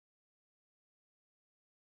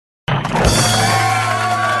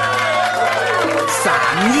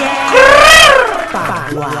แยกปาก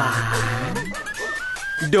หวาน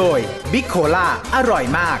โดยบิ๊กโคล่าอร่อย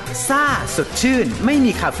มากซ่าสดชื่นไม่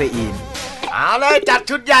มีคาเฟอีนเอาเลยจัด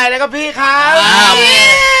ชุดใหญ่เลยครับพี่ครับ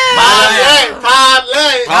มาเลยทานเล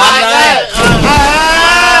ยถอ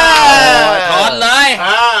ดเลย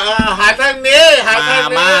หาทางนี้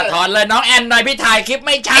มาถอดเลยน้องแอนหน่อยพี่ถ่ายคลิปไ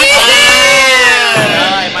ม่ชัดเล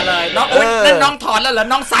ยมาเลยน้องอุ้ยนั่นน้องถอดแล้วเหรอ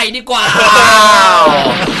น้องใส่ดีกว่า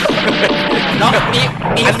น้อง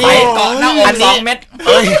มีไฟเกาะหน้าอก2 เม็ด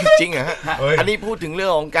จริงเหรอฮะอันนี้พูดถึงเรื่อ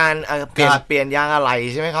งของการเปลี่ยนยางอะไหล่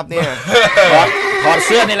ใช่ไหมครับเนี่ยถอดเ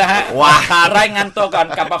สื้อนี่แหละฮะว้ารายงานตัวก่อน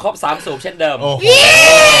กลับมาครบ3 สูบเช่นเดิม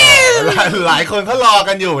หลายคนเขารอ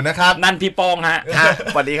กันอยู่นะครับนั่นพี่โป้งฮะ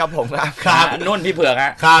สวัสดีครับผมครับนุ่นพี่เผือกฮ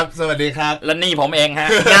ะครับสวัสดีครับและนี่ผมเองฮะ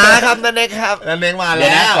นะครับนันเน็กครับนันเน็กมาแ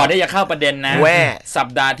ล้วก่อนที่จะเข้าประเด็นนะสัป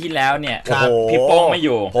ดาห์ที่แล้วเนี่ยพี่โป้งไม่อ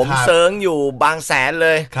ยู่ผมเซิร์งอยู่บางแสนเล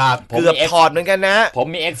ยเกือบถอดเหมือนกันนะผม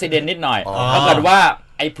มีอุบิเหตุนิดหน่อยถ้าเกิดว่า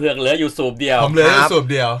ไอ้เผือกเหลืออยู่สูบเดียวผมเหลืออยู่สูบ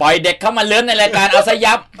เดียวปล่อยเด็กเข้ามาเลื้อนในรายการเอาซะ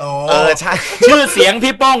ยับใช่ชื่อเสียง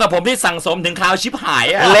พี่โป้งกับผมที่สั่งสมถึงคราวชิบหาย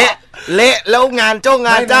เละแล้วงาน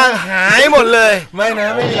จ้างหายหมดเลยไม่นะ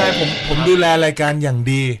ไม่เป็นไรผมดูแลรายการอย่าง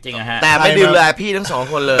ดีจริงฮะแต่ไม่ดูแลพี่ทั้ง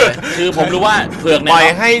2 คนเลยคือผมรู้ว่าเผือกปล่อย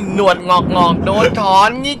ให้หนวดงอกโดนถอน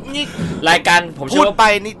งิกรายการผมพูดไป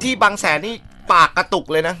นี่ที่บางแสนนี่ปากกระตุก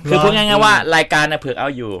เลยนะคือพูดง่ายๆว่ารายการน่ะเผือกเอา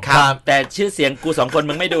อยู่แต่ชื่อเสียงกู2 คน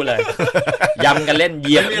มึงไม่ดูเลยยำกันเล่นเห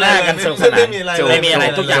ยียบหน้ากันสนุกสนานไม่มีอะไร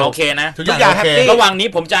ทุกอย่างโอเคนะทุกอย่างแฮปปี้ระหว่างนี้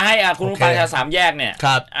ผมจะให้คุณผู้ฟังชาว3 แยกเนี่ย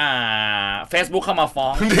Facebook เข้ามาฟ้อ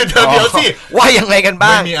งเดี๋ยวสิว่ายังไงกัน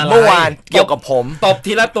บ้างเมื่อวานเกี่ยวกับผมตบ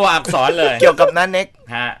ทีละตัวอักษรเลยเกี่ยวกับนั้นเน็ก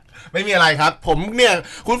ไม่มีอะไรครับผมเนี่ย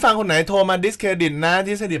คุณฟังคนไหนโทรมาดิสเครดิตนะ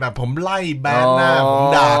ดิสเครดิตแบบผมไล่แบนหน้าผม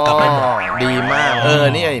ด่ากลับไปหมดดีมาก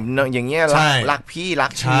นี่อย่างเงี้ยรักพี่รั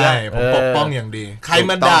กเชื้อผมปกป้องอย่างดีใคร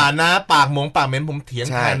มาด่านะปากเหม็นผมเถียง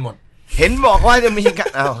แทนหมดเห็นบอกว่าจะมีกัน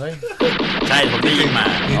เฮ้ยใช่ผมได้ยินมา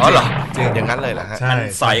เหรออย่างนั้นเลยเหรอฮะมัน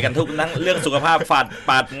ใส่กันทุกนั่งเรื่องสุขภาพ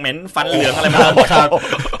ปากเหม็นฟันเหลืองอะไรมาหมดครับ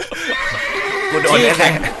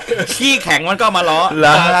ขี้แข็งมันก็มาล้อแ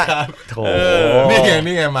ล้วโถนี่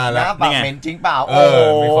ไงมาแล้วปากเหม็นจริงเปล่าโอ้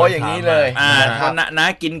อย่างนี้เลยนะ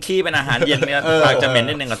กินขี้เป็นอาหารเย็นเนี่ยปากจะเหม็น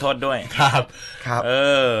นิดนึงขอโทษด้วยครับ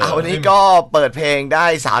วันนี้ก็เปิดเพลงได้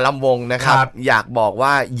สาวลำวงนะครับอยากบอกว่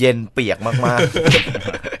าเย็นเปียกมาก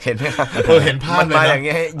ๆเห็นไหมครับเห็นภาพมันมาอย่างเ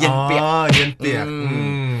งี้ยเย็นเปียก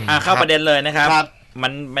เข้าประเด็นเลยนะครับมั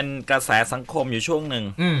นเป็นกระแสสังคมอยู่ช่วงหนึ่ง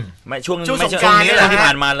ไม่ช่วงนี้ที่ผ่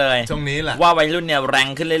านมาเลยช่วงนี้แหละว่าวัยรุ่นเนี่ยแรง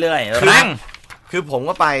ขึ้นเรื่อยๆแรงคือผม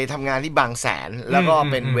ก็ไปทำงานที่บางแสนแล้วก็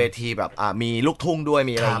เป็นเวทีแบบมีลูกทุ่งด้วย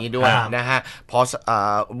มีอะไรอย่างนี้ด้วยนะฮะพอ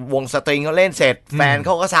วงสตริงเขาเล่นเสร็จแฟนเข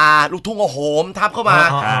าก็ซาลูกทุ่งก็โหมทับเข้ามา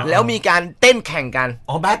แล้วมีการเต้นแข่งกัน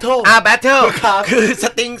แบทเทิลแบทเทิลคือส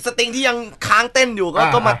ตริงที่ยังค้างเต้นอยู่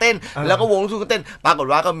ก็มาเต้นแล้วก็วงลูกทุ่งก็เต้นปรากฏ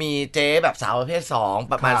ว่าก็มีเจ๊แบบสาวประเภท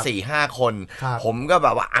2ประมาณ 4-5 คนผมก็แบ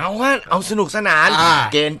บว่าเอาสนุกสนาน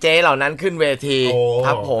เกณฑ์เจ๊เหล่านั้นขึ้นเวทีค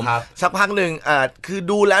รับผมสักพักหนึ่งคือ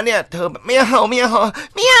ดูแล้วเนี่ยเธอไม่เอา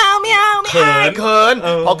เขิน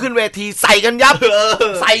พอขึ้นเวทีใส่กันยับ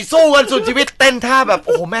ใส่สู้กันสุดชีวิตเต้นท่าแบบโ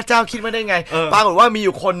อ้โหแม่เจ้าคิดมาได้ไงปรากฏว่ามีอ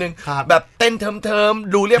ยู่คนนึงแบบเต้นเทิม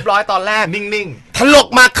ดูเรียบร้อยตอนแรกนิ่งถลก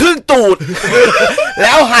มาครึ่งตูดแ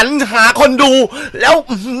ล้วหันหาคนดูแล้ว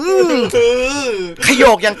ขย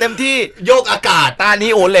โกอย่างเต็มที่โยกอากาศตานี้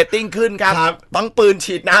โอเรตติ้งขึ้นครับทั้งปืน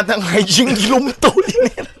ฉีดน้ำทั้งไฟยิงลุมตูดเ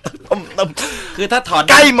นี่ยคือถ้าถอด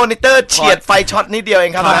ใกล้มอนิเตอร์เฉียดไฟช็อตนิดเดียวเอ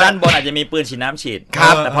งครับด้านบนอาจจะมีปืนฉีดน้ำฉีด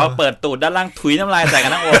แต่พอเปิดตูดด้านล่างถุยน้ำลายใส่กั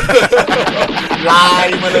นทั้งวงลาย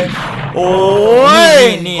มาเลยโอ้ย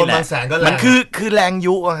นี่แหละมันคือแรง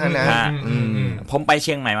ยุอะนะผมไปเ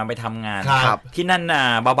ชียงใหม่มาไปทำงานที่นั่นน่ะ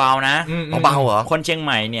เบาๆนะเบาเหรอคนเชียงใ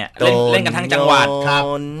หม่เนี่ยเล่นกันทั้งจังหวัด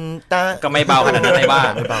ก็ไม่เบาขนาดนั้นในบ้า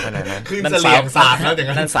นไม่เบาขนาดนั้นนั่นสาว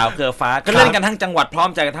นั่นสาวเกลือฟ้าก็เล่นกันทั้งจังหวัดพร้อม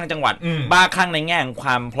ใจกันทั้งจังหวัดบ้าคลั่งในแง่ของคว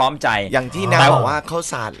ามพร้อมใจอย่างที่นายบอกว่าเขา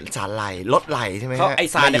สาดไหลลดไหลใช่ไหมเขาไอ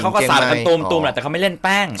สาดเนี่ยเขาก็สาดกันตูมแหละแต่เขาไม่เล่นแ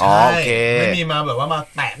ป้งโอเคไม่มีมาแบบว่ามา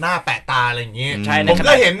แปะหน้าแปะตาอะไรอย่างงี้ผม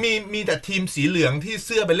ก็เห็นมีแต่ทีมสีเหลืองที่เ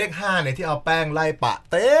สื้อเป็นเลข5เนี่ยที่เอาแป้งไล่ปะ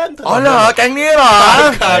เต็มเหรอแก๊งนี้เหรอ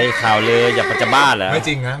ข่าวเลยอย่าจะบ้าเหรอไม่จ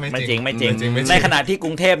ริงนะไม่จริงในขณะที่ก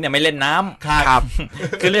รุงเทพเนี่ยไม่เล่นน้ำครับ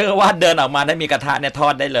คือเรียกว่าเดินออกมาได้มีกระทะเนี่ยทอ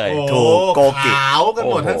ดได้เลยถูกโกกิขาวกัน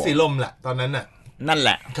หมดทั้งสีลมแหละตอนนั้นน่ะนั่นแห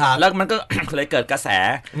ละแล้วมันก็เลยเกิดกระแส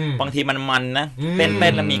บางทีมันนะเต้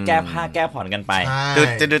นแล้วมีแก้ผ้าแก้ผ่อนกันไป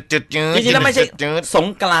จริงๆแล้วไม่ใช่สง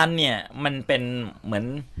กรานต์เนี่ยมันเป็นเหมือน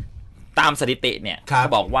ตามสถิติเนี่ยเขา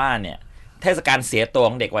บอกว่าเนี่ย เทศกาลเสียตัว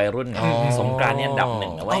ของเด็กวัยรุ่นไงสงกรานต์เนี่ยอันดับหนึ่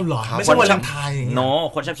งนะเว้ยไม่ใช่วาเลนไทน์โน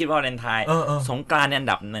คนชอบคิดว่าวาเลนไทน์สงกรานต์เนี่ยอัน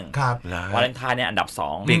ดับหนึ่งวาเลนไทน์เนี่ยอันดับสอ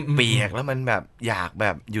งเปียกๆแล้วมันแบบอยากแบ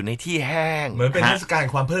บอยู่ในที่แห้งเหมือนเป็นเทศกาล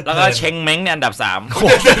ความเพลิดเพลินแล้วก็เชงเม้งเนี่ยอันดับ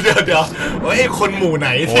3เดี๋ยวเฮ้ยคนหมู่ไหน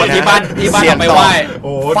ที่บ้านออกไปไหว้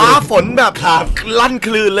ฟ้าฝนแบบลั่นค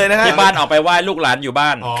ลื่นเลยนะฮะที่บ้านออกไปไหว้ลูกหลานอยู่บ้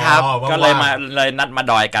านก็เลยนัดมา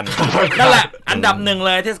ดอยกันนั่นแหละอันดับหนึ่งเ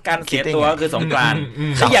ลยเทศกาลเสียตัวคือสงกรานต์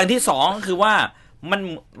และอย่างที่2คือว่า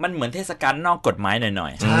มันเหมือนเทศกาลนอกกฎหมายหน่อ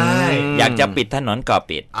ยๆใช่อยากจะปิดถนนก็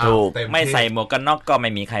ปิดถูกไม่ใส่หมวกกันน็อกก็ไม่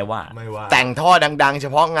มีใครว่าแต่งท่อดังๆเฉ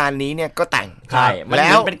พาะงานนี้เนี่ยก็แต่งใช่มันเห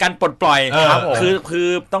มือนเป็นการปลดปล่อยคือ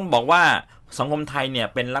ต้องบอกว่าสังคมไทยเนี่ย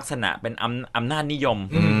เป็นลักษณะเป็นอำนาจนิยม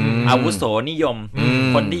อาวุโสนิยม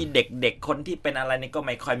คนที่เด็กๆคนที่เป็นอะไรนี่ก็ไ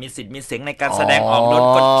ม่ค่อยมีสิทธิ์มีเสียงในการแสดงออกโดน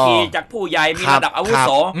กดขี่จากผู้ใหญ่มีระดับอาวุโ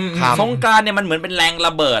สสงกรานต์เนี่ยมันเหมือนเป็นแรงร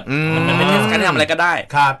ะเบิดมันเป็นเทศกาลที่ทำอะไรก็ได้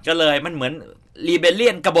ก็เลยมันเหมือนรีเบลเลี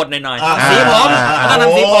ยนกบฏหน่อยๆสีผมต้องท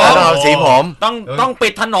ำสีผมต้องปิ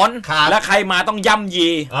ดถนนและใครมาต้องย่ำยี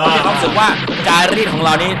มีความรู้สึกว่าจารีตของเ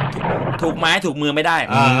รานี้ถูกไม้ถูกมือไม่ได้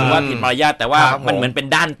ถือว่าผิดมารยาทแต่ว่ามันเหมือนเป็น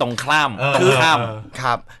ด้านตรงข้ามคือ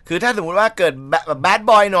ถ้าสมมติว่าเกิดแบด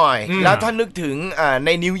บอยหน่อยแล้วท่านนึกถึงใน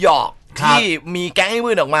นิวยอร์กที่มีแก๊งไอ้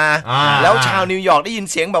มืดออกมาแล้วชาวนิวยอร์กได้ยิน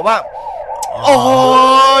เสียงแบบว่าโอ้โห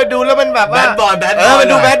ดูแล้วมันแบบว่าแบดบอยมัน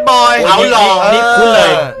ดูแบดบอยเอาหล่อนี่คุณเล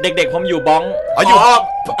ยเด็กๆผมอยู่บ้องอยู่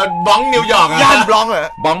บ้องนิวยอร์กย่านบ้องอะ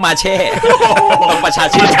บ้องมาเช่ต้องประชา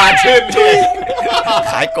ชื่น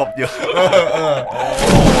ขายกบอยู่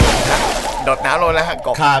ดดน้ำลงแล้วฮะก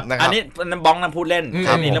บอันนี้บ้องนั่นพูดเล่น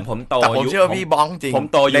นี่แล้วผมโตแต่ผมเชื่อว่าพี่บ้องจริงผม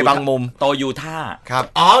โตอยู่ในบางมุมโตยูท่าครับ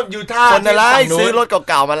ยูท่าคนอะไรซื้อรถ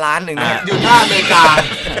เก่าๆมาล้านหนึ่งนะยูท่าอเมริกา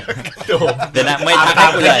เดี๋ยวนะไม่ทักให้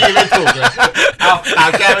กูเลยไม่ถูกเลยเอา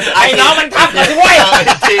แกไอ้น้องมันทักกันด้วย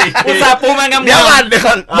อุตส่าห์ปูมันกำเดี๋ยวก่อน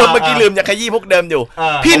เมื่อกี้ลืมอย่าขยี้พวกเดิมอยู่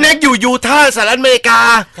พี่เน็กอยู่ยูท่าสหรัฐอเมริกา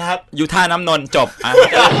ครับยูท่าน้ำนนจบ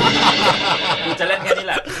กูจะเล่นแค่นี้แ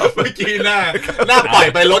หละเมื่อกี้หน้าปล่อย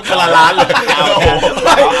ไปรถคาราล้านเลย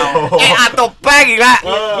อาตบแป้งอีกแล้ว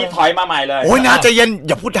ที่ถอยมาใหม่เลยโอ้ยน่าจะเย็นอ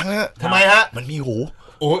ย่าพูดดังนะทำไมฮะมันมีหู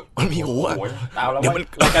โอ้ยมันมีหูอ่ะเดี๋ยวมัน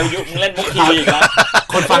จะยุเล่นมุกทีอีกแล้ว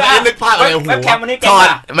คนฟังไม่นึกภาพอะไรหูเว็บแคมวันนี้เก่ง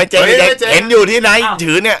อ่ะไม่เจ๊เห็นอยู่ที่ไหน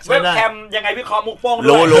ถือเนี่ยเว็บแคมยังไงวิเคราะห์มุกโป้ง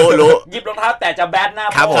ด้วยรู้หยิบรองเท้าแต่จะแบดหน้า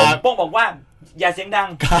โป้งบอกว่าอย่าเสียงดัง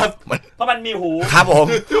ครับเพราะมันมีหูครับผม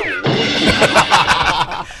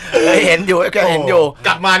เห็นอยู่ก็เห็นอยู่ก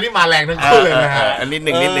ลับมานี่มาแรงทั้งคู่เลยนะฮะนิดห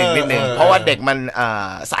นึ่งเพราะว่าเด็กมัน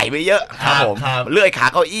ใส่ไปเยอะครับผมเลื่อยขา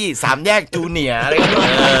เก้าอี้3แยกจูเนียร์อะไร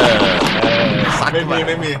ไ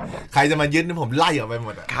ม่มีใครจะมายึดนี่ผมไล่ออกไปหม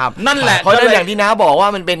ดครับนั่นแหละเพราะนั่นอย่างที่น้าบอกว่า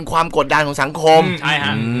มันเป็นความกดดันของสังคมใช่ฮ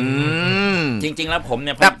ะจริงๆแล้วผมเ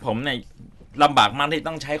นี่ยลำบากมากที่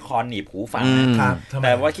ต้องใช้คอนหนีบหูฟังแ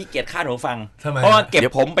ต่ว่าขี้เกียจคาดหูฟังเพราะว่าเก็บ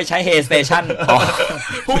ผมไปใช้เฮสเตชัน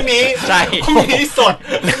พรุ่งนี้ใช่พรุ่งนี้สด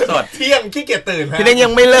เที่ยงขี้เกียจตื่นพี่เล่นยั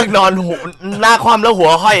งไม่เลิกนอนหน้าความแล้วหั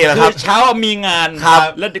วห้อยเหรอครับเช้ามีงาน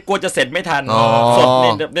แล้วกลัวจะเสร็จไม่ทันสด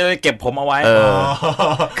นี่ได้เก็บผมเอาไว้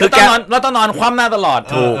คือต้องนอนคว่ำหน้าตลอด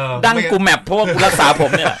ถูกดั้งกูแมปเพราะว่ากูรักษาผ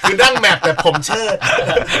มเนี่ยคือดั้งแมปแต่ผมเชิด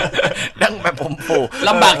ดั้งแมปผมปูล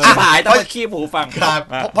ำบากชิบหายต้องขี้หูฟัง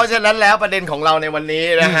เพราะฉะนั้นแล้วประเด็นของเราในวันนี้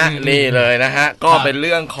นะฮะนี่เลยนะฮะก็เป็นเ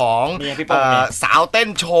รื่องของสาวเต้น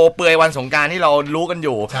โชว์เปลือยวันสงกรานต์ที่เรารู้กันอ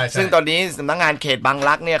ยู่ซึ่งตอนนี้สำนักงานเขตบาง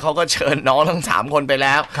รักเนี่ยเขาก็เชิญน้องทั้ง3คนไปแ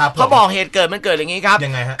ล้วเขาบอกเหตุเกิดมันเกิดอย่างนี้ครับ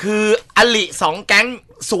คืออลิ2แก๊ง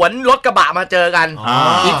สวนรถกระบะมาเจอกัน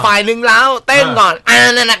อีกฝ่ายหนึ่งแล้วเต้นก่อน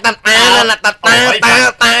นั่นน่ะตัด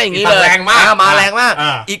อย่างนี้เลยมาแรงมาก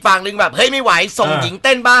อีกฝั่งหนึ่งแบบเฮ้ยไม่ไหวส่งหญิงเ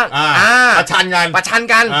ต้นบ้างประชัน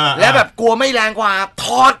กันแล้วแบบกลัวไม่แรงกว่าท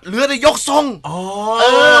อดเหลือแต่ยกทรง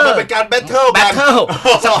มันเป็นการแบทเทิล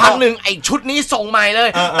สักพักหนึ่งไอชุดนี้ส่งใหม่เลย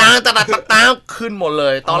ตาขึ้นหมดเล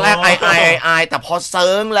ยตอนแรกไอแต่พอเซิ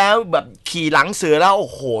ร์งแล้วแบบขี่หลังเสือแล้วโอ้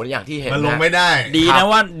โหอย่างที่เห็นมันลงไม่ได้ดี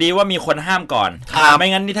ว่ามีคนห้ามก่อนไม่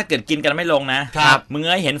งั้นนี่ถ้าเกิดกินกันไม่ลงนะมึง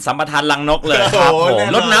เห็นสัมปทานลังนกเลย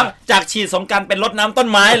รดน้ำจากฉีดสงกรานต์เป็นรดน้ำต้น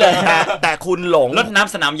ไม้เลยแต่คุณหลงรดน้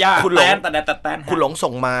ำสนามหญ้าคุณหลงคุณหลง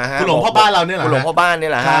ส่งมาฮะคุณหลงพ่อบ้านเราเนี่ยแหละคุณหลงพ่อบ้านเนี่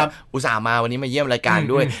ยแหละครับอุตส่าห์มาวันนี้มาเยี่ยมรายการ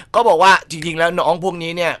ด้วยก็บอกว่าจริงๆแล้วน้องพวก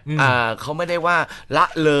นี้เนี่ยเขาไม่ได้ว่าละ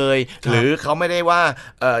เลยหรือเขาไม่ได้ว่า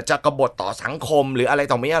จะกบฏต่อสังคมหรืออะไร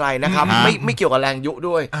ต่อไม่อะไรนะครับไม่เกี่ยวกับแรงยุ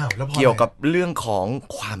ด้วยเกี่ยวกับเรื่องของ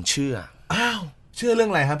ความเชื่อเชื่อเรื่อ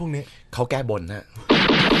งอะไรครับพวกนี้เขาแก้บนฮะ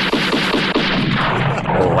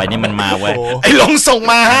โอ้ยนี่มันมาเว้ยไอ้หลงส่ง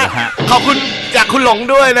มาฮะขอบคุณจากคุณหลง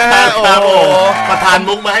ด้วยนะฮะโอ้ประทาน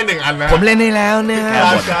มุกมาให้1อันนะผมเล่นให้แล้วเนี่ย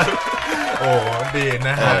โอ้ดีน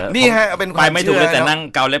ะฮะนี่ฮะเป็นไปไม่ถูกเลยแต่นั่ง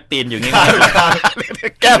เกาเล็บตีนอยู่งี้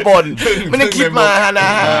แก้บนไม่ได้คิดมานะ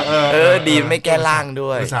ดีไม่แก้ล่างด้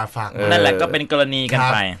วยภาษาฟังนั่นแหละก็เป็นกรณีกัน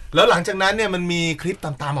ไปแล้วหลังจากนั้นเนี่ยมันมีคลิปต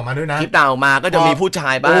ามๆออกมาด้วยนะคลิปตามออกมาก็จะมีผู้ช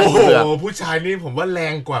ายบ้างโอ้โหผู้ชายนี่ผมว่าแร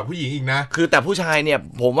งกว่าผู้หญิงอีกนะคือแต่ผู้ชายเนี่ย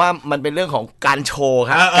ผมว่ามันเป็นเรื่องของการโชว์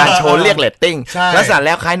ครับการโชว์เรียกเรตติ้งลักษณะแ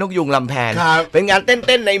ล้วคล้ายนกยุงลำแพนเป็นงานเ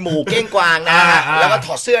ต้นในหมู่เก้งกวางนะฮะแล้วก็ถ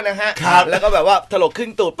อดเสื้อนะฮะแล้วก็แบบว่าถลกครึ่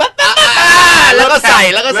งตูดปั๊บแล้วก็ใส่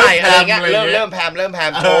อะไรเงี้ยเริ่มแพ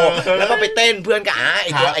มโชว์แล้วก็ไปเต้นเพื่อนก็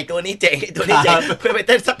ไอตัวนี้เจ๋งไอตัวนี้เจ๋งเพื่อนไปเ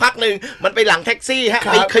ต้นสักพักนึงมันไปหลังแท็กซี่ฮะ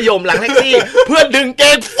ไปขย่มหลังแท็กซี่เพื่อนดึงเก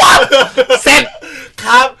งฟับเสร็จค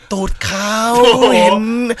รับตูดเขาเห็น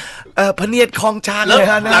พเนียดคลองช้างเลย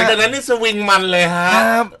ฮะหลังจากนั้นนี่สวิงมันเลยฮะ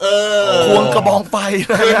ควงกระบองไฟ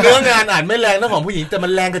คือเนื้องานอ่านไม่แรงเท่าของผู้หญิงแต่มั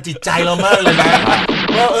นแรงกับจิตใจเรามากเลยนะ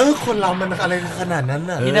ว่าคนเรามันอะไรขนาดนั้น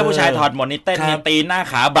น่ะนี่ถ้าผู้ชายถอดหมดนี่เต้นนี่ตีหน้า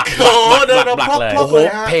ขาบักเลยโอ้โห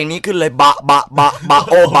เพลงนี้ขึ้นเลยบะ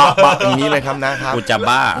โอบะอย่างนี้เลยครับนะครับกูจะ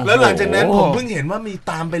บ้าแล้วหลังจากนั้นผมเพิ่งเห็นว่ามี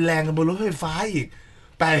ตามไปแรงกันบนรถไฟฟ้าอีก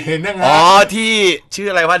แต่เห็นยังไงที่ชื่อ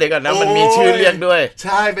อะไรวะเดี๋ยวก่อนนะมันมีชื่อเรียกด้วยใ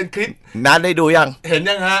ช่เป็นคลิปนั้นได้ดูยังเห็น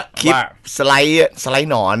ยังฮะคลิปสไลด์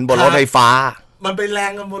หนอนบนรถไฟฟ้ามันไปแร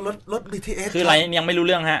งกันบนรถ BTS คืออะไรยังไม่รู้เ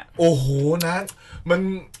รื่องฮะโอ้โหนะ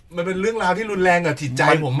มันเป็นเรื่องราวที่รุนแรงกับจิตใจ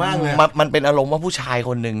ผมมากเลยมันเป็นอารมณ์ว่าผู้ชายค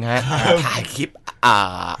นหนึ่งฮะถ่ายคลิป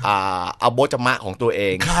เอาโบจมะของตัวเอ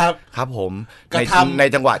งครับผมใน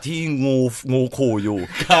จังหวะที่งูขู่อยู่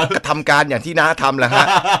ก็ทำการอย่างที่น้าทำแหละฮะ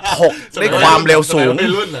ถกด้วยความเร็วสูง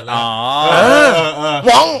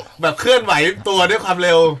ว่องแบบเคลื่อนไหวตัวด้วยความเ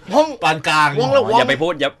ร็วปานกลางอย่าไปพู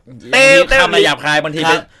ดอย่าทำอะไรหยาบคายบางที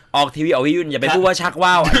ไปออกทีวีออกวิทยุอย่าไปพูดว่าชัก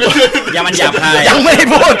ว่าวอย่ามันหยาบคายยังไม่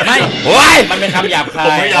พูดไม่มันเป็นคำหยาบคา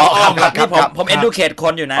ยที่ผมเอ็นดูเคทค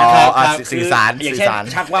นอยู่นะสื่อสารอย่างเช่น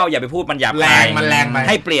ชักว่าวอย่าไปพูดมันหยาบคายมันแรงไปใ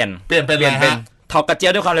ห้เปลี่ยนเป็นถอกกระเจีย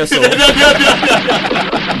วด้วยความเร็วสูง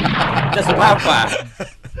จะสุภาพกว่า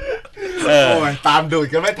ตามดูด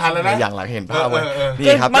กันไม่ทันแล้วนะอย่างหลังเห็นภาพไว้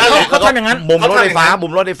นี่ครับเขาทำอย่างนั้นมุมรถไฟ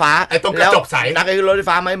ฟ้าไอ้ตรงกระจกใสนักรถไฟ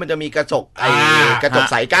ฟ้าไหมมันจะมีกระจก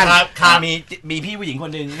ใสกั้นมีพี่ผู้หญิงค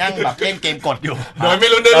นนึงนั่งแบบเล่นเกมกดอยู่โดยไม่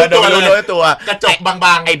รู้เนื้อตัวกระจกบ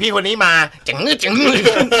างๆไอพี่คนนี้มาจึง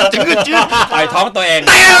ต่อยท้องตัวเอง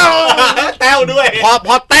แต้วด้วยพ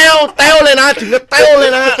อแต้วเลยนะถึงจะแต้วเล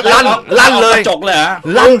ยนะลั่นเลยกระจกเลย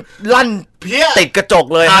ลั่นเพี้ยติดกระจก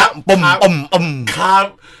เลยฮะปุ่มครับ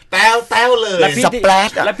แต้วเลยสเปรด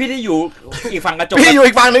แล้วพี่ที่อยู่อีกฝั่งกระจกพี่อยู่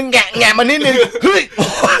อีกฝั่งนึงแงะมานิดนึงเฮ้ย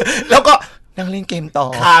แล้วก็นั่งเล่นเกมต่อ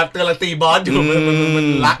ครับเตลตีบอสอยู่มัน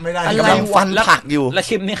ละไม่ได้กำลังฟันผักอยู่แล้ว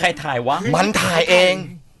คลิปนี้ใครถ่ายวะมันถ่ายเอง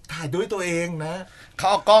ถ่ายด้วยตัวเองนะเข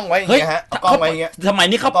าเอากล้องไว้อย่างเงี้ยฮะเอากล้องไว้อย่างเงี้ยสมัย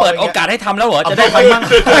นี้เขาเปิดโอกาสให้ทำแล้วเหรอจะได้ทำมั่ง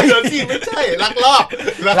ไม่ใช่ลักลอ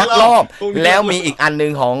บแล้วมีอีกอันนึ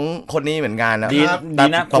งของคนนี้เหมือนกันนะดี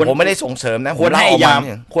นะผมไม่ได้ส่งเสริมนะควรให้ย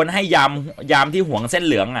ามที่ห่วงเส้นเ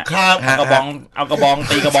หลืองอ่ะเอากระบอง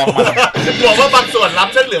ตีกระบองมาบอกว่าบางส่วนรับ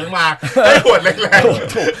เส้นเหลืองมาให้หวดแรง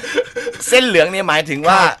ๆเส้นเหลืองเนี่ยหมายถึง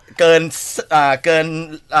ว่าเกิน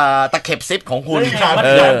ตะเข็บซิปของคุณ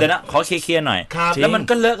เดี๋ยวนะขอเคลียร์หน่อยแล้วมัน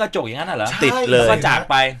ก็เลอะกระจกอย่างนั้นเหรอติดเลยก็จาก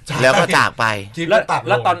ไปแ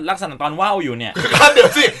ล้วตอนลักษณะตอนว่าวอยู่เนี่ยเดี๋ยว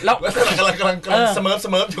สิแล้วกำลังเส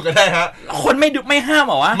มออยู่ก็ได้ฮะคนไม่ห้าม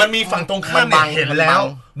หรอวะมันมีฝั่งตรงข้ามเห็นแ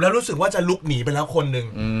ล้วรู้สึกว่าจะลุกหนีไปแล้วคนหนึ่ง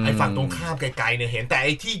ไอ้ฝั่งตรงข้ามไกลๆเนี่ยเห็นแต่ไ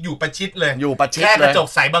อ้ที่อยู่ประชิดเลยแค่กระจก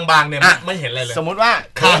ใสบางๆเนี่ยไม่เห็นอะไรเลยสมมติว่า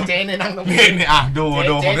เจ๊เนี่ยนั่งตรงนี้เนี่ยดู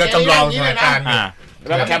ผมจะจำลองสถานการณ์แ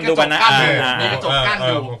ล้วแคมดูกันนะมีกระจกกั้นอ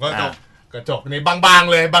ยู่กระจกนี่บาง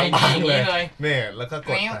ๆเลยบางๆเลยนี่แล้วก็ก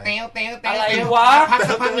ดอะไรวะ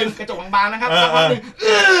พักหนึ่งกระจกบางๆนะครับพักหนึ่ง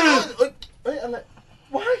อะไร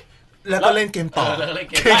ว้ายแล้วก็เล่นเกมต่อ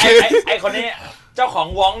ไอคนนี้เจ้าของ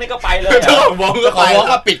วองนี่ก็ไปเลยเจ้าของวอง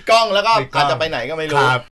ก็ปิดกล้องแล้วก็อาจจะไปไหนก็ไม่รู้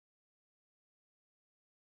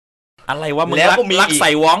อะไรวะมึงรักใส่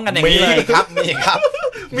วองกันอย่างนี้เลยครับ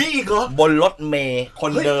มีอีกเหรอบนรถเมย์ค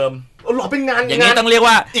นเดิมหรอเป็นงานอย่างนี้ต้องเรียก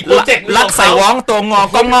ว่ารักใส่วองตัวงอ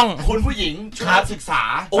ก้องง่องคุณผู้หญิงชุดนักศึกษา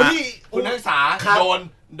คุณนักศึกษาโด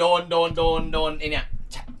นไอเนี่ย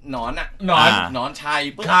หนอนชัย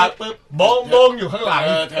ปึ๊บโบงอยู่ข้างหลัง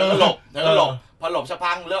เธอหลบพอหลบสัก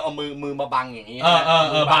พักเลือกเอามือมาบังอย่างนี้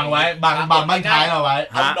บังไว้บังไม่ท้ายเอาไว้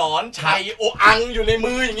เอาหนอนชัยโออังอยู่ใน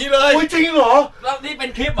มืออย่างนี้เลยจริงเหรอแล้วนี่เป็น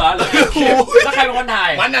คลิปเหรอแล้วใครเป็นคนถ่าย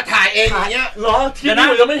มันถ่ายเองอย่างเงี้ยเหรอที่นี่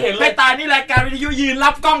ยังไม่เห็นเลยไม่ตายนี่รายการวิทยุยืนรั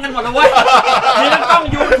บกล้องกันหมดแล้วเว้ยมีทั้งกล้อง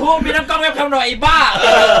YouTube มีทั้งกล้องเว็บแคมหน่อยไอ้บ้า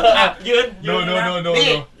ยืน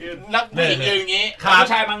นี่นักผู้หญิงยืนอย่างงี้ ผู้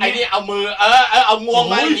ชายบาง ไอ้นี่เอามือเอางวง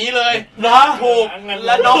มาอย่างนี้เลยนะถูกแ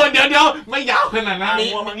ล้วน้องเดี๋ยวไม่ยาวขนาดนั้น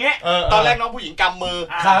งวงอย่างเงี้ยตอนแรกน้องผู้หญิงกำมือ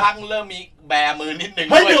พังเริ่มมีแบมือนิดนึง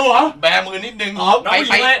ไม่ดูเหรอแบมือนิดนึงไ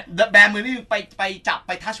ปแบมือนิดนึงไปจับไ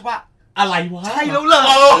ปทัชว่าอะไรวะใช่แล้วเลย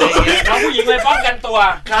น้องผู้หญิงเลยป้องกันตัว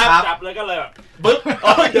จับเลยก็เลยบึ๊บ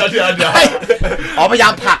เดี๋ยวพยายา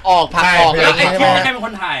มผลักออกแล้วไอ้ที่ให้เป็นค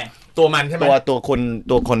นถ่ายตัวมันใช่ไหมตั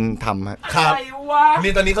วคนทำครับ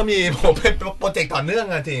นี่ตอนนี้เขามีผมเป็นโปรเจกต์ต่อเนื่อง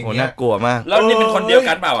อะจริงโอ้น่ากลัวมากแล้วนี่เป็นคนเดียว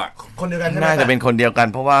กันเปล่าอ่ะคนเดียวกันใช่ไหมน่าจะเป็นคนเดียวกัน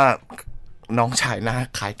เพราะว่าน้องชายหน้า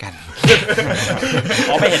คล้ายกัน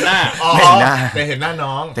ไม่เห็นหน้าแต่เห็นหน้า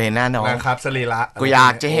น้องนะครับสรีระกูอยา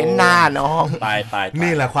กจะเห็นหน้าน้องตาย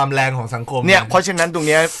นี่แหละความแรงของสังคมเนี่ยเพราะฉะนั้นตรงเ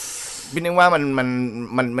นี้ยพี่นึกว่า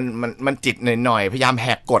มันจิตหน่อยพยายามแห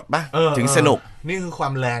กกฎป่ะถึงสนุกนี่คือควา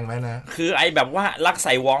มแรงไหมนะคือไอ้แบบว่ารักใ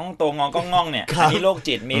ส่ว้องตัวงองก็ง่องเนี่ยอันนี้โรค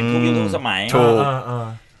จิตมีทุกยุคทุกสมัย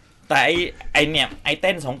แต่ไอเนี่ยไอเ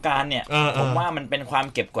ต้นสงกรานต์เนี่ยผมว่ามันเป็นความ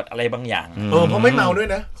เก็บกดอะไรบางอย่างเพราะไม่เมาด้วย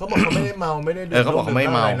นะเขาบอกเขาไม่ได้เมาไม่ได้เขาบอกเขาไม่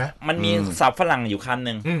เมานะมันมีศัพท์ฝรั่งอยู่คำห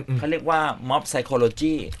นึ่งเขาเรียกว่า mob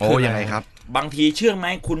psychology โอ้ยังไงครับบางทีเชื่อไหม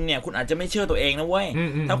คุณเนี่ยคุณอาจจะไม่เชื่อตัวเองนะเว้ย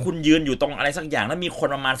ถ้าคุณยืนอยู่ตรงอะไรสักอย่างแล้วมีคน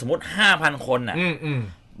ประมาณสมมติ 5,000 คนอ่ะ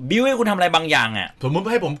บิ้วให้คุณทำอะไรบางอย่างอ่ะสมมติ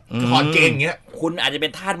ให้ผมถอนเกงเงี้ยคุณอาจจะเป็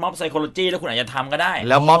นทาสม็อบไซโคโลจีแล้วคุณอาจจะทำก็ได้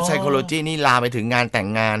แล้วม็อบไซโคโลจีนี่ลาไปถึงงานแต่ง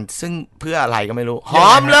งานซึ่งเพื่ออะไรก็ไม่รู้ห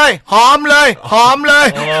อมเลย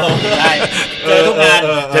ใช่เจอทุกงาน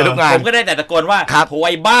ผมก็ได้แต่ตะโกนว่าโถ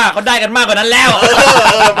ยบ้าเขาได้กันมากกว่านั้นแล้ว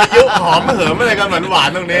มายุหอมเหิมอะไรกันหวาน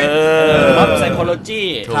ตรงนี้ม็อบไซโคโลจี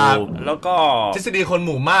แล้วก็ทฤษฎีคนห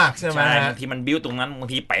มู่มากใช่ไหมบางทีมันบิ้วตรงนั้นบาง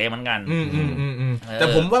ทีเป๋เหมือนกันแต่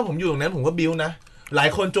ผมว่าผมอยู่ตรงนั้นผมก็บิ้วนะหลาย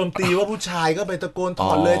คนโจมตีว่าผู้ชายก็ไปตะโกนถ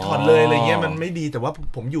อดเลยอะไรเงี้ยมันไม่ดีแต่ว่า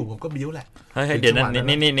ผมอยู่ผมก็บิ้วแหละเฮ้ยเดี๋ยวนั้นนี่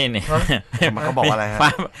มันเขาบอกอะไรฮะ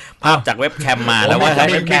ภาพจากเว็บแคมมาแล้วว่า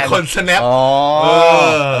มีคนสแนป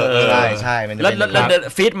ใช่แล้ว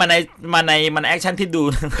ฟีดมันแอคชั่นที่ดู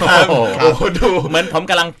เหมือนผม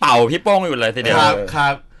กำลังเป่าพี่โป้งอยู่เลยทีเดียวค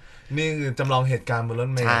รับนี่คือจำลองเหตุการณ์บนรถ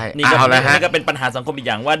เมล์นี่ก็เป็นปัญหาสังคมอีกอ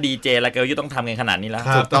ย่างว่าดีเจและเกลยุต้องทำกันขนาดนี้แล้ว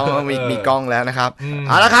ถูกต้องมีกล้องแล้วนะครับเ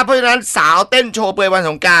อาละครับเพราะฉะนั้นสาวเต้นโชว์เปลือยวัน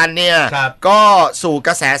สงกรานต์เนี่ยก็สู่ก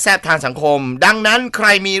ระแสแซ่บทางสังคมดังนั้นใคร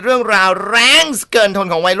มีเรื่องราวแรงเกินทน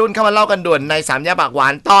ของวัยรุ่นเข้ามาเล่ากันด่วนในสามแยกปากหวา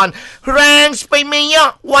นตอนแรงไปไหมอ่ะ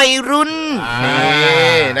วัยรุ่น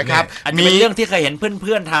นี่นะครับมีเรื่องที่เคยเห็นเ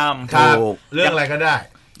พื่อนๆทำเรื่องอะไรก็ได้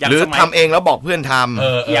หรือทำเองแล้วบอกเพื่อนท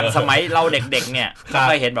ำอย่างสมัยเราเด็กๆเนี่ยเ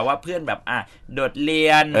คยเห็นแบบว่าเพื่อนแบบโดดเรี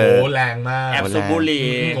ยนแรงมากแอบสูบบุหรี่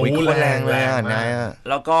แรงเลยนะ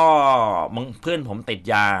แล้วก็เพื่อนผมติด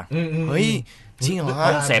ยาเฮ้ยจริงเหรอ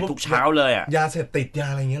เสพทุกเช้าเลยยาเสพติดยา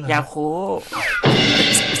อะไรเงี้ยเหรอยาคู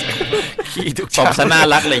ขี้ทุกเช้าสน่า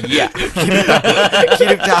รักเลยเยี่ยขี้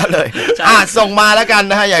ทุกเช้าเลยส่งมาแล้วกัน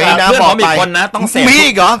นะฮะอย่างนี้นะบอกไปคนนะต้องเสพมี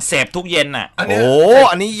อีกเหรอเสพทุกเย็นอ่ะโอ้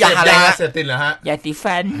อันนี้ยาอะไรฮะเสพติดเหรอฮะยาตีแฟ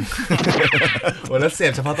นโอ้แล้วเส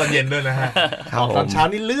พเฉพาะตอนเย็นด้วยนะฮะตอนเช้า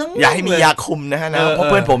นี่เรื่องอย่าให้มียาคุมนะฮะเพราะ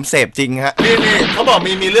เพื่อนผมเสพจริงฮะนี่เขาบอก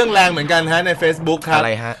มีเรื่องแรงเหมือนกันฮะใน Facebook ครับอะไ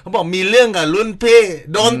รฮะเขาบอกมีเรื่องกับรุ่นพี่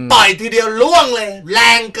โดนต่อยทีเดียวล่วงเลยแร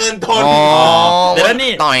งเกินทนเดี๋ยว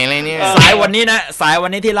นี่ต่อยอะไรเนี่ยสายวัน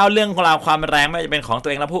นี้ที่เล่าเรื่องของเราความแรงไม่จะเป็นของตัว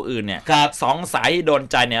เองและผู้อื่นเนี่ย2 สายที่โดน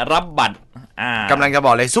ใจเนี่ยรับบัตรกำลังจะบ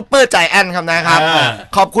อกเลยซุปเปอร์ใจแอนครับนะครับ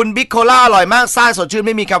ขอบคุณบิ๊กโคล่าอร่อยมากซ่าสดชื่นไ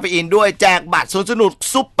ม่มีคาเฟอีนด้วยแจกบัตรสนุก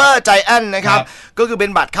ซุปเปอร์ใจแอนนะครับก็คือเป็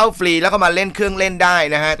นบัตรเข้าฟรีแล้วก็มาเล่นเครื่องเล่นได้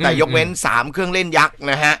นะฮะแต่ยกเว้น3เครื่องเล่นยักษ์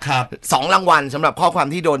นะฮะ2รางวัลสำหรับข้อความ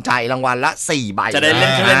ที่โดนใจรางวัลละ4ใบจะได้เล่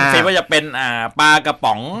นเครื่องเล่นฟรีว่าจะเป็นปลากระ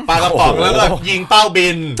ป๋องแล้วก็ยิงเป้าบิ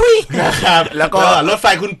นนะครับแล้วก็รถไฟ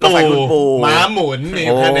คุณปู่ม้าหมุนนี่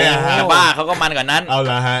แค่นี้ฮะบ้าเขาก็มันกว่านั้นเอา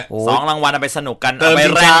ละฮะ2รางวัลเอาไปสนุกกันเอาไป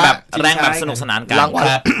แรงแบบสนุกสนานกันราง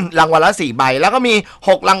วัลละ4ใบแล้วก็มี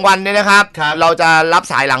6รางวัลเนี่ยนะครับเราจะรับ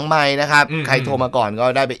สายหลังไมค์นะครับใครโทรมาก่อนก็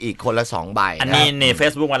ได้ไปอีกคนละ2ใบอันนี้ใน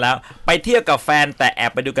Facebook มาแล้วไปเที่ยวกับแฟนแต่แอ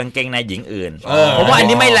บไปดูกางเกงในหญิงอื่นผมว่าอัน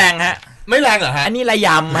นี้ไม่แรงฮะไม่แรงเหรอฮะอันนี้ระย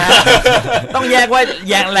ำฮะต้องแยกว่า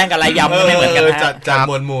แรงกับระยำไม่เหมือนกันนะจัดห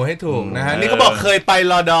มวดหมู่ให้ถูกนะฮะนี่ก็บอกเคยไป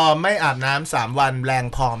รอดอไม่อาบน้ำ3 วันแรง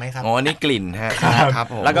พอไหมครับอ๋อนี่กลิ่นฮะครับ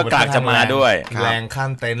ผมแล้วก็กากจะมาด้วยแรงข้า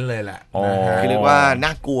มเต็นท์เลยแหละคือเรียกว่าน่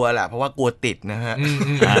ากลัวแหละเพราะว่ากลัวติดนะฮะ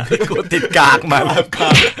กลัวติดกากมา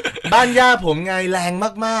บ้านย่าผมไงแรง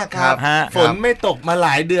มากๆครับฝนไม่ตกมาหล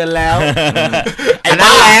ายเดือนแล้วไอ้นั่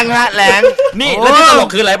นแรงฮะแรง นี่แล้วที่ตลก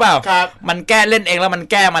คืออะไรเปล่ามันแก้เล่นเองแล้วมัน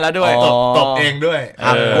แก้มาแล้วด้วยตบเองด้วย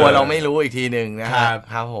กลัวเราไม่รู้อีกทีหนึ่งนะครับ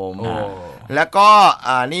ครับผมแล้วก็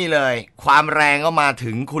นี่เลยความแรงก็มา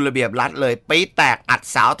ถึงคุณระเบียบรัดเลยปี๊แตกอัด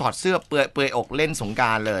สาวถอดเสื้อเปลือยอกเล่นสงกร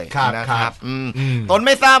านต์เลยนะครับตนไ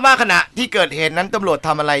ม่ทราบว่าขณะที่เกิดเหตุนั้นตำรวจท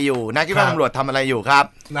ำอะไรอยู่นะคิดว่าตำรวจทำอะไรอยู่ครับ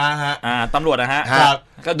นะฮะตำรวจนะฮะ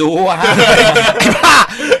ก็ดูฮะ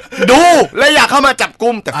ดูแล้วอยากเข้ามาจับกุ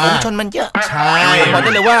มแต่ฝูงชนมันเยอะใช่บอกไ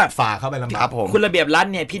ด้เลยว่าฝ่าเข้าไปลำบากคุณระเบียบรัฐ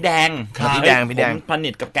เนี่ยพี่แดงผนิ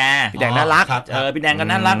ตกับแกพี่แดงน่ารักพี่แดงก็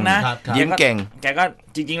น่ารักนะยิ้มเก่งแกก็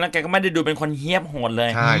จริงๆแล้วแกก็ไม่ได้ดูเป็นคนเหี้ยมโหดเลย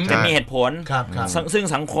แกมีเหตุผลซึ่ง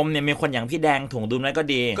สังคมเนี่ยมีคนอย่างพี่แดงถ่วงดุลไว้ก็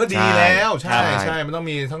ดีแล้วใช่มันต้อง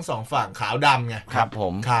มีทั้งสองฝั่งขาวดำไงครับผ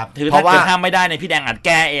มเพราะว่าถ้าไม่ได้เนี่ยพี่แดงอาจแ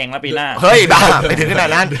ก้เองแล้วปีหน้าเฮ้ยบ้าไปถึงขนาด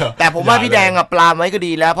นั้นแต่ผมว่าพี่แดงปรามไว้ก็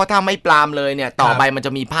ดีแล้วเพราะถ้าไม่ปรามเลยเนี่ยต่อไปมันจ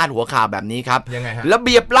ะมีพาดหัวข่าวแบบนี้ครับระเ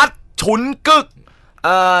บียบรัฐฉุนกึก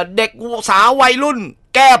เด็กสาววัยรุ่น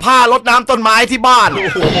แก้ผ้ารดน้ำต้นไม้ที่บ้าน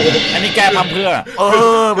อันนี้แก้เพื่อ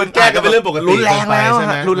มันแก้กันเป็นเรื่องปกติรุนแรงแล้ว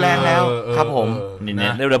รุนแรงแล้วครับผมนี่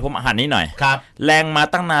เดี๋ยวผมหันนิดหน่อยครับแรงมา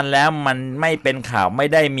ตั้งนานแล้วมันไม่เป็นข่าวไม่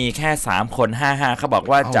ได้มีแค่3คน55เขาบอก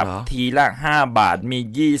ว่าจับทีละ5 บาทมี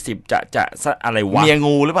20จะอะไรวะเมีย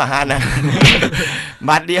งูหรือเปล่าฮะนะบ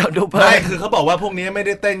าทเดียวดูเพิ่มไม่คือเขาบอกว่าพวกนี้ไม่ไ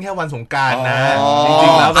ด้เต้นแค่วันสงกรานต์นะจริ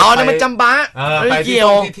งๆแล้วนั่นมันจำบะไปที่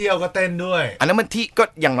เที่ยวก็เต้นด้วยอันนั้นมันที่ก็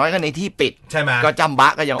อย่างน้อยก็ในที่ปิดใช่ไหมก็จำบ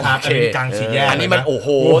ะก็ยังโอเคกลางสี่แยกอันนี้มันโอ้โห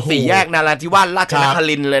สี่แยกนาราธิวาสราชนค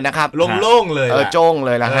รินทร์เลยนะครับโล่งๆเลยโจ้งเ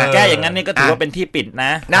ลยนะฮะแก้อย่างนั้นนี่ก็ถือว่าเป็นที่ปิดน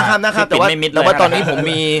ะครับแต่ว่าตอนนี้ผม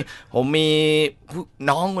มี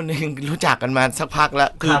น้องคนนึงรู้จักกันมาสักพักแล้ว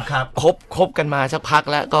คือคบกันมาสักพัก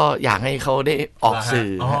แล้วก็อยากให้เขาได้ออกสื่อ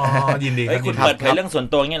ยินดีคุณเปิดเผยเรื่องส่วน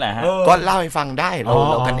ตัวนี่แหละฮะก็เล่าให้ฟังได้เ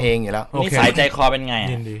รากันเองอยู่แล้วนิสัยใจคอเป็นไง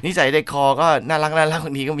นิสัยใจคอก็น่ารักค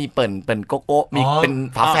นนี้ก็มีเปิ่นโกโก้มีเป็น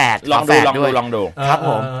ฝาแฝดลองดูครับผ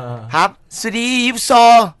มครับสวัสดียิปโซ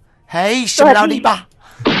เฮ้ยชิมเราดีป่ะ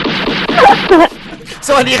ส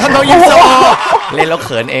วัสดีครับน้องยิปโซเล่นแล้วเ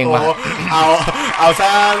ขินเองว่ะเอาซะ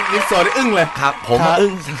ยิปโซได้อึ้งเลยครับผมอึ้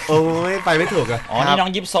งโอ้ยไปไม่ถูกอ่ะนี่น้อ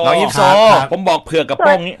งยิปโซผมบอกเผื่อกับโ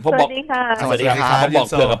ป้งนี่ผมบอกสวัสดีครับผมบอก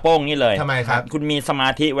เผื่อกับโป้งนี่เลยทำไมครับคุณมีสมา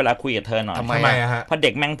ธิเวลาคุยกับเธอหน่อยทำไมฮะเพราะเด็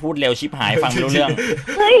กแม่งพูดเร็วชิบหายฟังไม่รู้เรื่อง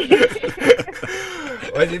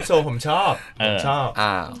ยิปโซผมชอบ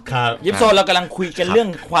ครับยิปโซเรากำลังคุยกันเรื่อง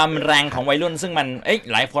ความแรงของวัยรุ่นซึ่งมัน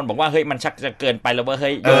หลายคนบอกว่าเฮ้ยมันชักจะเกินไปแล้วเ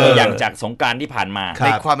ฮ้ยยกตัวอย่างจากสงกรานต์ที่ผ่านมาใน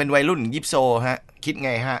ความเป็นวัยรุ่นยิปโซฮะคิดไ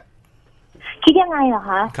งฮะคิดยังไงเหรอ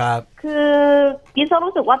คะครับคือยิปโซ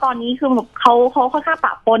รู้สึกว่าตอนนี้คือแบบเขาค่อนข้างป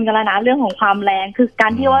ะปนกันแล้วนะเรื่องของความแรงคือกา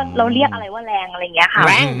รที่ว่าเราเรียกอะไรว่าแรงอะไรเงี้ยค่ะ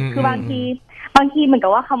คือบางทีเหมือนกั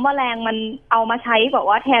บว่าคำว่าแรงมันเอามาใช้แบบ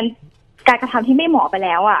ว่าแทนการกระทำที่ไม่เหมาะไปแ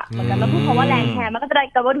ล้วอ่ะเหมือนกันแล้วพูดคำว่าแรงแทนมันก็จะได้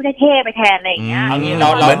แต่ว่าดูเท่ๆไปแทนอะไรอย่างเงี้ยเรา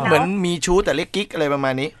เหมือนมีชู้แต่เล็กกิ๊กอะไรประมา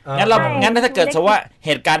ณนี้งั้นถ้าเกิดสมมติว่าเห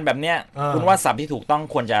ตุการณ์แบบเนี้ยคุณว่าศัพท์ที่ถูกต้อง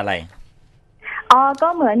ควรจะอะไรก็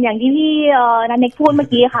เหมือนอย่างที่พี่นันเน็กพูดเมื่อ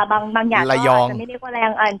กี้ค่ะบางอย่างจะไม่เรียกว่าแรง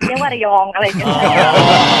เรียกว่าระยองอะไรอย่างเงี้ย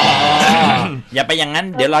อย่าไปอย่างนั้น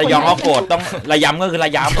เดี๋ยวระยองเขาโกรธต้องระยำก็คือระ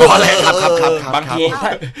ยำครับบางที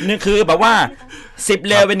นี่คือแบบว่า10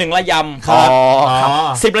เลวไป1ระย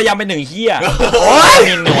ำ10ระยำไป1เหี้ย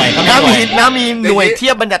มีหน่วยมีหน่วยเที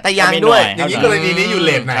ยบบรรยัตยางด้วยอย่างนี้กรณีนี้อยู่เ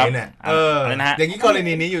ลทไหนเนี่ยอย่างนี้กร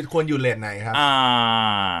ณีนี้ควรอยู่เลทไหนครับ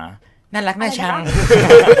น่ารักน่าชัง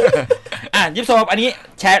ยิปโซอันนี้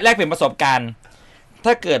แชร์แลกเปลี่ยนประสบการณ์ถ้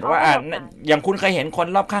าเกิดว่าอย่างคุณเคยเห็นคน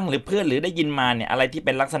รอบข้างหรือเพื่อนหรือได้ยินมาเนี่ยอะไรที่เ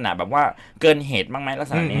ป็นลักษณะแบบว่าเกินเหตุบ้างไหมลัก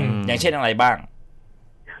ษณะนี้อย่างเช่นอะไรบ้าง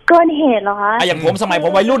เกินเหตุเหรอคะอย่างผมสมัยผ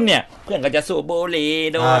มวัยรุ่นเนี่ยเพื่อนก็จะสูบบุหรี่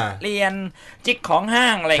โดดเรียนจิกของห้า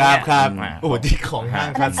งอะไรเงี้ยครับโอ้จิกของห้าง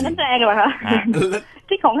อันนั้นแรงเหรอคะ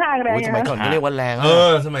จิกของห้างแรงสมัยก่อนก็เรียกว่าแรง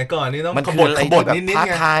สมัยก่อนนี่ต้องขบฏนิดๆท้า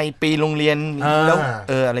ทายปีโรงเรียนแล้ว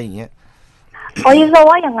อะไรอย่างเงี้ยยิปโซ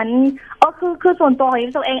ว่าอย่างนั้นคือส่วนตัวของยิ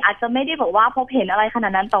ปโซเองอาจจะไม่ได้บอกว่าพบเห็นอะไรขนา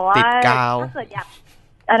ดนั้นแต่ว่าถ้าเกิดอยาก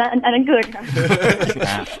อันนั้นเกินค่ะ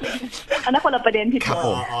อันนั้นคนละประเด็นผิดครับผ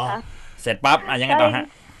มเสร็จปั๊บยังไงต่อฮะ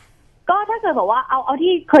ก็ถ้าเกิดบอกว่าเอา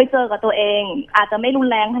ที่เคยเจอกับตัวเองอาจจะไม่รุน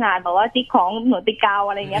แรงขนาดแบบว่าจิกของหนูติดกาว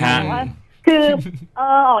อะไรเงี้ยแต่ว่าคืออ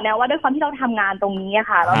อกแนวว่าด้วยความที่เราทำงานตรงนี้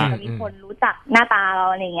ค่ะเราจะมีคนรู้จักหน้าตาเรา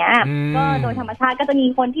อะไรเงี้ยก็โดยธรรมชาติก็จะมี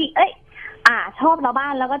คนที่ชอบเราบ้า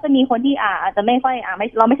นแล้วก็จะมีคนที่อาจจะไม่ค่อย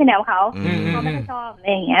เราไม่ใช่แนวเขาไม่ชอบอะไร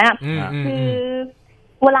อย่างเงี้ยคือ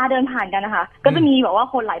เวลาเดินผ่านกันนะคะก็จะมีแบบว่า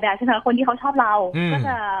คนหลายแบบใช่ไหมคนที่เขาชอบเราก็จ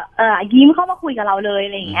ะยิ้มเข้ามาคุยกับเราเลยอ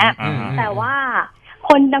ะไรอย่างเงี้ยแต่ว่า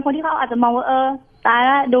บางคนที่เขาอาจจะมองว่าตายแ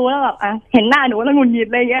ล้วดูแล้วแบบเห็นหน้าหนูแล้วหงุดหงิด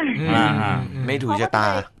อะไรเงี้ยไม่ถูกชะตา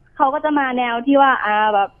เขาก็จะมาแนวที่ว่า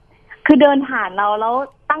แบบคือเดินผ่านเราแล้ว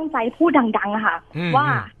ตั้งใจพูดดังๆค่ะว่า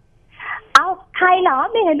เอ้า รเหรอ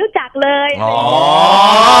ไม่เห็นรู้จักเลยอ๋อ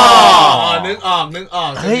นึกออ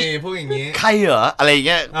กจะมีพวกอย่างนี้ใครเหรออะไรเ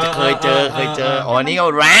งี้ยเคยเจออ๋อนี่ก็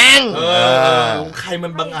แรงใครมั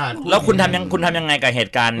นบังอาจแล้วคุณทำยังไงกับเห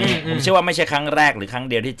ตุการณ์นี้ผมเชื่อว่าไม่ใช่ครั้งแรกหรือครั้ง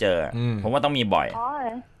เดียวที่เจอผมว่าต้องมีบ่อย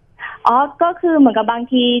ก็คือเหมือนกับบาง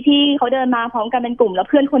ทีที่เขาเดินมาพร้อมกันเป็นกลุ่มแล้ว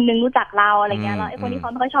เพื่อนคนนึงรู้จักเราอะไรเงี้ยแล้วไอ้คนที่เขา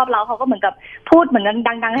ไม่ค่อยชอบเราเขาก็เหมือนกับพูดเหมือน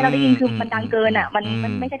ดังๆให้เราได้ยินคือมันดังเกินอ่ะมั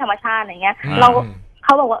นไม่ใช่ธรรมชาติอะไรเงี้ยเข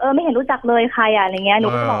าบอกว่าไม่เห็นรู้จักเลยใครอ่ะอะไรเงี้ยหนู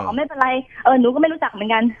ก็บอกไม่เป็นไรหนูก็ไม่รู้จักเหมือ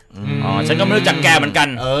นกันฉันก็ไม่รู้จักแกเหมือนกัน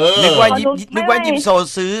นึกว่ายิปโซ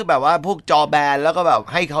ซื้อแบบว่าพวกจอแบนแล้วก็แบบ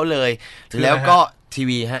ให้เขาเลยแล้วก็ที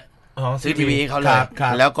วีฮะซื้อทีวีให้เขาเลย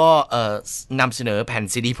แล้วก็นำเสนอแผ่น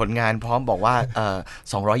ซีดีผลงานพร้อมบอกว่า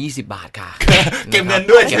220 บาทค่ะเก็บเงิน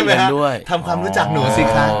ด้วยใช่ไหมฮะทำความรู้จักหนูสิ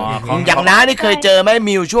คะอย่างน้านี่เคยเจอไหม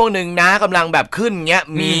มีอยู่ช่วงหนึ่งน้ากำลังแบบขึ้นเงี้ย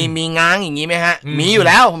มีง้างอย่างงี้ไหมฮะมีอยู่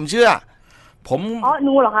แล้วผมเชื่อห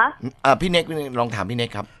นูเหรอคะพี่เน็กลองถามพี่เน็ก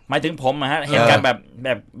ครับหมายถึงผมฮะเห็นการแบบ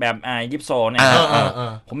ยิปโซเนี่ย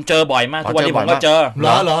ผมเจอบ่อยมากทุกวันนี้ผมก็เจอเห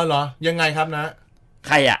รอยังไงครับนะใ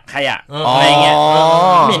ครอะอะไรเงี้ย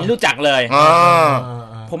ไม่เห็นรู้จักเลย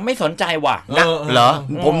ผมไม่สนใจว่ะนะเหรอ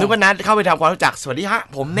ผมนึกว่านัดเข้าไปทำความรู้จักสวัสดีฮะ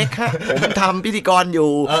ผมเน็กฮะผมทำพิธีกรอ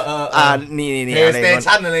ยู่นี่สเต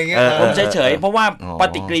ชันอะไรเงี้ยผมเฉยๆเพราะว่าป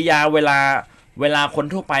ฏิกิริยาเวลาคน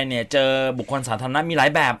ทั่วไปเนี่ยเจอบุคคลสาธารณะมีหลาย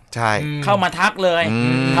แบบใช่เข้ามาทักเลย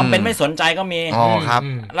ทำเป็นไม่สนใจก็มีครับ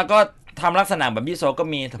แล้วก็ทำลักษณะแบบยิปโซก็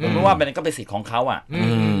มีแต่ผมรู้ว่าเป็นก็เป็นสิทธิ์ของเขาอ่ะ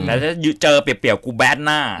แต่ถ้าเจอเปรียบๆกูแบดห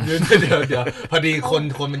น้าเดี๋ยวพอดีค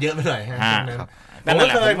นมันเยอะไปหน่อยฮะผมก็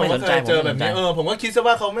เคยเจอแบบนี้ผมก็คิดซะ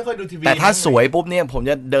ว่าเขาไม่ค่อยดูทีวีแต่ถ้าสวยปุ๊บเนี่ยผม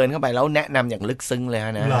จะเดินเข้าไปแล้วแนะนำอย่างลึกซึ้งเลย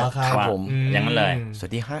นะครับผมอย่างนั้นเลยสวั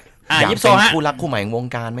สดีฮะยิปโซฮะคู่รักคู่ใหม่ของวง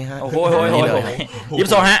การไหมฮะโอ้โหยิป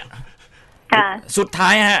โซฮะสุดท้า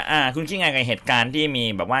ยฮะคุณคิดไงกับเหตุการณ์ที่มี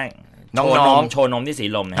แบบว่าโชว์นมที่สี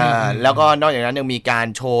ลมเนี่ยแล้วก็นอกจากนั้นยังมีการ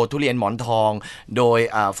โชว์ทุเรียนหมอนทองโดย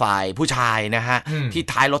ฝ่ายผู้ชายนะฮะที่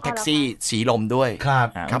ท้ายรถแท็กซี่สีลมด้วยครับ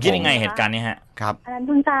คิดยังไงเหตุการณ์นี้ฮะครับอันนั้นเ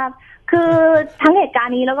พิ่งทราบคือทั้งเหตุการ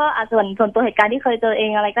ณ์นี้แล้วก็ส่วนตัวเหตุการณ์ที่เคยเจอเอ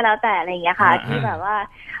งอะไรก็แล้วแต่อะไรอย่างเงี้ยค่ะที่แบบว่า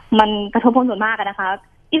มันกระทบคนส่วนมากนะคะ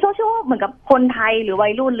อีโซเชียลเหมือนกับคนไทยหรือวั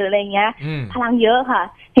ยรุ่นหรืออะไรเงี้ยพลังเยอะค่ะ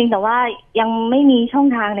เพียงแต่ว่ายังไม่มีช่อง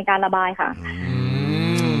ทางในการระบายค่ะ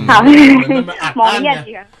มองแย่จ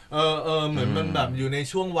ริงเหมือนมันแบบอยู่ใน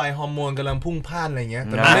ช่วงวัยฮอร์โมนกำลังพุ่งพ่านอะไรเงี้ยแ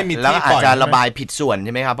ต่ไม่มีแล้วอาจจะระบายผิดส่วนใ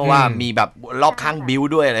ช่ไหมครับเพราะว่ามีแบบรอบข้างบิ้ว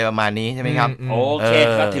ด้วยอะไรประมาณนี้ใช่ไหมครับโอเค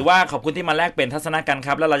ก็ถือว่าขอบคุณที่มาแลกเปลี่ยนทัศนะกันค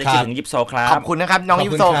รับแล้วเราจะคิดถึงยิปโซครับขอบคุณนะครับน้องยิ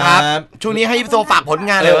ปโซครับช่วงนี้ให้ยิปโซฝากผล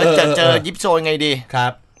งานเลยเจอยิปโซยังไงดีครั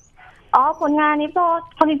บผลงานนี้ก็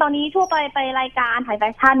ความจริงตอนนี้ทั่วไปรายการถ่ายแฟ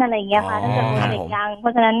ชั่นอะไรอย่างเงี้ยค่ะตั้งแต่โปรเจกต์ยังเพรา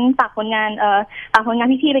ะฉะนั้นฝากผลงาน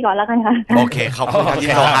พี่ๆไปก่อนแล้วกันค่ะโอเคขอบคุณยิป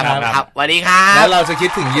โซครับสวัสดีครับแล้วเราจะคิด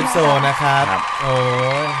ถึงยิปโซนะครับโอ้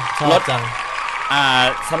ชอบจัง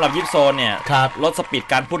สำหรับยิปโซเนี่ยลดสปีด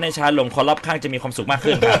การพูดให้ช้าลงคนรอบข้างจะมีความสุขมาก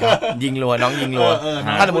ขึ้นยิงรัวน้องยิงรัว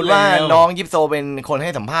ถ้าสมมติว่าน้องยิปโซเป็นคนให้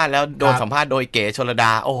สัมภาษณ์แล้วโดนสัมภาษณ์โดยเก๋ชลด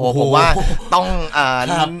าโอ้โหผมว่าต้อง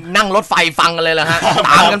นั่งรถไฟฟังกันเลยละฮะต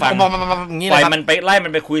ามกันอย่างนี้เลยมันไปไล่มั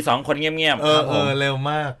นไปคุย2คนเงียบๆเร็ว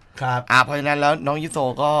มากครับเพราะฉะนั้นแล้วน้องยิปโซ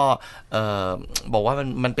ก็บอกว่า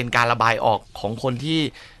มันเป็นการระบายออกของคนที่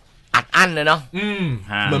อัดอั้นเลยเนาะ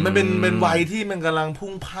เหมือนมันเป็นวัยที่มันกำลัง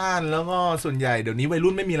พุ่งพ่านแล้วก็ส่วนใหญ่เดี๋ยวนี้วัย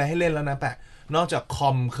รุ่นไม่มีอะไรให้เล่นแล้วนะแปะนอกจากค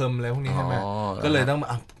อมเคิมอะไรพวกนี้ใช่ไหมก็เลยต้อง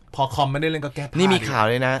พอคอมไม่ได้เล่นก็แก้ผ้านี่มีข่าว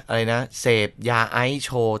เลยนะอะไรนะเสพยาไอซ์โช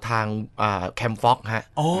ว์ทางแคมฟ็อกฮะ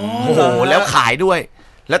โอ้โหแล้วขายด้วย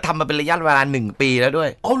แล้วทำมาเป็นระยะเวลา1 ปีแล้วด้วย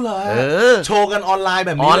อ๋อเหรอโชว์กันออนไลน์แ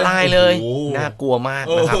บบนี้ออนไลน์เลยน่ากลัวมาก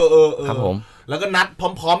นะครับครับผมแล้วก็นัดพ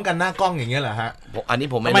ร้อมๆกันหน้ากล้องอย่างเงี้ยเหรอฮะอันนี้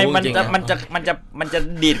ผมไม่รู้จริงมันจะ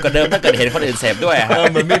ดีดกว่าเดิมถ้าเกิดเห็นคนอื่นเสพด้วย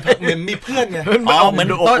เหมือนมีเพื่อนไงเหมือ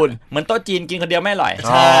นโต๊ะจีนกินคนเดียวไม่อร่อย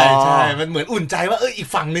ใช่มันเหมือนอุ่นใจว่าอีก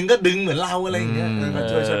ฝั่งนึงก็ดึงเหมือนเราอะไรอย่างเงี้ยก็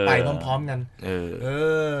ช่วยไปพร้อมๆกัน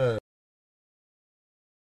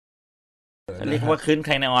เรียกว่าคืนใค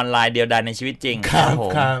รในออนไลน์เดียวดายในชีวิตจริงครั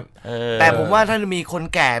บแต่ผมว่าถ้ามีคน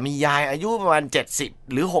แก่มียายอายุประมาณ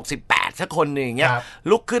70หรือ68สักคนหนึ่งอย่างเงี้ย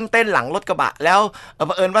ลุกขึ้นเต้นหลังรถกระบะแล้วเ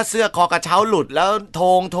ผอิญว่าเสื้อคอกระเช้าหลุดแล้วโ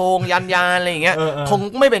ทงยันอะไรอย่างเงี้ยคง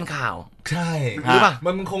ไม่เป็นข่าวใช่หรือเปล่า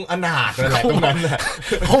มันคงอนาถอะไรตรงนั้นแหละ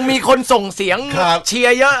คงมีคนส่งเสียงเชีย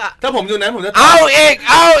ร์เยอะถ้าผมอยู่นั้นผมจะเอาอีก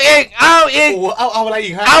เอาอะไรอี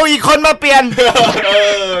กฮะเอาอีกคนมาเปลี่ยน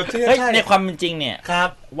ในความเป็นจริงเนี่ย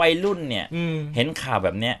วัยรุ่นเนี่ยเห็นข่าวแบ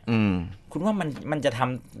บเนี้ยคุณว่ามันจะ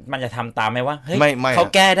ทำตามไหมว่าเฮ้ยเขา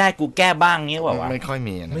แก้ได้กูแก้บ้างงี้วะไม่ค่อย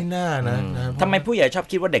มีไม่น่านะทำไมผู้ใหญ่ชอบ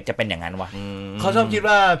คิดว่าเด็กจะเป็นอย่างนั้นวะเขาชอบคิด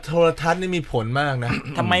ว่าโทรทัศน์นี่มีผลมากนะ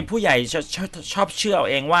ทำไมผู้ใหญ่ชอบเชื่อ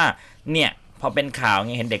เองว่าเนี่ย พอเป็นข่าวไ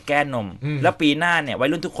งเห็นเด็กแก้นมแล้วปีหน้าเนี่ยวัย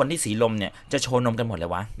รุ่นทุกคนที่สีลมเนี่ยจะโชว์นมกันหมดเล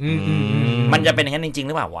ยวะมันจะเป็นอย่างนั้นจริงๆห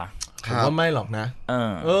รือเปล่าวะผมว่าไม่หรอกนะ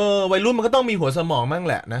วัยรุ่นมันก็ต้องมีหัวสมองมั่ง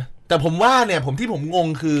แหละนะแต่ผมว่าเนี่ยที่ผมงง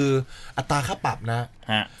คืออัตราค่าปรับนะ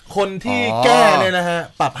คนที่แก้เนี่ยนะฮะ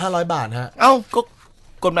ปรับ500 บาทฮะเอ้าก็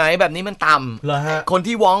กฎหมายแบบนี้มันต่ำเหรอฮะคน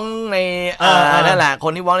ที่ว้องในนั่นแหละค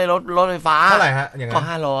นที่ว้องในรถไฟฟ้าเท่าไหร่ฮะอย่างนั้นก็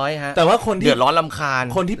500ฮะแต่ว่าคนที่เดือดร้อนรำคาญ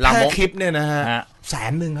คนที่แพร่คลิปเนี่ยนะฮะ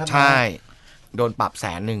100,000ครับใช่โดนปรับ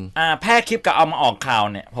100,000แพร่คลิปกับเอามาออกข่าว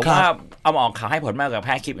เนี่ยผมว่าเอามาออกข่าวให้ผลมากกว่าแพ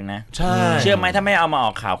ร่คลิปอีกนะใช่เชื่อไหมถ้าไม่เอามาอ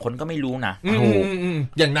อกข่าวคนก็ไม่รู้นะ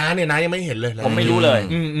อย่างน้าเนี่ยน้ายังไม่เห็นเลยผมไม่รู้เลย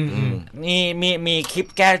มีคลิป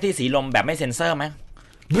แก้ที่สีลมแบบไม่เซ็นเซอร์ไหม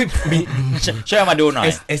มีช่วยมาดูหน่อย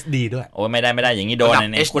SD ด้วยโอ้ยไม่ได้อย่างนี้โดนเ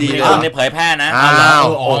นี่ยคุณได้เผยแพร่นะ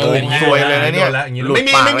สวยเลยนะเนี่ยไม่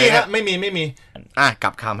มีครับไม่มีกลั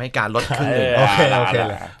บคำให้การลดครึ่งนึงโอเค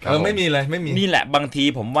เลยไม่มีเลยไม่มีนี่แหละบางที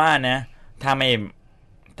ผมว่านะถ้าไ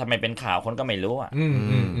ม่เป็นข่าวคนก็ไม่รู้อ่ะ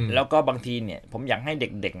แล้วก็บางทีเนี่ยผมอยากให้เ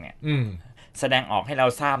ด็กๆเนี่ยแสดงออกให้เรา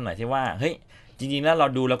ทราบหน่อยที่ว่าเฮ้ยจริงๆแล้วเรา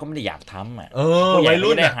ดูเราก็ไม่ได้อยากทำอ่ะวัย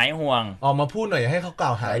รุ่นได้หายห่วงออกมาพูดหน่อยให้เขากล่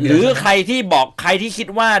าวหายหรือใครที่คิด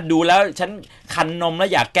ว่าดูแล้วฉันคันนมแล้ว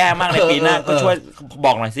อยากแก้มากในปีหน้าก็ช่วยบ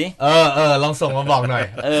อกหน่อยสิลองส่งมาบอกหน่อย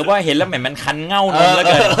ว่าเห็นแล้วเหมือนมันคันเง่านมแล้วเ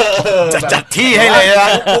กินจัดที่ให้เลยนะ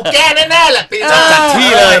กูแก้แน่ๆแหละปีหน้าจัดที่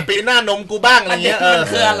เลยปีหน้านมกูบ้างอะไรเงี้ยมัน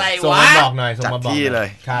คืออะไรวะส่งมาบอกหน่อยจัดที่เลย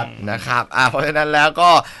ครับนะครับเพราะฉะนั้นแล้วก็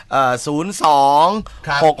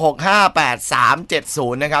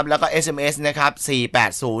02-665-8370นะครับแล้วก็ SMS นะครับ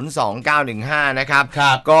4802915นะครับ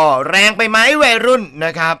ก็แรงไปไหมวัยรุ่นน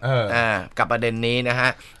ะครับกับประเด็นนี้นะฮะ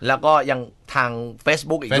แล้วก็ยังทาง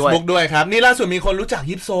Facebook อีกด้วย Facebook ด้วยครับนี่ล่าสุดมีคนรู้จัก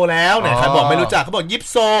ยิปโซแล้วเนี่ยใครบอกไม่รู้จักเขาบอกยิป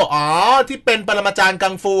โซที่เป็นปรมาจารย์กั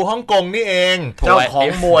งฟูฮ่องกงนี่เองเจ้าของ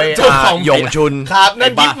มวยหยงชุนครับนั่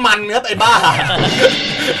นยิปมันครับไอ้บ้า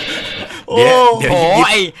เดี๋ยว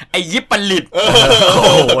ไอ้ยิปผลิตโอ้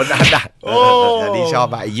โหดัดที่ชอบ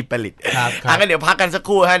ไอ้ยิปผลิตงั้นเดี๋ยวพักกันสักค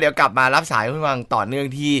รู่ฮะเดี๋ยวกลับมารับสายคุณฟังต่อเนื่อง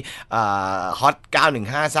ที่ฮอต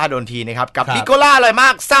915ซ่าโดนทีนะครับกับนิโคล่าอร่อยมา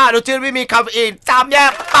กซ่าโดยชื่อไม่มีคาเฟอีนสามแย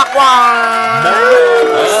กปากหวาน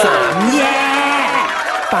สามแยก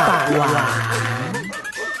ปากหวาน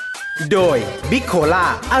โดยบิโคล่า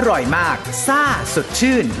อร่อยมากซ่าสด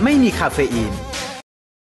ชื่นไม่มีคาเฟอีน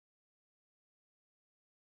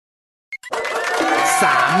ส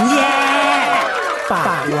ามแยกป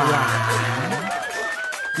ากหวาน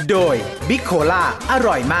โดยบิโคล่าอ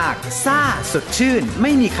ร่อยมากซ่าสดชื่นไ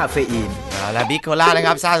ม่มีคาเฟอีนและบิโคล่านะค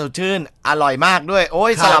รับซ่าสดชื่นอร่อยมากด้วยโอ้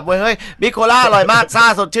ยสลับเฮ้ยบิโคล่าอร่อยมากซ่า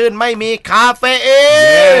สดชื่นไม่มีคาเฟอี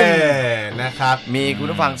นนะครับมีคุณ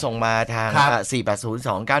ผู้ฟังส่งมาทาง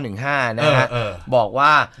4802915นะฮะบอกว่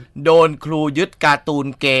าโดนครูยึดการ์ตูน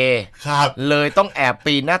เกย์เลยต้องแอบ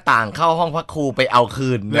ปีนหน้าต่างเข้าห้องพักครูไปเอาคื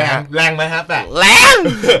นนะฮะแรงไหมครับแบบ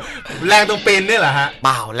แรงตรงปีนนี่เหรอฮะเป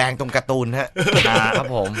ล่าแรงตรงการ์ตูนฮะครับ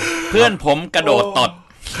ผมเพื่อนผมกระโดดตด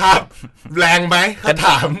ครับแรงไหมเขาถ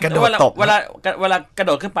ามกระโดดตบเวลากระโ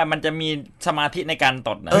ดดขึ้นไปมันจะมีสมาธิในการต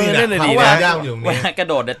ดนะเพราะว่ายากอยู่ตรงนี้กระ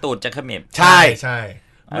โดดแต่ตูดจะเขมิบใช่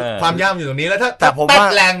ความยากอยู่ตรงนี้แล้วแต่ผมว่า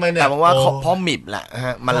แรงไปเนี่ยแต่ผมว่าเพราะมิบแหละฮ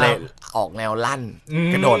ะมันเลยออกแนวลั่น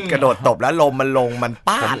กระโดดตบแล้วลมมันลงมัน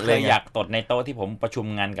ป้าดเลยอยากตดในโต๊ะที่ผมประชุม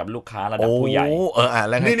งานกับลูกค้าระดับผู้ใหญ่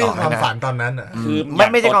แล้วนี่ความฝันตอนนั้นคือ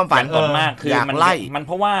ไม่ใช่ความฝันตดมากคือมันไล่มันเ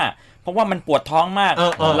พราะว่ามันปวดท้องมาก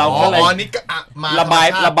เราก็เลยระบาย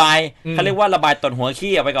เขาเรียกว่าระบายตดหัว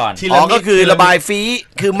ขี้ไปก่อนก็คือระบายฟรี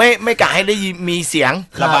คือไม่กะให้ได้มีเสียง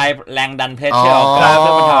ระบายแรงดันเพรสเชอร์เพื่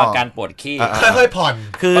อบรรเทาอาการปวดขี้ค่อยๆผ่อน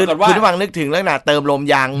คือคุณผู้ฟังนึกถึงเรื่องน่ะเติมลม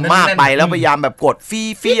ยางมากไปแล้วพยายามแบบกด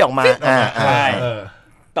ฟี่ออกมาใช่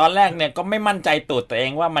ตอนแรกเนี่ยก็ไม่มั่นใจตูดตัวเอ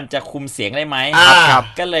งว่ามันจะคุมเสียงได้ไหม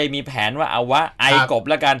ก็เลยมีแผนว่าเอาว่าไอกบ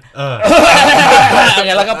แล้วกัน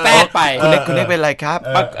แล้วก็แป๊ดไปคุณเล็กเป็นไรครับ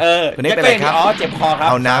คุณเล็กเป็นไรครับเจ็บคอครับ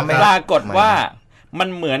เอาน้ำไม่ปรากฏว่ามัน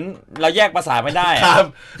เหมือนเราแยกภาษาไม่ได้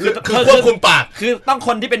คือควบคุมปากคือต้องค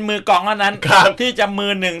นที่เป็นมือกองเท่านั้นที่จะมื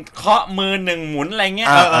อหนึ่งเคาะมือหนึ่งหมุนอะไรเงี้ย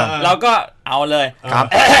เราก็เอาเลย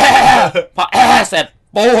พอเสร็จ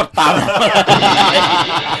ปูดตาม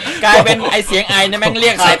กลายเป็นไอเสียงไอเนี่ยแม่งเรี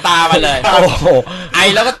ยกสายตามาเลยโอ้โหไอ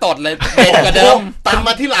แล้วก็ตดเลยเป็นกว่าเดิมตามม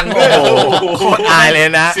าที่หลังด้วยโคตรอายเลย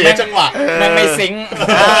นะเสียจังหวะแม่งไม่ซิง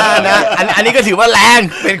นะอันนี้ก็ถือว่าแรง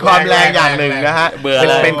เป็นความแรงอย่างหนึ่งนะฮะ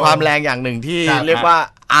เป็นความแรงอย่างหนึ่งที่เรียกว่า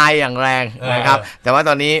อายอย่างแรงนะครับแต่ว่าต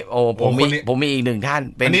อนนี้ผมมีอีกหนึ่งท่าน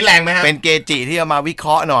เป็นนี้แรงไหมฮะเป็นเกจิที่จะมาวิเคร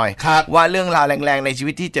าะห์หน่อยว่าเรื่องราวแรงๆในชี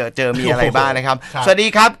วิตที่เจอมีอะไรบ้างนะครับสวัสดี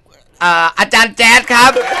ครับอาจารย์แจ๊ดครั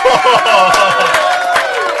บ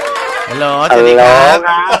ลสวัสดีครับ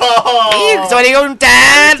สวัสดีครับคุณแจ๊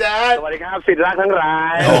ด สวัสดีครับศิษย์รักทั้งหลา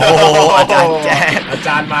ย โอ้โหอาจารย์แจ๊ด อาจ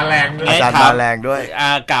ารย์มาแรงด้วย อาจารย์มาแรงด้วย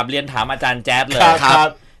กราบเรียนถามอาจารย์แจ๊ดเลยครับ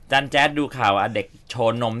อาจารย์แจ๊ดดูข่าวเด็กโช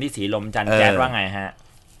ว์นมที่สีลมอาจารย์แจ๊ดว่าไงฮะ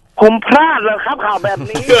ผมพลาดเลยครับข่าวแบบ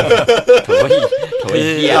นี้คื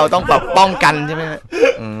อเราต้องแบบป้องกันใช่ไหม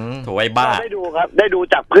โถ่ไอ้บ้าได้ดูครับได้ดู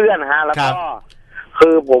จากเพื่อนฮะแล้วก็คื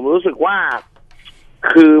อผมรู้สึกว่า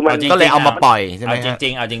คือมันก็เลยเอามาปล่อยใช่ไหมเอาจริ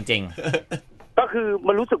งเอาจริงก็คือ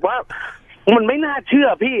มันรู้สึกว่ามันไม่น่าเชื่อ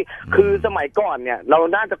พี่คือสมัยก่อนเนี่ยเรา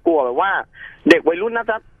น่าจะกลัวแบบว่าเด็กวัยรุ่นน่า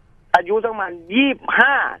จะอายุประมาณ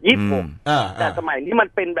25-26แต่สมัยนี้มัน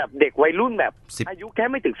เป็นแบบเด็กวัยรุ่นแบบอายุแค่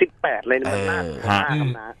ไม่ถึง18เลยมันน่า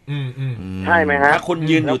นะใช่ไหมฮะถ้าคุณ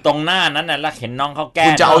ยืนอยู่ตรงหน้านั้นน่ะแล้วเห็นน้องเขาแก้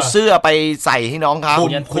คุณจะเอาเสื้อไปใส่ให้น้องเขา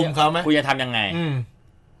คุมเขาไหมคุณจะทำยังไง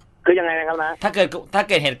คือยังไงนะครับนะถ้าเ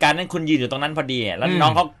กิดเหตุการณ์นั้นคุณยืนอยู่ตรงนั้นพอดีแล้วน้อ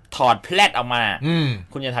งเขาถอดแพลตออกมา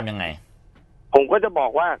คุณจะทำยังไงผมก็จะบอ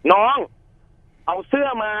กว่าน้องเอาเสื้อ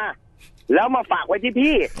มาแล้วมาฝากไว้ที่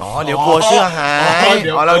พี่เดี๋ยวกลัวเสื้อหาย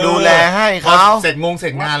เราดูแลให้เขาเสร็จ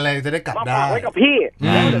งานอะไรจะได้กลับได้มาฝากไว้กับพี่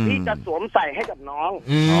แล้วเดี๋ยวพี่จะสวมใส่ให้กับน้อง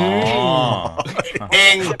เอ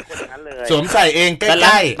งสวมใส่เองใก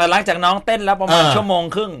ล้ๆแต่หลังจากน้องเต้นแล้วประมาณชั่วโมง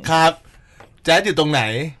ครึ่งครับแจ๊ดอยู่ตรงไหน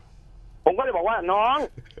ผมก็เลยบอกว่าน้อง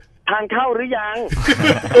ทานข้าวหรือยัง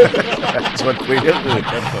ชวนคุยเรื่องอื่น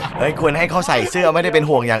เฮ้ยควรให้เขาใส่เสื้อไม่ได้เป็น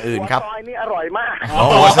ห่วงอย่างอื่นครับหัวซอยนี่อร่อยมาก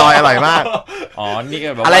หัวซอยอร่อยมากนี่ก็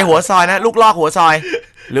อะไรหัวซอยนะลูกลอกหัวซอย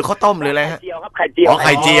หรือข้าวต้มหรืออะไรฮะไข่เจียวครับไ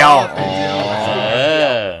ข่เจียวไข่เจีย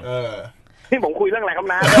วนี่ผมคุยเรื่องอะไรครับ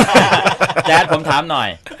นะแจ๊ดผมถามหน่อย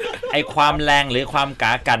ไอความแรงหรือความก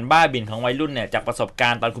ากันบ้าบิ่นของวัยรุ่นเนี่ยจากประสบกา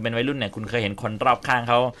รณ์ตอนคุณเป็นวัยรุ่นเนี่ยคุณเคยเห็นคนรอบข้าง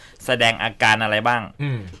เขาแสดงอาการอะไรบ้าง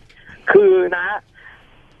คือนะ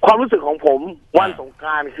ความรู้สึกของผมวันสงกร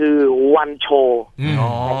านต์คือวันโชว์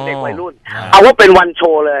ของเด็กวัยรุ่นเอาว่าเป็นวันโช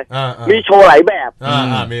ว์เลยมีโชว์หลายแบบ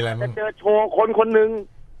จะเจอโชว์คนนึง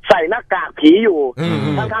ใส่หน้ากากผีอยู่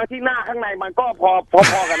ทั้งที่หน้าข้างในมันก็พอ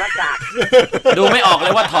กับหน้ากากดูไม่ออกเล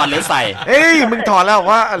ยว่าถอดหรือใส่มึงถอดแล้ว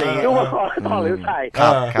ว่าอะไรดูว่าถอดหรือใส่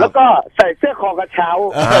แล้วก็ใส่เสื้อคอกระเช้า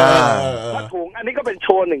ผ้าถุงอันนี้ก็เป็นโช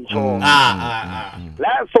ว์1โชว์แล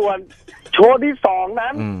ะส่วนโชว์ที่2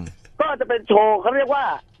นั้นก็จะเป็นโชว์เขาเรียกว่า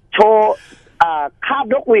โชว์คาบ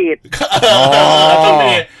นกหวีด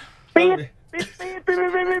ปี๊ด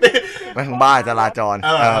ไม่ถึงบ้าจราจร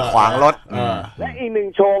ขวางรถและอีก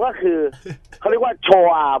1โชว์ก็คือเขาเรียกว่าโชว์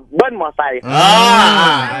เบิ้ลมอไซค์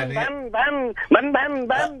แบน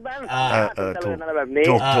ถูกอะไรแบบนี้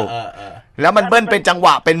ถูกแล้วมันเบิ้ลเป็นจังหว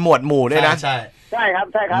ะเป็นหมวดหมู่ด้วยนะใช่ครับ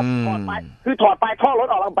ถอดไปคือถอดไปท่อรถ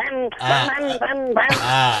ออกแล้วแบน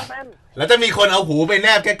แล้วจะมีคนเอาหูไปแน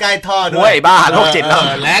บใกล้ๆท่อด้วยบ้าโรคจิตแล้ว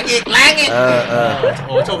แรงอีกโ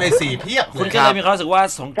อ้โชว์ไอ้4เพียบคุณก็เลยมีความรู้สึกว่า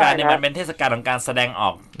สงกรานต์เนี่ยมันเป็นเทศกาลของการแสดงออ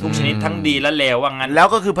กทุกชนิดทั้งดีและเลวว่างั้นแล้ว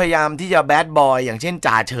ก็คือพยายามที่จะแบดบอยอย่างเช่น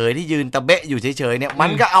จ่าเฉยที่ยืนตะเบะอยู่เฉยๆเนี่ยมั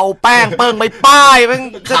นก็เอาแป้งเปิ้งไปป้ายมัน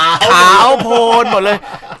ขาวโพลนหมดเลย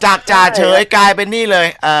จากจ่าเฉยกลายเป็นนี่เลย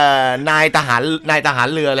นายทหาร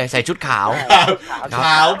เรือเลยใส่ชุดขาว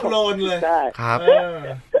โพลนเลยครับ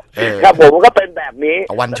ครับผมก็เป็นแบบนี้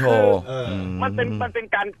วันโชว์มันเป็น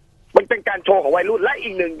การโชว์ของวัยรุ่นและอี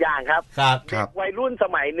ก1อย่างครับวัยรุ่นส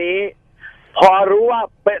มัยนี้พอรู้ว่า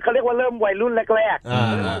เขาเรียกว่าเริ่มวัยรุ่นแรก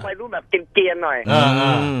ๆวัยรุ่นแบบเกรียนๆหน่อย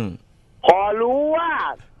พอรู้ว่า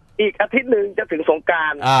อีกอาทิตย์นึงจะถึงสงกรา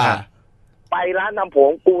นต์ไปร้านทำผ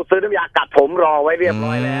มกูซื้อน้ำยากัดผมรอไว้เรียบร้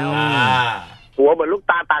อยแล้วหัวเหมือนลูก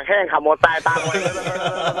ตาตากแห้งขับมอเตอร์ไซค์ตาไว้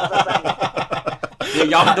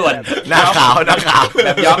ย้อมด่วนหน้าขาวแบ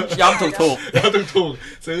บย้อมถูก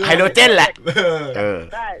ซื้อไฮโดรเจนแหละ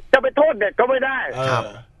ได้จะไปโทษเด็กก็ไม่ได้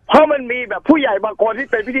เพราะมันมีแบบผู้ใหญ่บางคนที่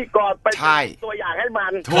เป็นพิธีกรไปตัวอย่างให้มั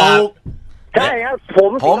นถูกใช่ครับ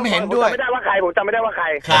ผมเห็นด้วยผมจำไม่ได้ว่าใคร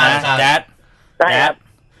แจ๊ด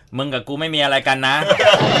มึงกับกูไม่มีอะไรกันนะ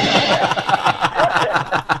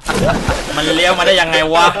มันเลี้ยวมาได้ยังไง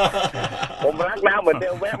วะผมรักนะเหมือนเดิ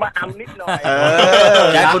มแวะมาอัมนิดหน่อย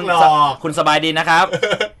แจ๊ดคุณสบายดีนะครับ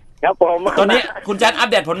ครับผมตอนนี้คุณแจ๊ดอัป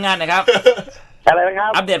เดตผลงานหน่อยครับอะไรนะครั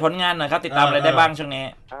บอัปเดตผลงานหน่อยครับติดตามอะไรได้บ้างช่วงนี้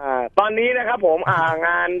ตอนนี้นะครับผมง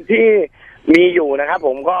านที่มีอยู่นะครับผ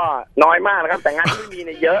มก็น้อยมากนะครับแต่งานที่มีเ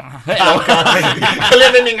นี่ยเยอะเรีย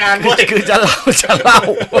กไม่มีงานคือจะเล่า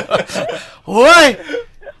โอ้ย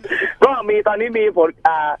ก็มีตอนนี้มีผล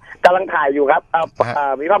กำลังถ่ายอยู่ครับ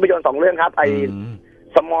มีภาพยนตร์2 เรื่องครับไอ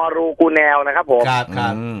สมอรูกูแนวนะครับผม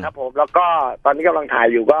ครับผมแล้วก็ตอนนี้กำลังถ่าย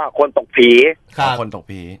อยู่ก็คนตกผี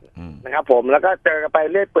นะครับผมแล้วก็เจอกันไป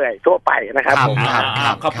เรื่อยเปื่อยทั่วไปนะครับผม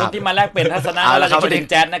ขอบคุณที่มาแลกเปลี่ยนทัศนะแล้วเราจะถึง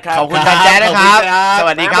แจ๊ดนะครับขอบคุณแจ๊ดนะครับส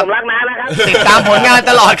วัสดีครับผมรักนะนะครับติดตามผลงาน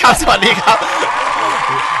ตลอดครับสวัสดีครับ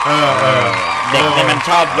เด็กเนี่ยมัน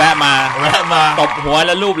ชอบแวะมาตบหัวแ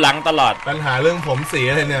ล้วลูบหลังตลอดปัญหาเรื่องผมสี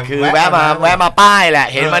อะไรเนี่ยคือแวะมาป้ายแหละ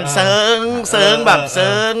เห็นมันเซิงแบบเ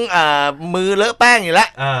ซิงมือเลอะแป้งอยู่แล้ว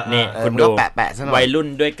นี่คุณดูวัยรุ่น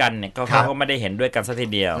ด้วยกันเนี่ยเขาก็ไม่ได้เห็นด้วยกันสักที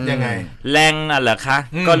เดียวยังไงแรงน่ะเหรอคะ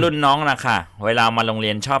ก็รุ่นน้องนะคะเวลามาโรงเรี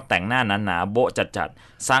ยนชอบแต่งหน้าหนาๆโบ๊ะจัด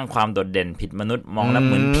สร้างความโดดเด่นผิดมนุษย์มองแล้วเ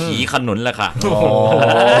หมือนผีขนุนแหละค่ะ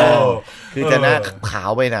คือจะหน้าขาว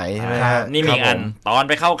ไปไหนใช่ไหมนี่มีอันตอน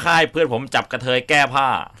ไปเข้าค่ายเพื่อนผมจับกระเทยแก้ผ้า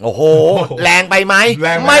โอ้โหแรงไปไหม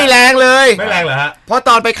ไม่แรงเลยไม่แรงเหรอฮะเพราะต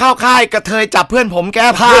อนไปเข้าค่ายกระเทยจับเพื่อนผมแก้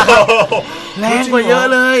ผ้าแรงกว่าเยอะ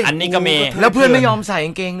เลยอันนี้ก็มีแล้วเพื่อนไม่ยอมใส่ก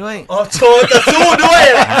างเกงด้วยโชว์จะสู้ด้วย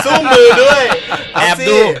สู้มือด้วยแอบ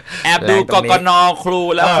ดูกกน.ครู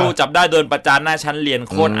แล้วครูจับได้โดนประจานหน้าชั้นเรียน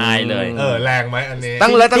โคตรอายเลยแรงไหมอันนี้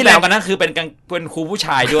ที่แรงกว่านั้นคือเป็นครูผู้ช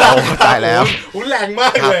ายด้วยตายแล้วแรงมา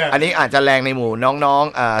กเลยอันนี้อาจจะแรงในหมู่น้อง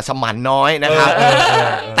ๆสมันน้อยนะครับ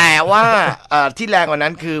แต่ว่าที่แรงกว่านั้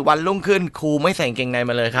นคือวันรุ่งขึ้นครูไม่ใส่กางเกงใน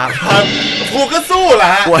มาเลยครับครูก็สู้เหรอ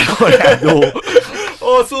ฮะกลัวคนแอบดูโ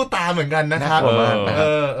อ้สู้ตาเหมือนกันนะครับ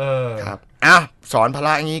ครับสอนพล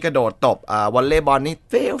ะอย่างนี้กระโดดตบวอลเลย์บอลนี่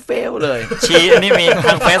เฟลเลยชี้อันนี้มีท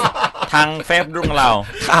างเฟซรุ่งเรา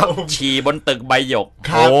ชี้บนตึกใบหยก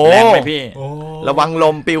แรงไหมพี่ระวังล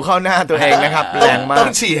มปิวเข้าหน้าตัวเองนะครับแรงมากต้อ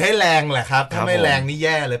งฉี่ให้แรงแหละครับถ้าไม่แรงนี่แ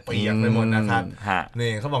ย่เลยเปียกไปหมดนะครับ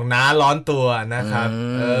นี่เขาบอกน้าร้อนตัวนะครับ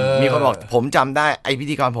มีคนบอกผมจำได้ไอพิ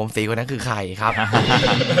ธีกรผมสีคนนั้นคือใครครับ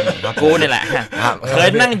กูนี่แหละเคย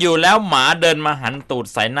นั่งอยู่แล้วหมาเดินมาหันตูด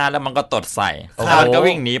ใส่หน้าแล้วมันก็ตดใส่มันก็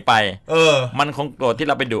วิ่งหนีไปมันคงโกรธที่เ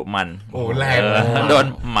ราไปดุมันโอ้แรงโดน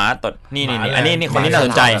หมาตดนี่อันนี้คนนี้น่าส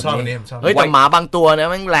นใจเฮ้ยแต่หมาบางตัวนะ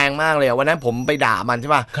มันแรงมากเลยวันนั้นผมไปด่ามันใ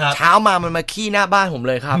ช่ป่ะเช้ามามันมาขี้หน้าบ้านผม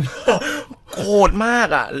เลยครับโคตรมาก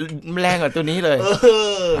อ่ะแรงกว่าตัวนี้เลย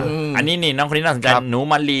อันนี้นี่น้องคนนี้น่าสนใจหนู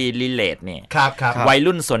มารีเลทเนี่ยวัย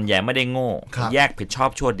รุ่นส่วนใหญ่ไม่ได้โง่แยกผิดชอบ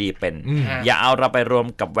ชั่วดีเป็นอย่าเอาเราไปรวม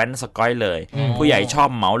กับแว้นสกอยเลยผู้ใหญ่ชอบ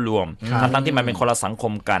เหมารวมทั้งที่มันเป็นคนละสังค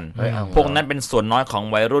มกันพวกนั้นเป็นส่วนน้อยของ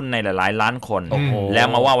วัยรุ่นในหลายๆล้านคนแล้ว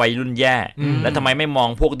มาว่าวัยรุ่นแย่แล้วทำไมไม่มอง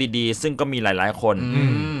พวกดีๆซึ่งก็มีหลายๆคน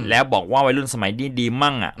แล้วบอกว่าวัยรุ่นสมัยดีๆ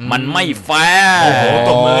มั่งอ่ะมันไม่แฟร์โอ้โหต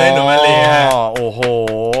บมือให้หนูมาลีโอ้โห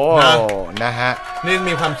นะฮะนี่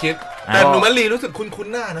มีความคิดแต่หนูมาลีรู้สึกคุ้น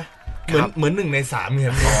หน้านะเหมือน1 ใน 3เนี่ย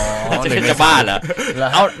จะบ้าเหรอ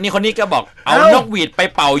เอานี่คนนี้ก็บอกเอานกหวีดไป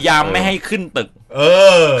เป่ายามไม่ให้ขึ้นตึก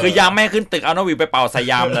คือยามไม่ให้ขึ้นตึกเอานกหวีดไปเป่าใส่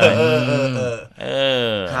ยามเลย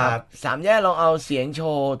ครับสามแย่ลองเอาเสียงโช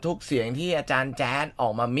ว์ทุกเสียงที่อาจารย์แจ๊ดออ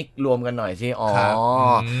กมามิกรวมกันหน่อยสิ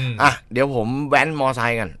เดี๋ยวผมแว้นมอไซ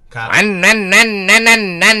ค์กันนั่น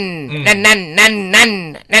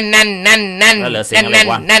เสียงอะไร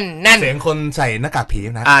วะเสียงคนใส่หน้ากากผี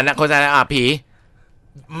นะคนใส่หน้ากากผี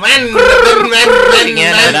แม่นอย่างเงี้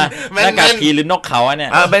ยนะหน้ากากผีหรือนกเขาเนี่ย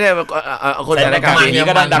ไม่ได้คนใส่หน้ากากผี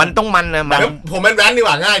ก็มันต้องมันนะมันผมเป็นแว้นดีก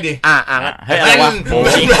ว่าง่ายดีเฮ้ยอะไรวะ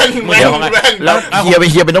แล้วเฮี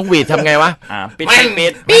ยเป็นนกหวีดทำไงวะปิดปันห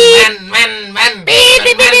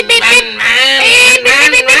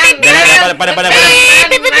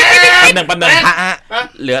นึ่ง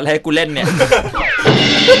เหลืออะไรให้กูเล่นเนี่ย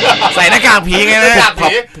ใส่หน้ากากผีไงนะ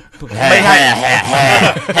ไม่ใช่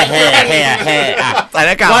ใส่ห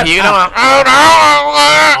น้ากากผีต้องมา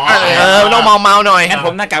ต้องเมาหน่อยงั้นผ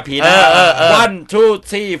มหน้ากากผีนะ 1 2 3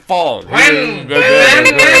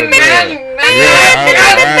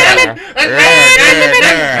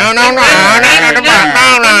 4น้อง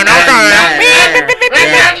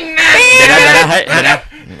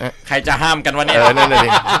ใครจะห้ามกันวะเนี่ย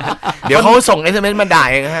เดี๋ยวเขาส่ง SMS มาด่า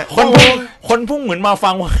เองฮะคนพุ่งเหมือนมาฟั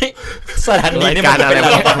งว่าสถานีนี่มันเป็นอะไร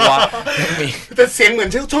วะแต่เสียงเหมือน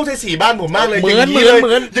โชคชัยศรีบ้านผมมากเลยเหมือน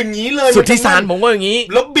อย่างนี้เลยสุดที่สารผมว่าอย่างนี้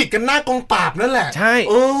แล้วบิดกันหน้ากองปราบนั่นแหละใช่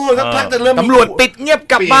สักพักจะเริ่มตำรวจปิดเงียบ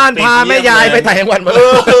กลับบ้านพาแม่ยายไปต่างจังหวัดมา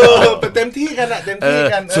เต็มที่กันอะเต็มที่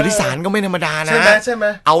กันสุดที่สารก็ไม่ธรรมดานะใช่ไหม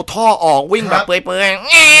เอาท่อออกวิ่งแบบเปื่อย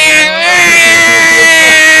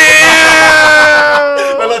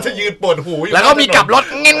แล้วเราจะยืนปวดหูแล้วก็มีกลับรถ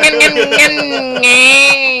เงี้ย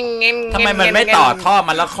ทำไมมันไม่ต่อท่อ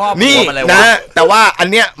มันแล้วครอบหัวมันเลยวะนะแต่ว่าอัน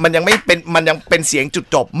เนี้ยมันยังเป็นเสียงจุด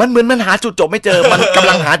จบมันเหมือนมันหาจุดจบไม่เจอมันกำ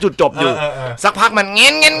ลังหาจุดจบอยู่สักพักมันเงี้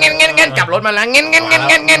ยกลับรถมาแล้วเงี้ย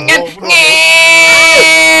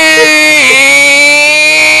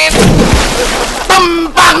ตั้ม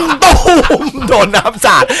ปังตุ้มโดนน้ำส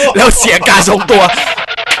าดแล้วเสียการทรงตัว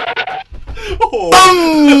ตึ้ง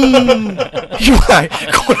อยู่ไหน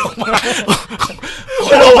คนออกม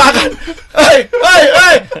ากัน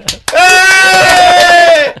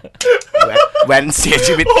แวนเสีย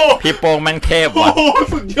ชีวิตพี่โป่งแม่งเทพว่ะ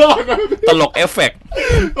สุดยอดตลกเอฟเฟกต์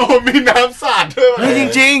มีน้ำสาดด้วยจ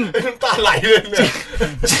ริงน้ำตาไหลเลยเนี่ย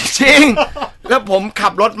จริง แล้วผมขั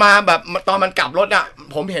บรถมาแบบตอนมันกลับรถอ่ะ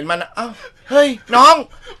ผมเห็นมันอ้าวเฮ้ยน้อง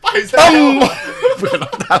ไปต้มเปลือกน้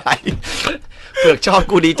ำตาไหลเปลือกชอบ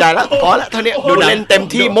กูดีใจแล้วพอแล้วเท่านี้ดูเล่นเต็ม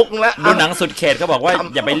ที่มุกแล้วดูหนังสุดเขตก็บอกว่า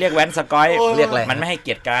อย่าไปเรียกแว้นสกอยเรียกอะไรมันไม่ให้เ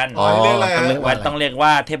กียรติกันเรียกอะไรต้องเรียกว่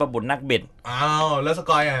าเทพบุตรนักบิดอ้าวแล้วส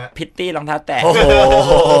กอยอ่ะพิตตี้รองเท้าแตะโอ้โห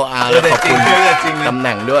ขอบคุณตำแห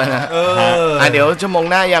น่งด้วยนะเดี๋ยวชั่วโมง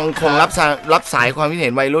หน้ายังคงรับสายความคิดเห็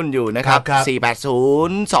นวัยรุ่นอยู่นะครับ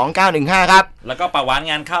4802915ครับแล้วก็ปะหวาน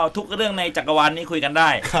งานเข้าทุกเรื่องในจักรวาลนี้คุยกันได้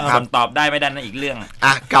คนตอบได้ไม่ได้นั่นอีกเรื่อง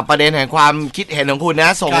กับประเด็นแห่งความคิดเห็นของคุณน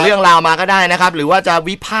ะส่งเรื่องราวมาก็ได้นะครับหรือว่าจะ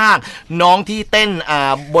วิพากษ์น้องที่เต้น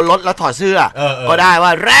บนรถแล้วถอดเสื้อก็ได้ว่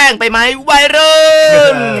าแรงไปไหมวัยรุ่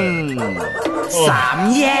นสาม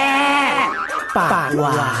แยกปากหว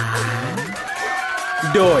าน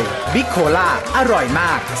โดยบิ๊กโคล่าอร่อยม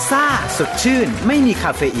ากซ่าสดชื่นไม่มีค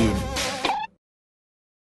าเฟอีน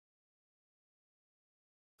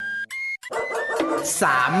ส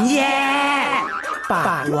ามแยกป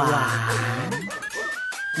ากหวาน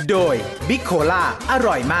โดยบิ๊กโคล่าอ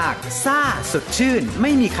ร่อยมากซ่าสดชื่นไ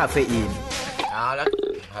ม่มีคาเฟอีนเอาแล้ว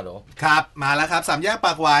ฮัลโหลครับมาแล้วครับสามแยกป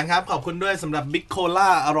ากหวานครับขอบคุณด้วยสำหรับบิ๊กโคล่า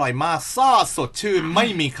อร่อยมากซ่าสดชื่นไม่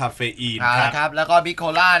มีคาเฟอีนครับแล้วก็บิ๊กโค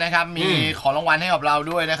ล่านะครับมีของรางวัลให้กับเรา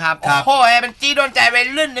ด้วยนะครับโอ้โหเป็นจี้โดนใจวัย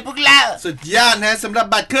รุ่นในพวกเราสุดยอดนะสำหรับ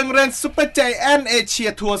บัตรเครื่องเล่นซุปเปอร์ใจแอนเอเชีย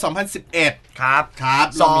ทัวร์2011ครับ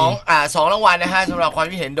สองรางวัลนะฮะสำหรับความ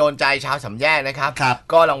คิดเห็นโดนใจชาวสามแยกนะครับ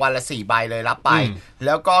ก็รางวัลละ4 ใบเลยรับไปแ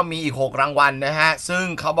ล้วก็มีอีก6 รางวัลนะฮะซึ่ง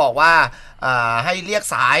เขาบอกว่าให้เรียก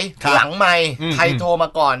สายหลังไมค์ใครโทรมา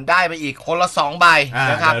ก่อนได้ไปอีกคนละ2 ใบ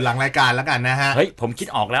นะครับหลังรายการแล้วกันนะฮะเฮ้ยผมคิด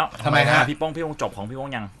ออกแล้วทำไมฮะพี่ป้องจบของพี่ป้อ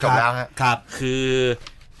งยังจบแล้วครับคือ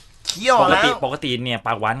เที่ยวแล้วปกติเนี่ยป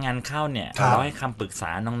ากหวานงานเข้าเนี่ยเราให้คำปรึกษา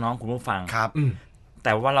น้องๆคุณผู้ฟังครับแ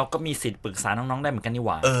ต่ว่าเราก็มีสิทธิ์ปรึกษาน้องๆได้เหมือนกันนี่ห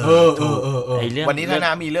ว่าไอ้เรื่องวันนี้ถ้าน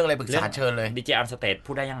ามีเรื่องอะไรปรึกษาเชิญเลยดีเจอัมสเตท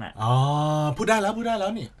พูดได้ยังไงพูดได้แล้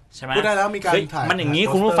วนี่ใช่ไหมพูดได้แล้วมีการถ่ายมันอย่างนี้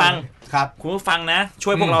คุณผู้ฟังครับคุณผู้ฟังนะช่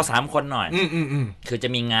วยพวกเรา3 คนหน่อยคือจะ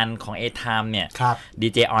มีงานของ A-Time เนี่ยดี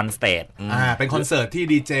เจออนสเตจเป็นคอนเสิร์ตที่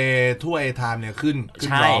ดีเจทั่ว A-Time เนี่ยขึ้น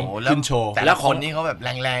ร้องขึ้นโชว์แต่ละคนนี้เขาแบบ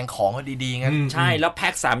แรงๆของเขาดีๆงั้นใช่แล้วแพ็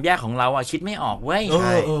ค3 แยกของเราอ่ะคิดไม่ออกเว้ย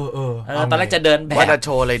ตอนแรกจะเดินแบบว่าจะโช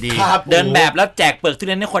ว์อะไรดีเดินแบบแล้วแจกเปลือกทุเ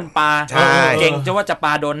รียนให้คนปลาเก่งจะว่าจะปล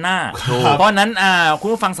าโดนหน้าเพราะนั้นคุณ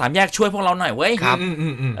ผู้ฟัง3 แยกช่วยพวกเราหน่อยเว้ย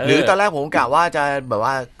หรือตอนแรกผมกะว่าจะแบบ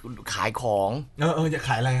ว่าขายของจะข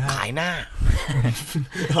ายอะไรฮะขายหน้า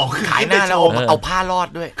ขายหน้าแล้วเอาผ้ารอด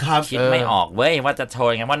ด้วยคิดไม่ออกเว้ยว่าจะโช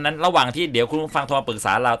ว์ยังไงวันนั้นระหว่างที่เดี๋ยวคุณผู้ฟังโทรมาปรึกษ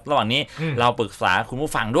าเราระหว่างนี้เราปรึกษาคุณ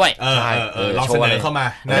ผู้ฟังด้วยลองเสนอเข้ามา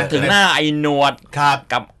ถึงหน้าไอ้หนวด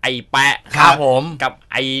กับไอ้แปะครับผมกับ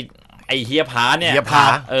ไอ้เฮียผาเนี่ย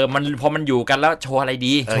มันพอมันอยู่กันแล้วโชว์อะไร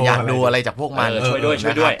ดีอยากดูอะไรจากพวกมันช่วยด้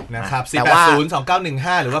วยนะครับ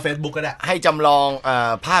4802915หรือว่า Facebook ก็ได้ให้จำลอง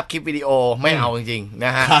ภาพคลิปวิดีโอไม่เอาจริงๆน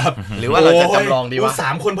ะฮะหรือว่าเราจะจำลองดีวะ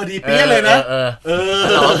3 คนพอดีเปี้ยเลยนะ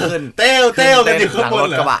เราขึ้นเต้วกันอยู่ข้างบน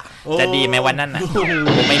กระบะจะดีไหมวันนั้นน่ะ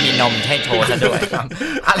ไม่มีนมให้โชว์ซะด้วยครับ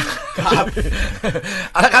เอาล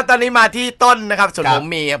ะครับตอนนี้มาที่ต้นนะครับส่วนผม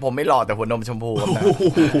ไม่หล่อแต่หัวนมชมพู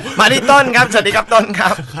มาที่ต้นครับสวัสดีครับต้นครั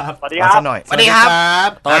บสวัสดีครับสวัสดีครับ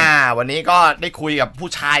วันนี้ก็ได้คุยกับผู้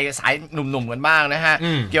ชายสายหนุ่มๆกันบ้างนะฮะ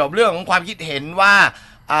เกี่ยวกับเรื่องของความคิดเห็นว่า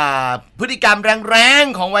พฤติกรรมแรง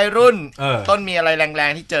ๆของวัยรุ่นต้นมีอะไรแร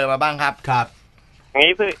งๆที่เจอมาบ้างครับครับ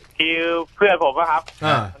งี้คือเพื่อนผมครับ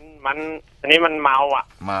มันอันนี้มันเมา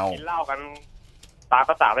กินเหล้ากันตาม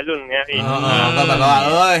ภาษาวัยรุ่นเงี้ยพี่ก็แบบว่า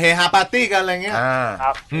เฮฮาปาร์ตี้กันอะไรเงี้ยค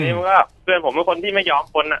รับนี่มันก็เพื่อนผมเป็นคนที่ไม่ยอม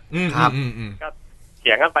คนครับก็เ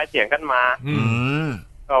ถียงกันไปเถียงกันมา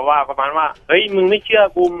ก็ว่าประมาณว่าเฮ้ยมึงไม่เชื่อ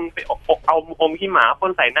กูไปเอาอมขี้หมาพ่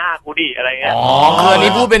นใส่หน้ากูดิอะไรเงี้ยคืออัน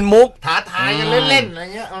นี้พูดเป็นมุกท้าทายกันเล่นๆอะไร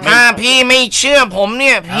เงี้ยพี่ไม่เชื่อผมเ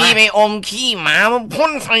นี่ยพี่ไปอมขี้หมาพ่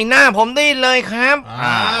นใส่หน้าผมได้เลยครับ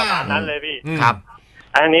ประมาณนั้นเลยพี่ครับ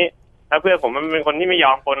อันนี้ถ้าเพื่อนผมมันเป็นคนที่ไม่ย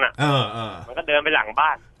อมคนมันก็เดินไปหลังบ้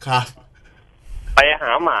านครับไปห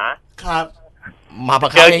าหมาครับมา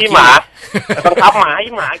เจอขี้หมาต้องทับหมาให้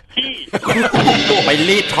หมาขี้ไป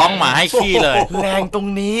รีดท้องหมาให้ขี้เลยแรงตรง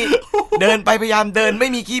นี้เดินไปพยายามเดินไม่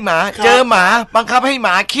มีขี้หมาเจอหมาบังคับให้หม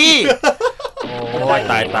าขี้โอ้ย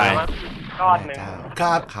ตายก้อนหนึ่งค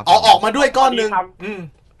รับออกมาด้วยก้อนหนึ่ง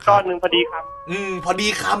ก้อนหนึ่งพอดีคำพอดี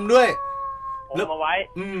คำด้วยผมมาไว้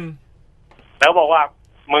แล้วบอกว่า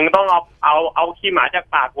มึงต้องเอาขี้หมาจาก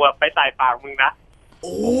ปากกูไปใส่ปากมึงนะ โ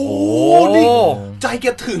อ้นี่ใจแก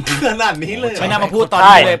ถึงขนาดนี้เลยไม่น่ามาพูดตอน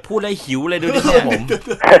นี้เลยพูดเลยหิวเลยดูดิครับผม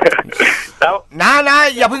แล้วนะ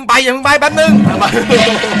อย่าเพิ่งไปแป๊บนึง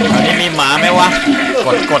ตอนนี้มีหมาไหมวะ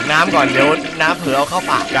กดน้ำก่อนเดี๋ยวน้ำเผือกเอาเข้า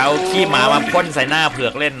ปากเอาขี้หมามาพ่นใส่หน้าเผือ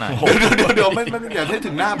กเล่นหน่อยเดี๋ยวไม่อย่าให้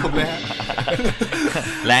ถึงหน้าผมเลยฮะ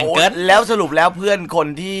แรงเกินแล้วสรุปแล้วเพื่อนคน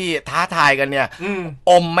ที่ท้าทายกันเนี่ย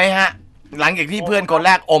อมไหมฮะหลังจากที่เพื่อนคนแร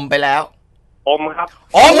กอมไปแล้วอมครับ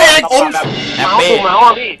อมเองอมแบบเมาส์เมาส์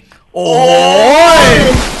พี่โอ้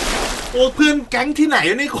เพื่อนแก๊งที่ไหน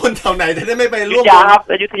นี่คนแถวไหนจะได้ไม่ไปร่วมยาครับ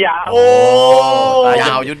อยุธยาโอ้ย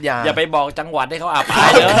าวยุธยาอย่าไปบอกจังหวัดให้เขาอับอา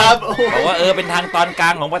ยเลยบอกว่าเป็นทางตอนกลา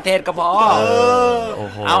งของประเทศก็พอ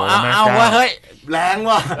เอาว่าเฮ้ยแรง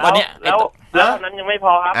ว่ะตอนนี้แล้วนั้นยังไม่พ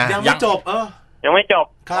อครับยังไม่จบยังไม่จบ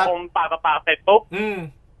ผมปากต่อปากเสร็จปุ๊บ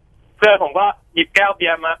เพื่อนผมก็หยิบแก้วเบี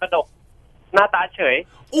ยร์มากระดกหน้าตาเฉย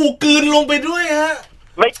กลืนลงไปด้วยฮะ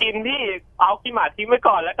ไม่กินพี่เอาขี้หมาทิ้งไว้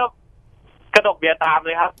ก่อนแล้วก็กระดกเบียร์ตามเ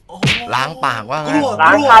ลยครับล้างปากว่าล้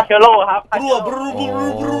างฆ่าเชื้อโรคครับ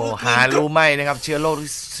หารู้ไหมนะครับเชื้อโรค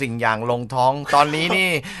สิ่งอย่างลงท้องตอนนี้นี่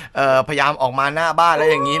พยายามออกมาหน้าบ้านแล้ว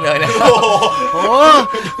อย่างนี้เลยนะโอ้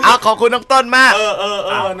เอาขอบคุณน้องต้นมาก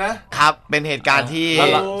นะครับเป็นเหตุการณ์ที่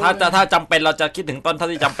ถ้าจำเป็นเราจะคิดถึงต้นเท่า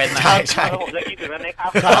ที่จำเป็นนะใช่ผมจะคิดถึงนั้นนะครั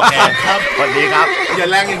บครับสวัสดีครับอย่า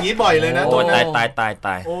แรงอย่างนี้บ่อยเลยนะโอ้ตา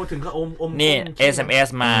ยโอ้ถึงก็อมนี่ SMS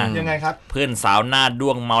มายังไงครับเพื่อนสาวหน้าด้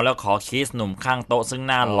วงเมาแล้วขอคิสหนุ่มข้างโต๊ะซึ่ง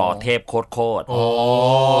หน้าหล่อเทพโคตรโอ้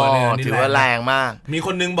ถือว่าแรงมากมีค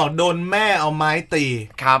นนึงบอกโดนแม่เอาไม้ตี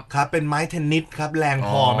ครับเป็นไม้เทนนิสครับแรง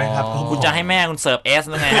พอไหมครับคุณจะให้แม่คุณเสิร์ฟเอส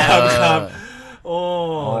หรือไงครับโอ้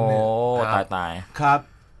ตายครับ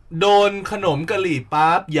โดนขนมกะหรี่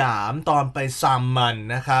ปั๊บหยามตอนไปซัมมัน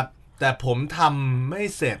นะครับแต่ผมทำไม่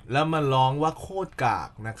เสร็จแล้วมาร้องว่าโคตรกาก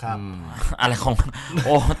นะครับอะไรของโ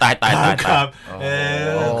อ้ตายครับ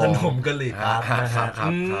ขนมกะหรี่ปั๊บนะค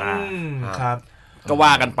รับก็ว่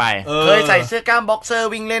ากันไปเคยใส่เสื้อกล้ามบ็อกเซอร์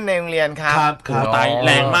วิ่งเล่นในโรงเรียนครับตายแ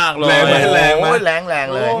รงมากเลยแรง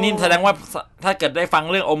เลยนี่แสดงว่าถ้าเกิดได้ฟัง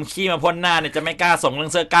เรื่องอมขี้มาพ่นหน้าเนี่ยจะไม่กล้าส่งเรื่อ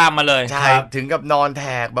งเสื้อกล้ามมาเลยใช่ถึงกับนอนแท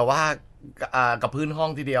กแบบว่ากับพื้นห้อ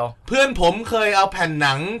งทีเดียวเพื่อนผมเคยเอาแผ่นห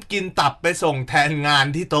นังกินตับไปส่งแทนงาน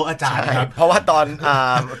ที่โต๊ะอาจารย์ครับเพราะว่าต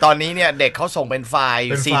อนนี้เนี่ยเด็กเขาส่งเป็นไฟล์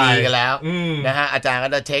ซีดีกันแล้วนะฮะอาจารย์ก็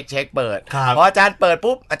จะเช็คเปิดพออาจารย์เปิด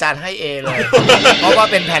ปุ๊บอาจารย์ให้ A เลยเพราะว่า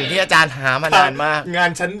เป็นแผ่นที่อาจารย์หามานานมากงา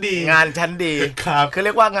นชั้นดีครับคือเ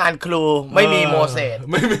รียกว่างานครูไม่มีโมเสส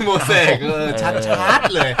ชัด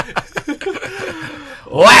เลย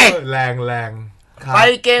โอ้ยแรงไป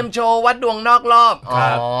เกมโชว์วัดดวงนอกรอบ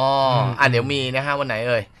เดี๋ยวมีนะฮะวันไหน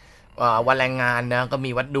วันแรงงานนะก็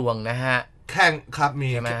มีวัดดวงนะฮะแข่งครับมี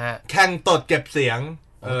ไหมฮะแข่งตดเก็บเสียง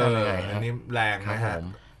อันนี้แรงนะฮะ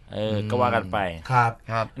ก็ว่ากันไปค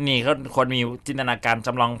รับนี่ก็คนมีจินตนาการจ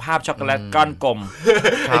ำลองภาพช็อกโกแลตก้อนกลม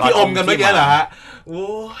ที่อมกันเมื่อกี้เหรอฮะโอ้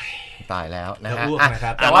ยตายแล้วนะฮะ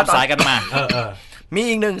แต่ว่าสายกันมามี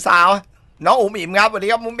อีกหนึ่งสาวน้องอุ๋มอิ๋มครับสวัสดี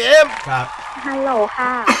ครับอุ๋มอิ๋มครับฮัลโหลค่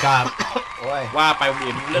ะครับว่าไปอุ๋ม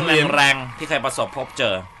อิ๋มเรื่องแรงๆที่เคยประสบพบเจ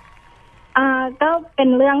อก็เป็น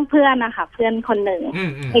เรื่องเพื่อนนะคะเพื่อนคนหนึ่ง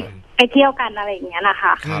ไปเที่ยวกันอะไรอย่างเงี้ยนะค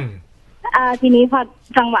ะทีนี้พอ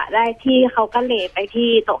จังหวะได้ที่เขาก็เลไปที่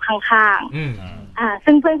โต๊ะข้างๆ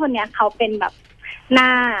ซึ่งเพื่อนคนเนี้ยเขาเป็นแบบห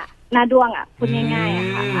น้าดวงพูดง่าย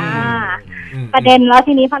ๆค่ะประเด็นแล้ว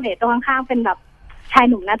ทีนี้พอเลโต๊ะข้างๆเป็นแบบชาย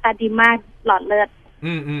หนุ่มหน้าตาดีมากหลอดเลือด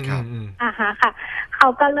ค่ะเขา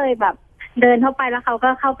ก็เลยแบบเดินเข้าไปแล้วเขาก็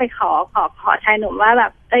เข้าไปขอชายหนุ่มว่าแบ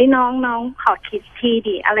บน้องขอคิดที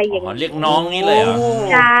ดิอะไรอย่างนี้เรียกน้องนี่เลยเหรอ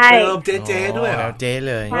ใช่เจ๊ด้วยเจ๊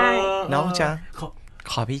เลยน้องจ๊ะ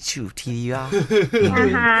ขอพี่ชูทีดีว่า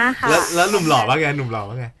แล้วหนุ่มหล่อว่าไงหนุ่มหล่อ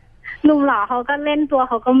เขาก็เล่นตัว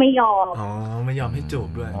เขาก็ไม่ยอมไม่ยอมให้จูบ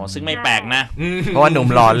ด้วยซึ่งไม่แปลกนะเพราะว่าหนุ่ม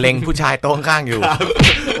หล่อเล็งผู้ชายโต๊ะข้างอยู่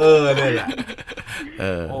นี่แหละ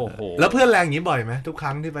แล้วเพื่อนแรงอย่างนี้บ่อยไหมทุกค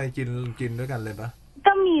รั้งที่ไปกินด้วยกันเลยปะ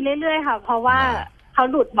ก็มีเรื่อยๆค่ะเพราะว่าเขา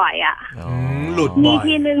หลุดบ่อยหลุดมี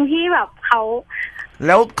ทีนึงที่แบบเขาแ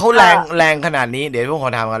ล้วเขาแรงขนาดนี้เดี๋ยวพวกข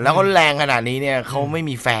อถามกันแล้วเขาแรงขนาดนี้เนี่ยเขาไม่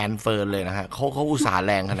มีแฟนเฟิร์นเลยนะฮะเขาอุตส่าห์แ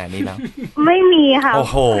รงขนาดนี้แล้วไม่มีค่ะโอ้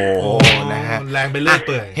โหนะฮะแรงไปเรื่อยเ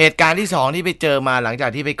ปื่อยเหตุการณ์ที่2ที่ไปเจอมาหลังจา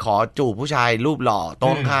กที่ไปขอจูบผู้ชายรูปหล่อโ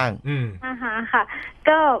ต๊ะข้างค่ะ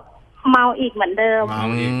ก็เมาอีกเหมือนเดิม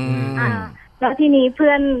แล้วทีนี้เ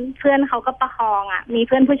พื่อนเขาก็ประคองมีเ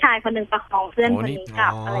พื่อนผู้ชายคนหนึ่งประคองเพื่อนคนนี้กลั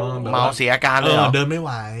บอะไรอย่างเงี้ยเมาเสียอาการเลยเดินไม่ไห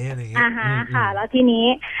วอะไรอย่างเงี้ยค่ะแล้วทีนี้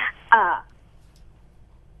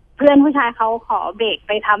เพื่อนผู้ชายเขาขอเบรกไ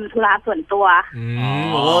ปทำธุระส่วนตัว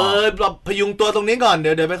พยุงตัวตรงนี้ก่อนเ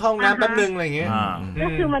ดี๋ยวไปเข้าห้องน้ำแป๊บนึงอะไรอย่างเงี้ยก็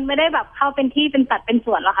คือมันไม่ได้แบบเข้าเป็นที่เป็นสัดเป็น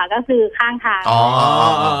ส่วนหรอกค่ะก็คือข้างทาง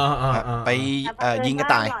ไปยิงกระ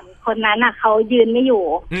ต่าย คนนั้นอ่ะเขายืนไม่อยู่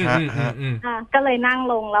ก็เลยนั่ง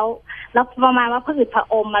ลงแล้วประมาณว่าผะอืดผะ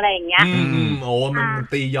อมอะไรอย่างเงี้ยโอ้มัน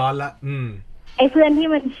ตีย้อนละไอ้เพื่อนที่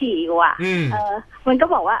มันฉี่อยู่อ่ะมันก็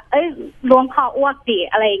บอกว่าเอ้ยล้วงคออ้วกดิ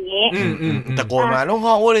อะไรอย่างงี้ตะโกนมาล้วงค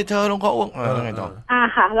ออ้วกเลยเธอล้วงคออ้วกไงต่อ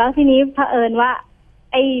ค่ะแล้วทีนี้เผอิญว่า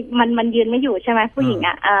ไอ้มันยืนไม่อยู่ใช่ไหมผู้หญิง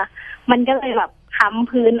อ่ะมันก็เลยแบบค้ำ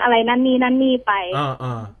พื้นอะไรนั่นนี่ไป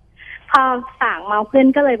พอสั่งมาเพื่อน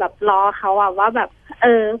ก็เลยแบบล้อเขาอะว่าแบบ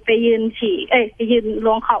ไปยืนฉี่ไปยืน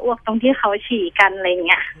ล้วงคออ้วกตรงที่เขาฉี่กันอะไรเ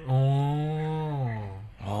งี้ย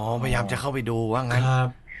พยายามจะเข้าไปดูว่างั้น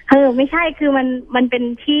ไม่ใช่คือมันเป็น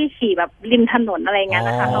ที่ฉี่แบบริมถนนอะไรเงี้ย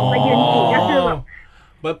นะคะเขาก็ยืนฉี่ก็คือแบบ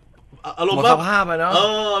อารมณ์ว่าสภาพอะเนาะ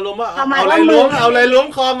อารมณ์ว่าเอาอะไรล้วง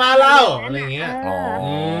คอมาเล่าอะไรเงี้ย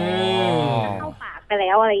เข้าปากไปแ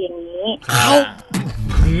ล้วอะไรอย่างนี้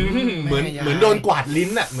เหมือนโดนกวาดลิ้น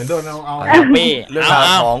อ่ะเหมือนโดนเอาเรื่องร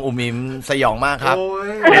าวของอุ๋มอิ๋มสยองมากครับ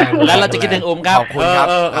แล้วเราจะคิดถึงอุ๋มครับขอบคุณครับ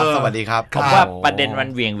สวัสดีครับผมว่าประเด็นมัน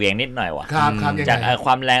เหวี่ยงนิดหน่อยว่ะจากค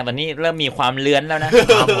วามแรงตอนนี้เริ่มมีความเลื้อนแล้วนะ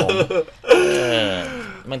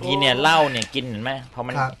บางทีเนี่ยเหล้าเนี่ยกินเห็นไหมพอ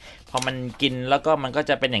มันกินแล้วก็มันก็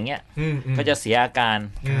จะเป็นอย่างเงี้ยก็จะเสียอาการ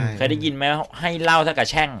เคยได้ยินไหมให้เหล้าเท่ากับ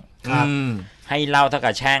แช่งให้เหล้าเท่า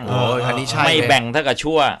กับแช่งไม่แบ่งเท่ากับ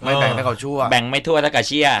ชั่วไม่แบ่งเท่ากับชั่วแบ่งไม่ทั่วเท่ากับเ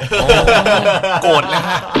ชี่ยโกรธแล้ว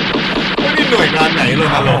ฮะนี่หน่วยงานไหนเลย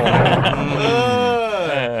มาลง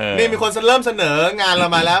นี่มีคนเริ่มเสนองานเรา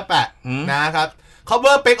มาแล้วแปะนะครับ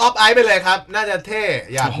cover Pick of Ice ไปเลยครับน่าจะเท่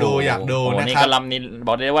อยากดูนะครับนี่ก็ลำนี้บ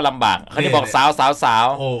อกได้ว่าลำบากเขาจะบอกสาว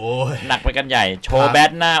โอ้หนักไปกันใหญ่โชว์แบ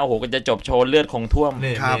ทหน้าโอ้โหก็จะจบโชว์เลือดคงท่วม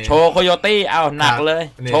โชว์โคโยตี้เอาหนักเลย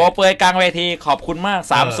โชว์เปลือยกลางเวทีขอบคุณมาก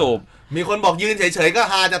3สูบมีคนบอกยืนเฉยๆก็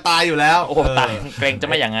ฮาจะตายอยู่แล้วโอ้ตายเกรงจะ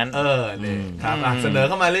ไม่อย่างนั้นนี่ครับเสนอเ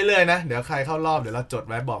ข้ามาเรื่อยๆนะเดี๋ยวใครเข้ารอบเดี๋ยวเราจด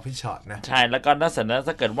ไว้บอกพี่ช็อตนะใช่แล้วก็ถ้าเสนอ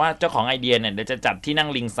ถ้าเกิดว่าเจ้าของไอเดียเนี่ยเดี๋ยวจะจัดที่นั่ง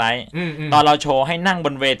ลิงไซส์ตอนเราโชว์ให้นั่งบ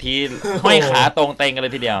นเวทีห้อยขาตรงเตงกันเล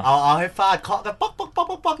ยทีเดียวเอาให้ฟาดเคาะกันป๊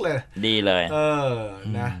อกเลยดีเลย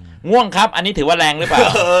นะง่วงครับอันนี้ถือว่าแรงหรือเปล่า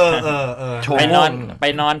ไปน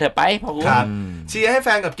อนเถอะไปพ่อคุณเชียร์ให้แฟ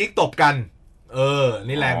นกับกิ๊กตบกัน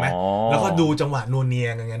นี่แรงไหมแล้วก็ดูจังหวะนัวเนีย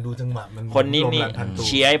กันไงดูจังหวะมันคนนี้นี่เ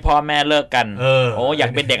ชียร์ให้พ่อแม่เลิกกันอยา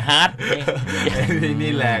กเป็นเด็กฮาร์ด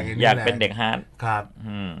นี่แรงอยากเป็นเด็กฮาร์ดครับ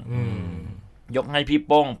ยกให้พี่โ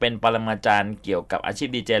ป้งเป็นปรมาจารย์เกี่ยวกับอาชีพ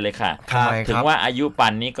ดีเจเลยค่ะถึงว่าอายุป่า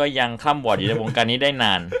นนี้ก็ยังคล่ำวอดอยู่ในวงการนี้ได้น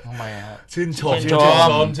านทำไมครับชื่นชม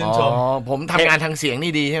ผมทำงานทางเสียง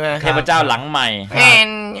นี่ดีใช่ไหมเทพเจ้าหลังใหม่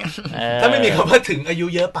ถ้าไม่มีคำว่าถึงอายุ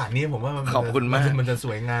เยอะป่านนี้ผมว่าขอบคุณมากมันจะส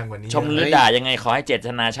วยงามกว่านี้ชมหรือด่ายังไงขอให้เจต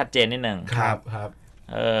นาชัดเจนนิดนึงครับ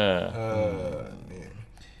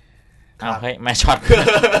เอาให้แม่ช็อต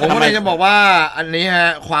ผมก็เลยจะบอกว่าอันนี้ฮ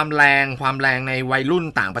ะความแรงในวัยรุ่น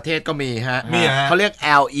ต่างประเทศก็มีฮะเขาเรียก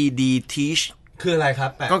LED teach คืออะไรครั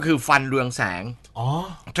บก็คือฟันเรืองแสง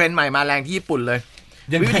เทรนด์ใหม่มาแรงที่ญี่ปุ่นเลย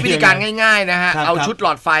วิธีการง่ายๆนะฮะเอาชุดหล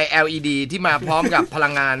อดไฟ LED ที่มาพร้อมกับพลั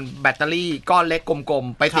งงานแบตเตอรี่ก้อนเล็กกลม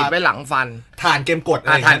ๆไปติดไว้หลังฟันถ่านเกมกด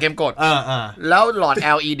ถ่านเกมกดแล้วหลอด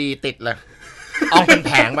LED ติดเลยเอาเป็นแ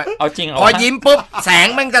ผงไปเอาจริงพอยิ้มปุ๊บแสง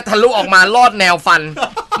มันจะทะลุออกมาลอดแนวฟัน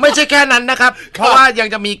ไม่ใช่แค่นั้นนะครับเพราะว่ายัง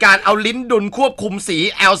จะมีการเอาลิ้นดุลควบคุมสี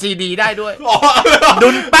LCD ได้ด้วยดุ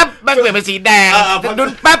ลแป๊บแม่งเปลี่ยนเป็นสีแดงดุล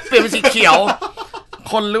แป๊บเปลี่ยนเป็นสีเขียว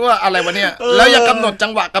คนหรือว่าอะไรวะเนี่ยแล้วยังกำหนดจั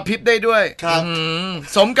งหวะกระพริบได้ด้วย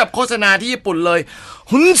สมกับโฆษณาที่ญี่ปุ่นเลย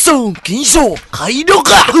หุนซูคิโซไคดุ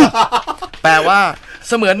กะแปลว่า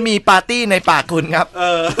เสมือนมีปาร์ตี้ในปากคุณครับ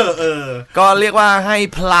ก็เรียกว่าให้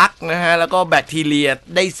พลักนะฮะแล้วก็แบคทีเรีย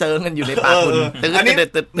ได้เซิร์งกันอยู่ในปากคุณอันนี้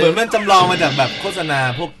เหมือนมันจำลองมาจากแบบโฆษณา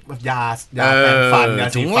พวกยาแปรงฟันยา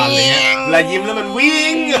สีฟันอะไรเงี้ยแล้วยิ้มแล้วมัน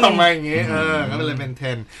วิ่งออกมาอย่างเงี้ยก็เลยเป็นเทร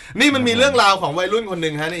นด์นี่มันมีเรื่องราวของวัยรุ่นคนห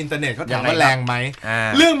นึ่งฮะในอินเทอร์เน็ตเขาถามว่าแรงไหม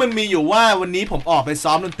เรื่องมันมีอยู่ว่าวันนี้ผมออกไป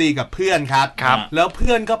ซ้อมดนตรีกับเพื่อนครับแล้วเ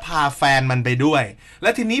พื่อนก็พาแฟนมันไปด้วยแล้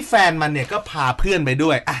วทีนี้แฟนมันเนี่ยก็พาเพื่อนไปด้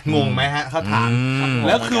วยงงไหมฮะเขาถามแ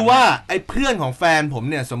ล้วคือว่าไอ้เพื่อนของแฟนผม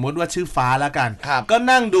เนี่ยสมมุติว่าชื่อฟ้าแล้วกันก็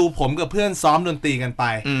นั่งดูผมกับเพื่อนซ้อมดนตรีกันไป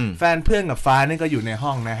แฟนเพื่อนกับฟ้านี่ก็อยู่ในห้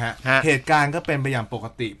องนะฮะเหตุการณ์ก็เป็นไปอย่างปก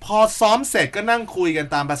ติพอซ้อมเสร็จก็นั่งคุยกัน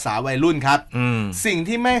ตามภาษาวัยรุ่นครับสิ่ง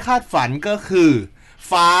ที่ไม่คาดฝันก็คือ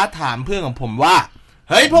ฟ้าถามเพื่อนของผมว่า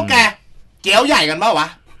เฮ้ยพวกแกเก๋วใหญ่กันเปล่าวะ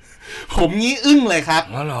ผมงี้อึ้งเลยครับ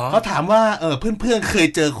เขาถามว่าเพื่อนๆเคย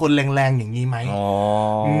เจอคนแรงๆอย่างนี้ไหม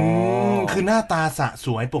คือหน้าตาสะส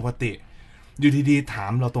วยปกติอยู่ดีๆถา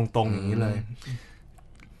มเราตรงๆอย่างนี้เลย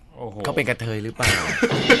เขาเป็นกระเทยหรือเปล่า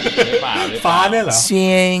ฟ้าเนี่ยเหรอเชี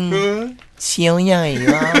ยงใหญ่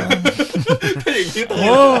วะ โ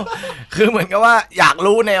อ้คือเหมือนกับว่าอยาก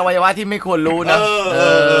รู้ในอวัยวะที่ไม่ควรรู้นะ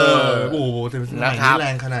โอ้โหนะครับแร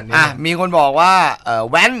งขนาดนี้มีคนบอกว่า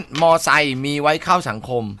แว้นมอไซค์มีไว้เข้าสังค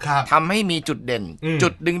มทำให้มีจุดเด่นจุ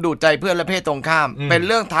ดดึงดูดใจเพื่อนและเพศตรงข้ามเป็นเ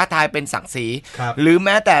รื่องท้าทายเป็นศักดิ์ศรีหรือแ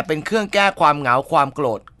ม้แต่เป็นเครื่องแก้ความเหงาความโกร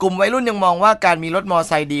ธกลุ่มวัยรุ่นยังมองว่าการมีรถมอ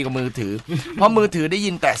ไซค์ดีกว่ามือถือเพราะมือถือได้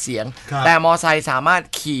ยินแต่เสียงแต่มอไซค์สามารถ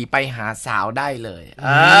ขี่ไปหาสาวได้เลย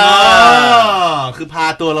คือพา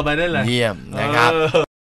ตัวเราไปได้เลยเยี่ยมนะครับ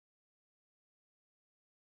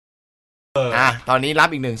ตอนนี้รับ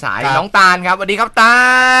อีกหนึ่งสายน้องตาลครับสวัสดีครับตา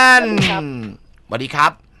ลสวัสดีครั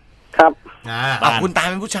บครับคุณตาล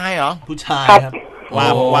เป็นผู้ชายเหรอผู้ชายครับ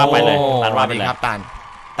ว่าไปเลยตาลว่าไปเลยครับตา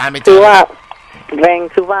ลไปคือว่าแรง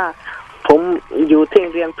คือว่าผมอยู่ที่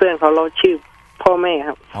เรียนเพื่อนเขาเราชื่อพ่อแม่ค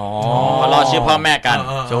รับรอชื่อพ่อแม่กัน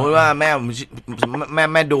สมมติว่าแ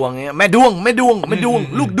ม่ดวงเงี้ยแม่ดวง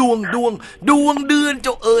ลูกดวงเดือนเ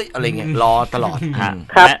จ้าเอ้ยอะไรเงี้ยรอตลอด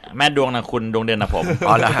แม่ดวงนะคุณดวงเดือนนะผม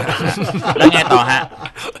แล้วไงต่อฮะ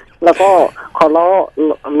แล้วก็ขอ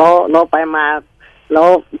ล้อไปมาแล้ว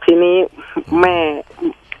ทีนี้แม่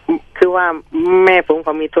คือว่าแม่ผมเข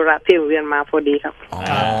ามีธุระที่เรียนมาพอดีครับ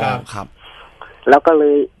ครับแล้วก็เล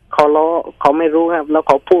ยเขาไม่รู้ครับแล้วเ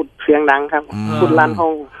ขาพูดเสียงดังครับพูดลั่นห้อ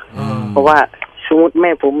งเพราะว่าสมมติแม่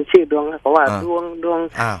ผมชื่อดวงเพราะว่าดวง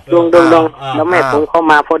แล้วแม่ผมเข้า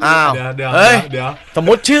มาพอดีเดี๋ยวสมม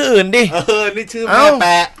ติชื่ออื่นดินี่ชื่อแม่แป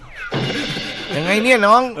ะยังไงเนี่ย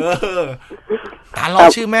น้องตาลอ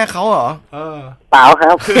ชื่อแม่เขาเหรอเปล่าค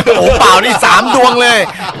รับโอ้เปล่านี่3 ดวงเลย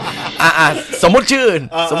สมมติชื่ออื่น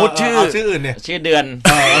สมมติชื่ออื่นเนี่ยชื่อเดือน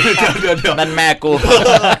นั่นแม่กู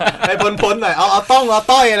ให้พ้นหน่อยเอา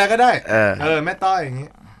ต้อยอะไรก็ได้แม่ต้อยอย่างงี้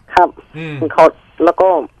ครับเขาแล้วก็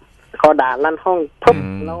เขาด่าลั่นห้องปุ๊บ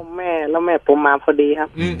แล้วแม่ผมมาพอดีครับ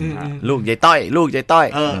ลูกยายต้อย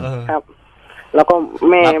ครับ แล้วก็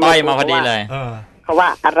แม่ต้อยมาพอดีเลยเขาว่า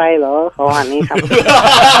อะไรเหรอเขาว่านี้ครับ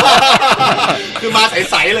คือมา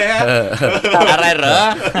ใสๆเลยฮะอะไรเหรอ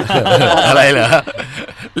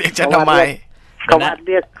เรียกฉันทำไมเขาว่าเ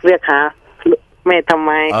รียกหาแม่ทำไ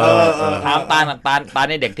มถามตา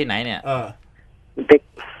นี่เด็กที่ไหนเนี่ยเด็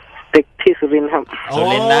กที่สุรินทร์ครับสุ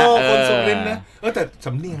รินทร์นะคนสุรินทร์นะแต่ส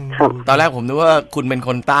ำเนียงตอนแรกผมนึกว่าคุณเป็นค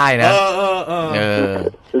นใต้นะ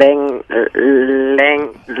แร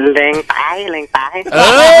งตาย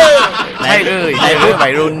ใช่เลยในพูดวั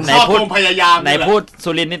ยรุ่นในพูดพยายามในพูดสุ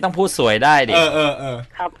รินทร์นี่ต้องพูดสวยได้ดิ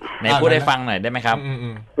ครับในพูดให้ฟังหน่อยได้ไหมครับ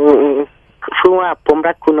คือว่าผม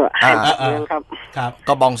รักคุณครับ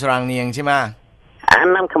ก็บองสรังเนียงใช่ไหม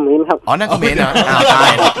นั่นเขมรครับนั่นเขมรเหรอตา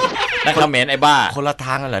ยนั่นเขมรไอ้บ้าคนละท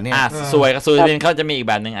างกันเหรอเนี่ยสวยกับสุรินทร์เขาจะมีอีก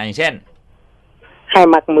แบบหนึ่งอย่างเช่นให้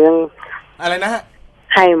มักเมืองอะไรนะฮะ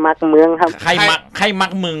ให้มักเมืองครับให้มั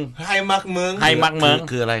กเมือง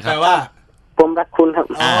คืออะไรครับแปลว่าผมรักคุณครับ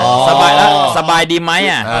สบายแล้วสบายดีไหม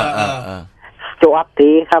จวบตี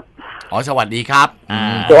ครับสวัสดีครับ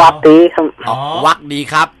จวบตีครับวักดี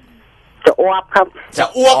ครับจะอ้วกครับจะ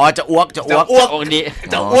อ้วกจะอ้วกดี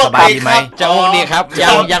จะอ้วกสบายดีไหมจะอ้วกดีครับ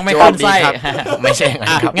ยังไม่ขึ้นไส้ไม่ใช่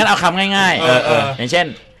งั้นเอาคำง่ายๆอย่างเช่น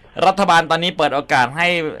รัฐบาลตอนนี้เปิดโอกาสให้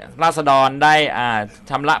ราษฎรได้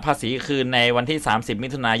ชำระภาษีคืนในวันที่30 มิ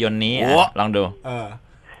ถุนายนนี้ลองดู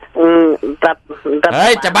เฮ้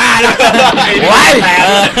ยจะบ้าแล้วไว้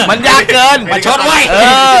มันยากเกินมาชดไว้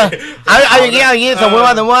เอาอย่างงี้สมมติ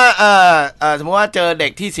ว่าเจอเด็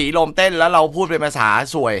กที่สีลมเต้นแล้วเราพูดเป็นภาษา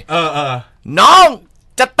สวยน้อง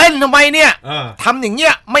จะเต้นทำไมเนี่ยทำอย่างเงี้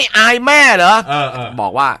ยไม่อายแม่เหรอบอ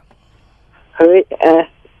กว่าเฮ้ย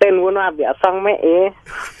เต้นวุ่นวายเบียดซังแม่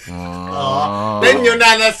เต้นอยู่น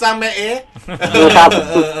านแล้วซังแม่ครับ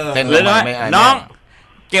เต้นเลยน้อง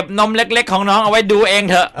เก็บนมเล็กๆของน้องเอาไว้ดูเอง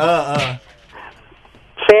เถอะ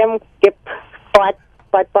เฟมเก็บปั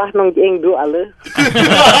ดน้องเองดูอะไร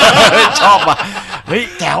ชอบอ่ะเฮ้ย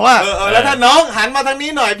แจ๋วอ่ะแล้วถ้าน้องหันมาทางนี้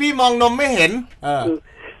หน่อยพี่มองนมไม่เห็น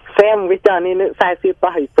เฟมวิจารณ์นี่นึกสายซื้อปลา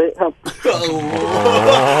หิเป๊ะครับ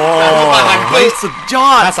สุดยอ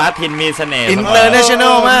ดภาษาถิ่นมีเสน่ห์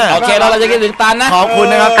international มากโอเคเราจะคิดถึงตาลนะขอบคุณ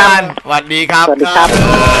นะครับตาลสวัสดีครับ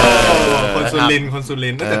คนสุริน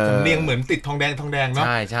ทร์แต่ผมเนียงเหมือนติดทองแดงเนาะ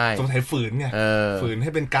ใช่สงสัยฝืนไงฝืนให้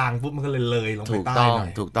เป็นกลางปุ๊บมันก็เลยลงไปใต้หน่อย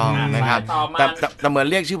ถูกต้องนะครับแต่เหมือน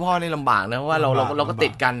เรียกชื่อพ่อนี่ลำบากนะว่าเราก็ติ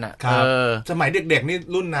ดกันอ่ะสมัยเด็กๆนี่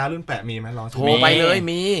รุ่นน้ารุ่นแปะมีไหมลองโทรไปเลย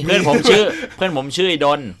มีเพื่อนผมชื่อไอ้ด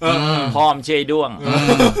นพ่อมชื่อไอ้ด้วง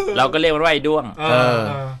เราก็เรียกว่าไอ้ด้วง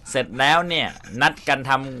เสร็จแล้วเนี่ยนัดกัน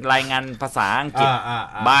ทำรายงานภาษาอังกฤษ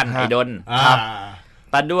บ้านไอ้ดน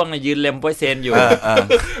ตาด้วงเนี่ยยืนเล็มโป้ยเซนอยู่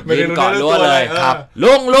ยืนเกาะรั้วเลยครับ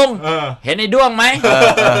ลุงเห็นไอ้ด้วงไหม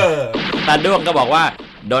ตาด้วงก็บอกว่า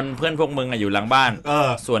ดนเพื่อนพวกมึงอยู่หลังบ้าน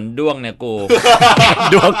ส่วนด้วงเนี่ยกู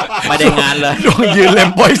ดวง ไม่ได้งานเลย ดวงยืนเล่น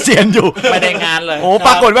บอยเซียนอยู่ ไม่ได้งานเลยโอ้ป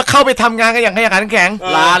รากฏว่าเข้าไปทำงานกันอย่างขยันแข็ง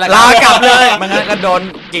ลากลับเลย มั มันงั้นก็โดน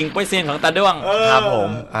กิ่งป้วยเซียนของตาด้วงครับผม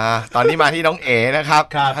ตอนนี้มาที่น้องเอ๋นะครับ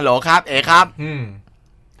ฮัลโหลครับเอ๋ครับ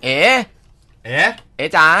เอ๋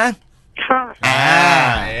จ๋าค่ะเ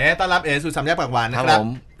อ๋ต้อนรับเอ๋สู่สามแยกปากหวานนะครับผม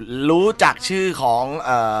รู้จักชื่อของ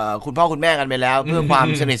คุณพ่อคุณแม่กันไปแล้วเพื่อความ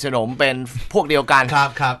สนิทสนมเป็นพวกเดียวกันค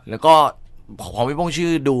รับแล้วก็ของพี่พงษ์ชื่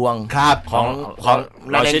อดวงครับของ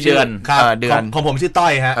เราชื่อเดือนเดือนของผมชื่อต้อ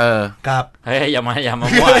ยฮะครับเฮ้ยอย่ามา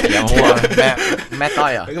มั่วอย่ามั่วแม่ต้อ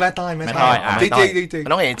ยเหรอแม่ต้อยจริง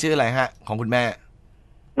น้องเอ๋ชื่ออะไรฮะของคุณแม่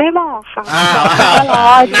ไม่บอกค่ะ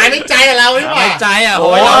นายไม่ใจเราหรือเปล่าไม่ใจโ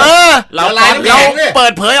อ้ยเราเปิ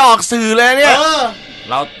ดเผยออกสื่อเลยเนี่ย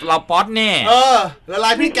เราป๊อตนี่ละลา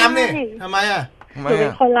ยพฤติกรรมนี่ทำไมหนูเป็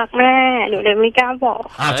นคนรักแม่หนูเลยไม่กล้าบอก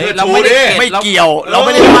เราไม่เกี่ยวเราไ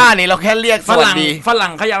ม่ได้ว่านี่เราแค่เรียกสวัสดีฝรั่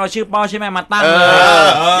งเขาอยากเอาชื่อพ่อใช่ไหมมาตั้งเลย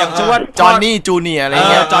อย่างชื่อว่าจอห์นนี่จูเนียร์อะไร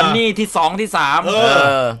เงี้ยจอห์นนี่ที่2ที่3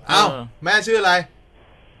เอ้าแม่ชื่ออะไร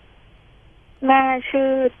แม่ชื่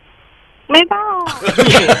อไม่บอก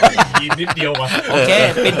ยิ้มนิดเดียววะโอเค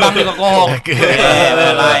ปิดบังดีกว่าโกหกไม่เ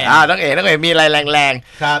ป็นไรน้องเอ๋มีอะไรแรง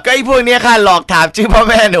ๆก็ไอ้พวกเนี้ยค่ะหลอกถามชื่อพ่อ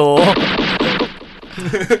แม่หนู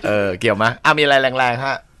เกี่ยวมั้ยมีอะไรแรงๆฮ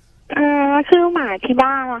ะคือหมาที่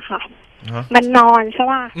บ้านอะค่ะมันนอนใช่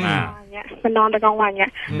ป่ะเนี่ยมันนอนตอนกลางวันเนี่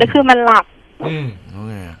ยแล้วคือมันหลับ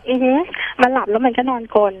มันหลับแล้วมันก็นอน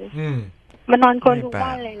กลนมันนอนกลนทุก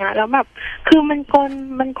วันเลยนะแล้วแบบคือมันกลน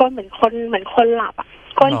เหมือนคนหลับอ่ะ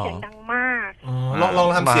กลนเสียงดังมากลอง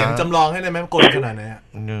ทำเสียงจำลองให้ได้ไหมกลนขนาดไหน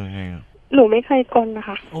หนูไม่เคยกลนนะค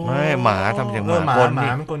ะไม่หมาทำเสียงหมา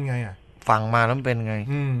มันกลนไงฟังมาแล้วเป็นไง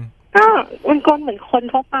ก็มันกลนเหมือนคน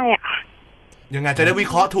ทั่วไปอ่ะยังไงจะได้วิ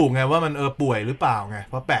เคราะห์ถูกไงว่ามันป่วยหรือเปล่าไง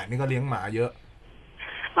เพราะแปะนี่ก็เลี้ยงหมาเยอะ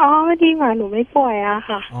ไม่ดีหมาหนูไม่ป่วยอะ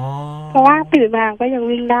ค่ะเพราะว่าตื่นมาก็ยัง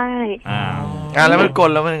วิ่งได้แล้วมันกล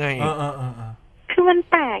นแล้วมันยังไงคือมัน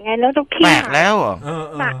แปลกไงแล้วทุกที่แปลกแล้ว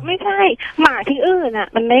หมาไม่ใช่หมาที่อื่นอ่ะ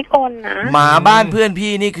มันไม่กลนนะหมาบ้านเพื่อน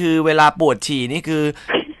พี่นี่คือเวลาปวดฉี่นี่คือ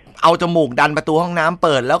เอาจมูกดันประตูห้องน้ำเ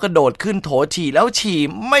ปิดแล้วกระโดดขึ้นโถฉี่แล้วฉี่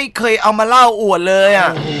ไม่เคยเอามาเล่าอวดเลยอ่ะ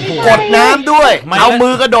กดน้ำด้วยเอามื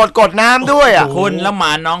อกระโดดกดน้ำด้วยอ่ะคุณแล้วหม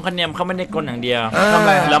าน้องเขาเนี่ยเขาไม่ได้กลอย่างเดียวทำอะไ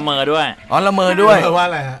รละเมอด้วยละเมอด้วยว่าอ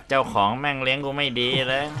ะไรฮะเจ้าของแม่งเลี้ยงกูไม่ดี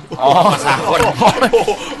เลยสามคน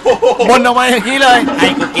บนออกมาอย่างนี้เลยให้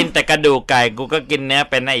กูกินแต่กระดูกไก่กูก็กินเนื้อ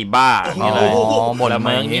เป็นไอ้บ้าอย่างนี้เลยบนละเม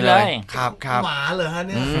ออย่างนี้เลยครับหมาเหรอฮะเ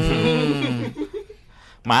นี่ย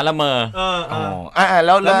หมาละเมอแ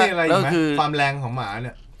ล้วมีอะไรอีกไหมความแรงของหมาเ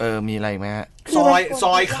นี่ยมีอะไรไหมฮะซ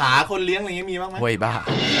อยขาคนเลี้ยงอะไรเงี้ยมีบ้างไหมเฮ้ยบ้า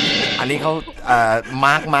อันนี้เขา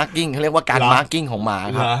มาร์กิ้งเขาเรียกว่าการมาร์กิ้งของหมา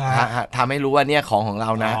ครับทำให้รู้ว่าเนี่ยของเร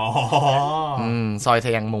านะซอยท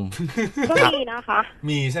ะยังมุมก็มีนะคะ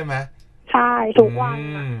มีใช่ไหมใช่ทุกวัน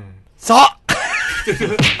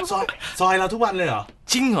ซอยเราทุกวันเลยเหรอ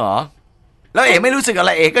จริงเหรอแล้วไม่รู้สึกอะไ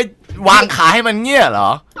รก็วางขาให้มันเงี้ยเหร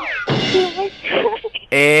อ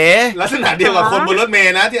ลักษณะเดียวกับคนบนรถเม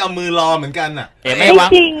ล์นะที่เอามือรอเหมือนกันน่ะไม่วาง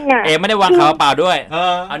ไม่ได้วางขาเปล่าด้วย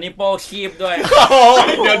เอานิ้วโป้คีบด้วย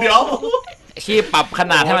เดี๋ยวคีบปรับข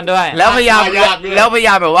นาดให้มันด้วยแล้วพยายาม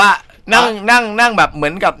แบบว่านั่งแบบเหมื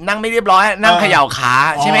อนกับนั่งไม่เรียบร้อยนั่งเขย่าขา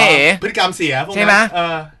ใช่ไหมพฤติกรรมเสียใช่ไหม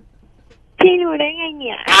พี่รู้ได้ไงเ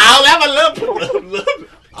นี่ยเอาแล้วมันเริ่ม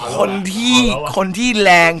คนที่แ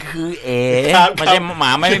รงคือไม่ใช่หม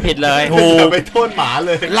าไม่ผิดเลยถูกไปโทษหมาเ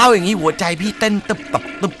ลยเล่าอย่างนี้หัวใจพี่เต้นตึบ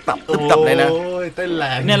ตับเลยนะเต้นแร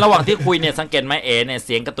งเนี่ยระหว่างที่คุยเนี่ยสังเกตไหมเนี่ยเ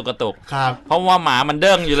สียงกระตุกครับเพราะว่าหมามันเ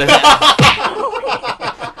ด้งอยู่เลย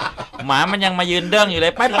หมามันยังมายืนเด้งอยู่เล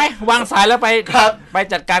ยไปวางสายแล้วไป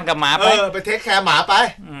จัดการกับหมาไปเทคแคร์หมาไป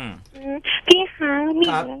พี่คะมี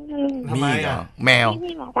เรื่องนึงมีแมว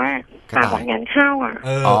พี่บอกว่าฝากงานเข้า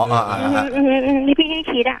ที่พี่ให้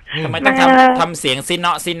คิดทำไมต้องทำเสียงซิเน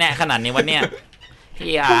าะซิแนะขนาดนี้วะเนี่ย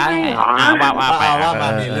พี่ว่าไปว่า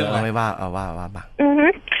มีเรื่องอะไรไม่ว่าว่าบ้าง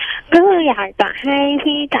ก็คืออยากจะให้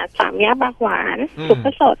พี่จัดสามแยกปากหวานซุปเปอ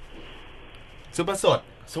ร์สด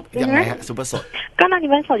ยังไงฮะซุปเปอร์สดก็ตอนนี้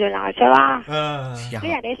มันสดอยู่แล้วใช่ป่ะก็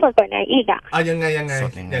อยากได้สดกว่านี้อีกยังไงอย่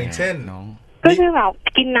างเช่นน้องก็คือแบบ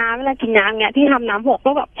กินน้ำเวลากินน้ำเนี้ยที่ทำน้ำหก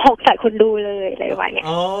ก็แบบหกใส่คนดูเลยอะไรวะเนี่ย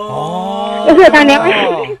ก็คือตอนนี้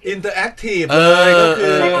อินเตอร์แอคทีฟเลยก็คื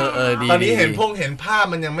อตอนนี้เห็นภาพ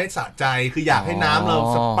มันยังไม่สะใจคืออยากให้น้ำเรา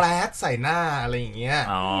สเปรดใส่หน้าอะไรอย่างเงี้ย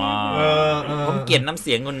ผมเกลียดน้ำเ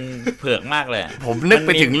สียงคุณเผือกมากเลยผมนึกไ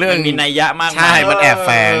ปถึงเรื่องมีนัยยะมากใช่มันแอบแฝ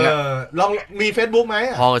งลองมี Facebook ไหม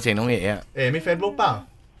พอเสียงน้องมี Facebook เปล่า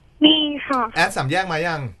มีค่ะแอดสามแยกมา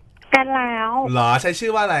ยังกันแล้วหรอใช้ชื่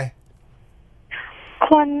อว่าอะไร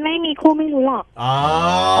คนไม่มีคู่ไม่รู้หรอกอ๋อ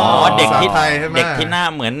เด็กที่ไทยใช่ไหมเด็กที่หน้า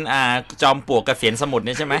เหมือนจอมปลวกเกษียณสมุทร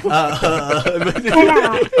นี่ใช่ไหมใช่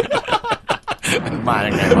แล้วมาอ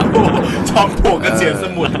ย่างไรวะจอมปลวกเกษียณส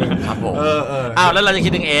มุทรครับผมอ้าวแล้วเราจะคิ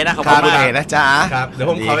ดถึงเอนะขอบคุ ณเอนะจ๊ะครับเดี๋ยว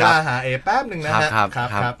ผมขอเวลาหาเอแป๊บนึงนะฮะครับ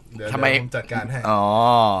เดี๋ยวผมจัดการให้อ๋อ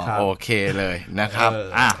โอเคเลยนะครับ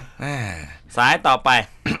สายต่อไป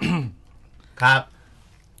ครับ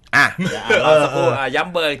เราสักครู่ย้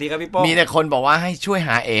ำเบอร์อีกทีครับพี่โป้มีแต่คนบอกว่าให้ช่วยห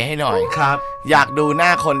าเอให้หน่อยครับอยากดูหน้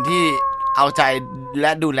าคนที่เอาใจแล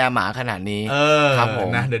ะดูแลหมาขนาดนี้ครับผม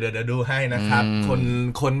นะเดี๋ยวดูให้นะครับ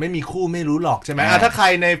คนไม่มีคู่ไม่รู้หรอกใช่ไหมถ้าใคร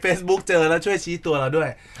ใน Facebook เจอแล้วช่วยชี้ตัวเราด้วย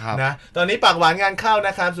นะตอนนี้ปากหวานงานเข้าน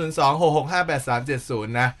ะครับ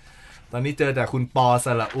026658370นะตอนนี้เจอแต่คุณปอส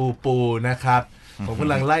ระอูปูนะครับผมก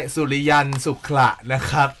ำลังไล่สุริยันสุขละนะ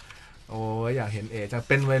ครับโอ้ยอยากเห็นจังเ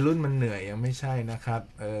ป็นวัยรุ่นมันเหนื่อยยังไม่ใช่นะครับ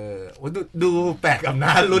ดูแปลกกับหน้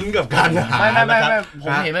าลุ้นกับการหาไม่ผ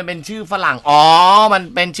มเห็นมันเป็นชื่อฝรั่งอ๋อมัน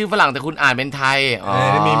เป็นชื่อฝรั่งแต่คุณอ่านเป็นไทย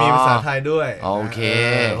มีภาษาไทยด้วยโอเค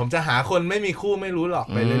ผมจะหาคนไม่มีคู่ไม่รู้หรอก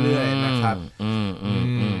ไปเรื่อยๆนะครับ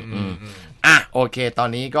โอเคตอน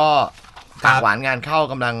นี้ก็ปากหวานงานเข้า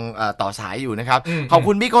กำลังต่อสายอยู่นะครับขอบ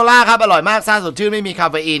คุณบิโคล่าครับอร่อยมากซ่าสดชื่นไม่มีคา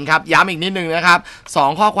เฟอีนครับย้ำอีกนิดนึงนะครับ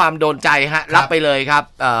2ข้อความโดนใจฮะรับไปเลยครับ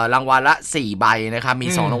รางวัลละ4ใบนะครับมี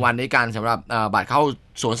2รางวัลด้วยกันสำหรับบัตรเข้า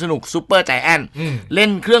สวนสนุกซุปเปอร์ใจแอนเล่น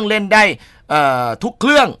เครื่องเล่นได้ทุกเค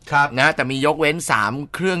รื่องนะแต่มียกเว้น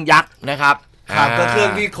3เครื่องยักษ์นะครับก็เครื่อ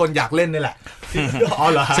งที่คนอยากเล่นนี่แหละอ๋อ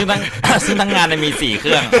เหรอซึ่งทั้งงานมี4เค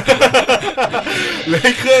รื่องเล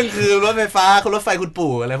ยเครื่องคือรถไฟฟ้ารถไฟคุณ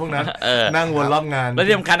ปู่อะไรพวกนั้นนั่งวนรอบงานและ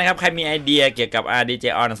ที่สำคัญนะครับใครมีไอเดียเกี่ยวกับ DJ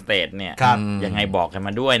on stage เนี่ยยังไงบอกกันม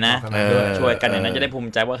าด้วยนะช่วยกันอย่างนั้นจะได้ภู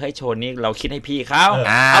มิใจว่าเฮ้ยโชว์นี้เราคิดให้พี่เขา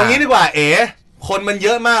เอางี้ดีกว่าคนมันเย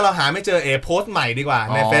อะมากเราหาไม่เจอโพสต์ใหม่ดีกว่า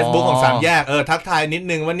ใน Facebook ของสามแยกทักทายนิด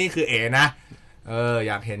นึงว่านี่คือนะอ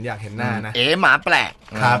ยากเห็นหน้านะหมาแปลก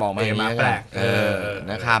บอกมาหมาแปลก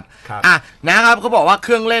นะครับนะครับเขาบอกว่าเค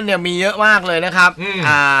รื่องเล่นเนี่ยมีเยอะมากเลยนะครับ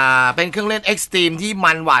เป็นเครื่องเล่น Extreme ที่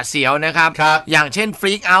มันหวาดเสียวนะครับอย่างเช่น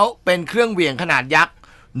Freak Out เป็นเครื่องเหวี่ยงขนาดยักษ์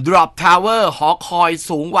Drop Tower หอคอย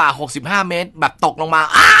สูงกว่า65เมตรแบบตกลงมา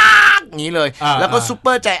อย่างนี้เลยแล้วก็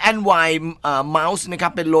Super Giant Wide Mouse นะครั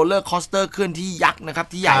บเป็นโรลเลอร์คอสเตอร์เคลื่อนที่ยักษ์นะครับ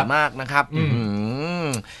ที่ใหญ่มากนะครับ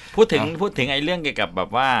พูดถึงไอ้เรื่องเกี่ยวกับแบบ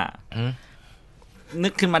ว่านึ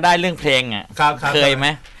กขึ้นมาได้เรื่องเพลงอ่ะเคยไหม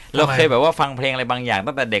เราเคยแบบว่าฟังเพลงอะไรบางอย่าง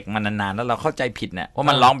ตั้งแต่เด็กมานานๆแล้วเราเข้าใจผิดเนี่ยว่า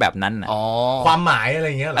มันร้องแบบนั้นความหมายอะไร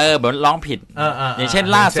เงี้ยเหมือนร้องผิดอย่างเช่น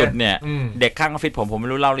ล่าสุดเนี่ยเด็กข้างออฟฟิศผมไม่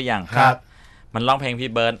รู้เล่าหรือยังมันร้องเพลงพี่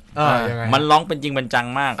เบิร์ดมันร้องเป็นจริงเป็นจัง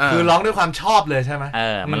มากคือร้องด้วยความชอบเลยใช่ไหม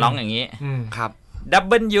มันร้องอย่างนี้ครับ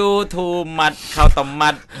W ทูมัดข้าวต้มมั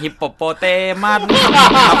ดฮิปโปโปเตมัด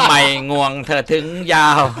ทำไมง่วงเธอถึงยา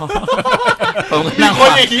วผมก็นั่งคน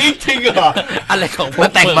อย่างนี้จริงเหรออะไรของผมมั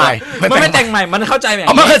นแต่งใหม่มันไม่แต่งใหม่มันเข้าใจแบบ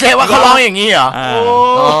มันเข้าใจว่าเขาร้องอย่างนี้เหรอ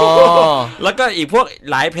แล้วก็อีกพวก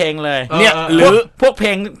หลายเพลงเลยเนี่ยหรือพวกเ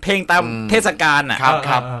พลงตามเทศกาลอ่ะ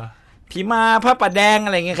ครับพี่มาพระประแดงอ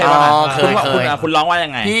ะไรเงี้ยใครร้องคุณร้องว่ายั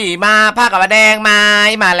งไงพี่มาพระประแดงไม้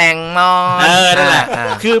มาแหล่งมอนนั่นแหละ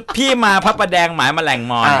คือพี่มาพระประแดงหมายมาแหล่ง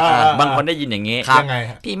มอนบางคนได้ยินอย่างงี้ยังไง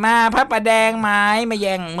พี่มาพระประแดงไม้มาแ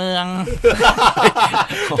ย่งเมือง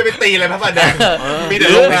จะไปตีอะไรพระประแดงมีแต่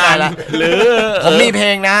โรงงานหรือผมมีเพล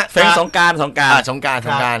งนะเพลงสงกรานต์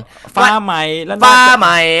ฟ้าใหม่แล้วฟ้าให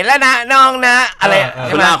ม่แล้วนะน้องนะอะไร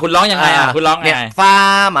คุณร้องยังไงคุณร้องไงฟ้า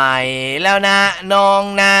ใหม่แล้วนะน้อง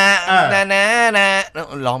นะนะ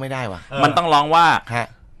ร้องไม่ได้ว่ะมันต้องร้องว่า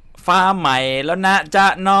ฟ้าใหม่แล้วนะจะ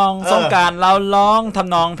น้องสงกรานต์เราร้องท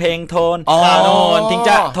ำนองเพลงโทนโนนทิ้ง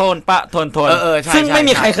จะโทนปะโทนซึ่งไม่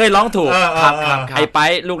มีใครเคยร้องถูกไอ้ไป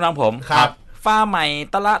ลูกน้องผมฟ้าใหม่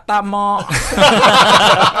ตะละตะมอ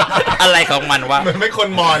อะไรของมันวะเหมือนไม่คน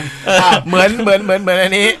มอนเหมือนอั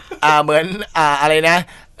นนี้เหมือนอะไรนะ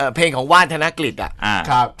เพลงของว่านธนกฤษ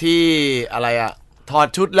ที่อะไรถอด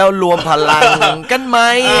ชุดแล้วรวมพลังกันไหม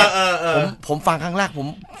ผมฟังครั้งแรกผม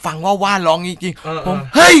ฟังว่าว่านร้องจริงๆผม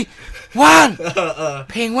เฮ้ยว่าน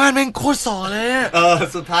เพลงว่านแม่งโคตรสอเลย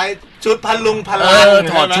สุดท้ายชุดพลุงพลัง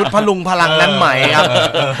ถอดชุดพลุงพลังนั้นใหม่ครับ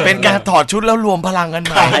เป็นการถอดชุดแล้วรวมพลังกัน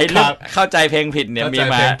ใหม่เข้าใจเพลงผิดเนี่ยมี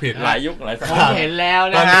มาหลายยุคหลายสมัยเห็นแล้ว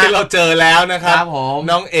นะตอนนี้เราเจอแล้วนะครับ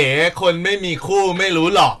น้องเอ๋คนไม่มีคู่ไม่รู้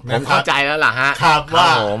หรอกผมเข้าใจแล้วล่ะฮะครับ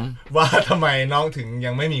ว่าทำไมน้องถึง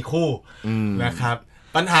ยังไม่มีคู่นะครับ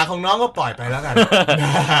ปัญหาของน้องก็ปล่อยไปแล้วกัน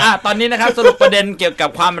ตอนนี้นะครับสรุปประเด็นเกี่ยวกับ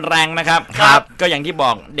ความแรงนะครับก็อย่างที่บ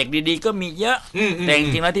อกเด็กดีๆก็มีเยอะแต่จ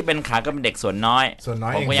ริงๆแล้วที่เป็นขาก็เป็นเด็กส่วนน้อย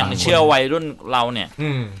ผมก็ยังเชื่อวัยรุ่นเราเนี่ย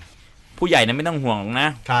ผู้ใหญ่เนี่ยไม่ต้องห่วงนะ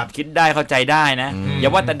คิดได้เข้าใจได้นะอย่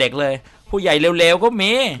าว่าแต่เด็กเลย ผู้ใหญ่เร็วๆก็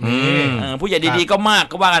มีผู้ใหญ่ดีๆก็มาก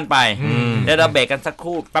ก็ว่ากันไปเดี๋ยวเราเบรกกันสักค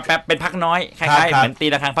รู่แป๊บๆเป็นพักน้อยคล้ายๆเหมือนตี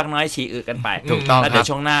ละครั้งพักน้อยฉี่อึกันไปถูกต้องแล้วเดี๋ยว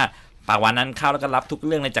ช่วงหน้าปากหวานนั้นเข้าแล้วก็รับทุกเ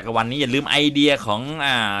รื่องในจักรวาลนี้อย่าลืมไอเดียของ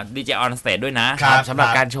ดีเจออนสเตจด้วยนะครับสำหรับ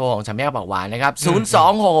การโชว์ของสามแยกปากหวานนะครับ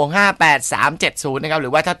026658370นะครับหรื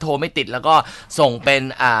อว่าถ้าโทรไม่ติดแล้วก็ส่งเป็น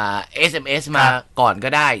SMS มาก่อนก็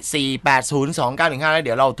ได้4802915แล้วเ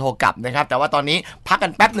ดี๋ยวเราโทรกลับนะครับแต่ว่าตอนนี้พักกั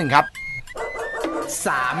นแป๊บหนึ่งครับส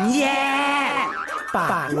ามแยกป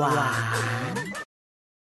ากหวาน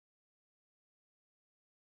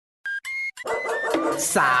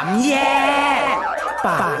สามแยกป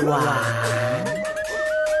ากหวาน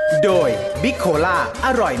โดยบิ๊กโคล่าอ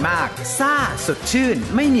ร่อยมากซ่าสดชื่น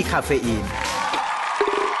ไม่มีคาเฟอีน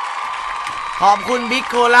ขอบคุณบิ๊ก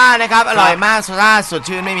โคล่านะครับอร่อยมากซ่าสด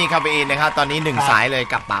ชื่นไม่มีคาเฟอีนนะครับตอนนี้1สายเลย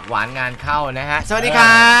กับปากหวานงานเข้านะฮะสวัสดีค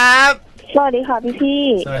รับสวัสดีค่ะพี่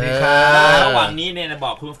สวัสดีครับระหว่างนี้เนี่ยบ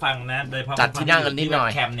อกคุณฟังนะโดยเฉพาะจัดที่นั่งกันนิดหน่อย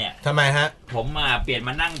แคมเนี่ยทำไมฮะผมเปลี่ยนม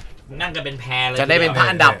านั่งกันเป็นแพรเลยจะได้เป็นพระ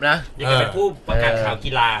อันดับนะอยากจะเป็นผู้ประกาศข่าว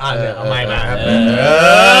กีฬาเอาไม้มาครับ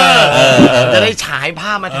จะได้ฉายภ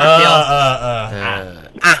าพมาทันเดียว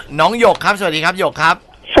น้องหยกครับสวัสดีครับหยกครับ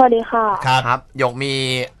สวัสดีค่ะครับหยกมี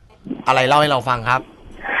อะไรเล่าให้เราฟังครับ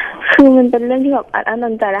คือมันเป็นเรื่องที่แบบอัดอั้นตั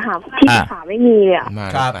นใจและหาที่หาไม่มีเลยอ่ะ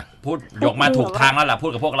ครับพูดหยกมาถูกทางแล้วล่ะพู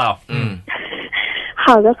ดกับพวกเรา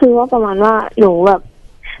ค่ะก็คือว่าประมาณว่าหนูแบบ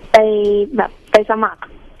ไปสมัคร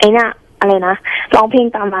ไอ้น่ะอะไรนะร้องเพลง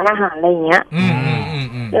ตามร้านอาหารอะไรอย่างเงี้ย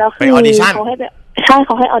แล้วคือเขาให้ใช่เข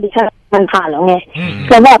าให้ออดิชั่นมันผ่านแล้วไง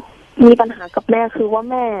แล้วแบบมีปัญหากับแม่คือว่า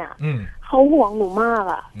แม่เขาห่วงหนูมาก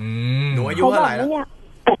อ่ะหนูอายุเท่าไหร่แล้ว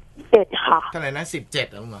17ค่ะเท่าไหร่นะ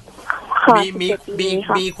17แล้วมั้ง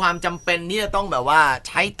มีความจำเป็นที่จะต้องแบบว่าใ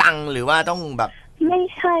ช้ตังค์หรือว่าต้องแบบไ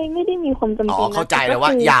ม่ได้มีความจำเป็นเข้าใจเลยว่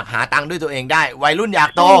าอยากหาตังค์ด้วยตัวเองได้วัยรุ่นอยาก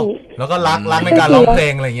โตแล้วก็รักในการร้องเพล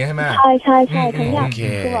งอะไรอย่างเงี้ยใช่ไหมใช่ทั้งอย่าง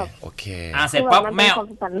คือแบบโอเคเสร็จปั๊บแม่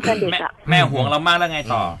ห่วงเรามากแล้วไง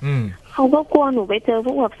ต่อเขาก็กลัวหนูไปเจอพ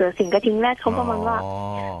วกแบบเสือสิงกระทิงแรดเขาประมาณว่า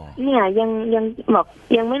เนี่ยยังแบบ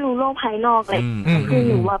ยังไม่รู้โลกภายนอกเลยคือ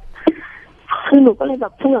หนูแบบคือหนูก็เลยแบ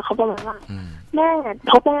บพูดกับเขาประมาณว่าแม่เ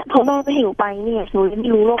พราะแม่ไม่ให้หนูไปเนี่ยหนูไม่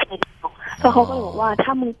รู้โลกภายนอกแล้วเขาก็บอกว่าถ้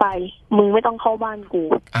ามึงไปมึงไม่ต้องเข้าบ้านกู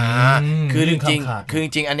คือจ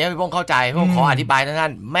ริงอันนี้พี่พงเข้าใจพี่พงขออธิบายท่า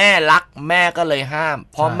นแม่รักแม่ก็เลยห้าม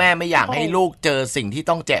เพราะแม่ไม่อยากให้ลูกเจอสิ่งที่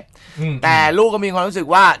ต้องเจ็บแต่ลูกก็มีความรู้สึก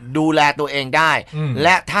ว่าดูแลตัวเองได้แล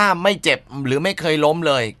ะถ้าไม่เจ็บหรือไม่เคยล้ม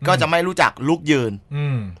เลยก็จะไม่รู้จักลุกยืน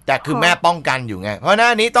แต่คือแม่ป้องกันอยู่ไงเพราะนั้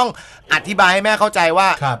นนี้ต้องอธิบายให้แม่เข้าใจว่า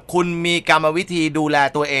คุณมีกรรมวิธีดูแล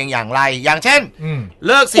ตัวเองอย่างไรอย่างเช่นเ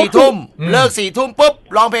ลิก4 ทุ่มปุ๊บ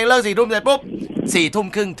ร้องเพลงเลิก4 ทุ่มเสร็จปุ๊บ4 ทุ่ม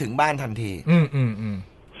ครึ่งถึงบ้านทันที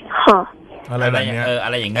อะไรแบบนี้อะ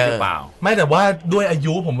ไรอย่างนี้หรือเปล่าไม่แต่ว่าด้วยอา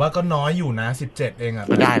ยุผมว่าก็น้อยอยู่นะ17เองอ่ะไ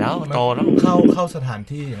ม่ได้แล้วโตแล้วเข้าสถาน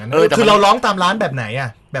ที่อย่างนั้นคือเราร้องตามร้านแบบไหนอ่ะ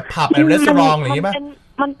แบบผับแบบรีสอร์ทอะไรอย่างงี้ป่ะ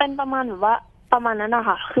มันเป็นประมาณแบบว่าประมาณนั้นนะค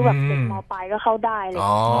ะคือแบบเด็กม.ปลายก็เข้าได้เลย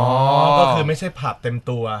ก็คือไม่ใช่ผับเต็ม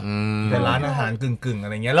ตัวเป็นร้านอาหารกึ่งอะ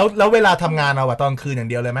ไรเงี้ยแล้วเวลาทำงานเอาตอนคืนอย่า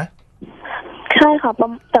งเดียวเลยไหมใช่ค่ะ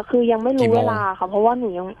แต่คือยังไม่รู้เวลาค่ะเพราะว่าหนู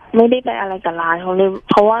ยังไม่ได้ไปอะไรกับร้านเขาเลย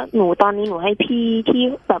เพราะว่าหนูตอนนี้หนูให้พี่ที่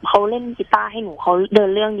แบบเขาเล่นกีตาร์ให้หนูเขาเดิน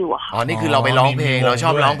เรื่องอยู่อะค่ะนี่คือเราไปร้องเพลงเราช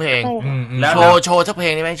อบร้องเพลงแล้วโชว์สักเพล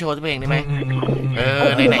งได้ไหม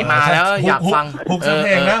ไหนมาแล้วอยากฟังฮุกสักเพ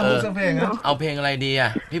ลงนะเอาเพลงอะไรดีอ่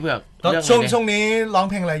ะพี่เผือกช่วงนี้ร้อง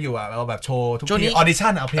เพลงอะไรอยู่อ่ะเราแบบโชว์ทุกทีออดิชั่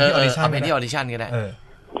นเอาเพลงที่ออดิชั่นก็ได้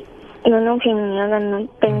แล้วน้องเพลงนี้กัน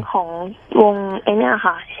เป็นของวงไอ้เนี่ย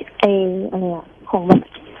ค่ะไอ้อะไรของแบบ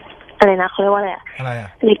อะไรนะเขาเรียกว่าอะไรอ่ะ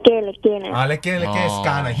เลเก้เนี่ยเลเก้สก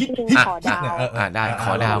าหน่อยฮิตขอดาวได้ข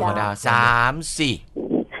อดาว3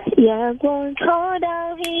 4อยากวอนขอดาว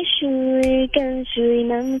ให้ช่วยกันช่วย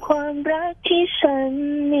นำความรักที่ฉัน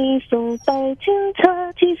มีส่งไปถึงเธอ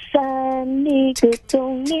ที่แสนดีคือตร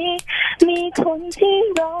งนี้มีคนที่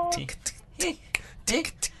รอ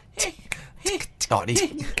ต่อดิ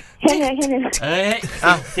แค่นี้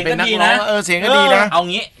เสียงก็ดีนะเสียงก็ดีนะเอา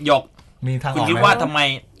งี้หยกมีทางคุณคิดว่าทำไม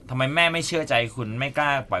แม่ไม่เชื่อใจคุณไม่กล้า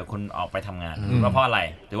ปล่อยคุณออกไปทำงานเพราะอะไร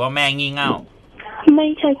หรือว่าแม่งี่เง่าไม่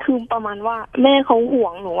ใช่คือประมาณว่าแม่เขาห่ว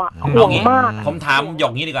งหนูอะห่วงมากผมถามหย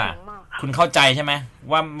กงี้ดีกว่าคุณเข้าใจใช่ไหม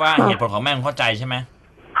ว่าเหตุผลของแม่คุณเข้าใจใช่ไหม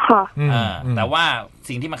ค่ะแต่ว่า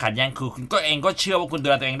สิ่งที่มาขัดแย้งคือคุณก็เองก็เชื่อว่าคุณดู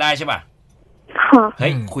แลตัวเองได้ใช่ป่ะเฮ้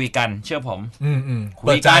ยคุยกันเชื่อผมคุ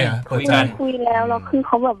ยกันคุยแล้วคือเ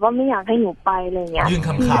ขาแบบว่าไม่อยากให้หนูไปเลยเงี้ยยื่นค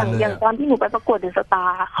ำขาดเลยอย่างตอนที่หนูไปประกวดเดอะสตา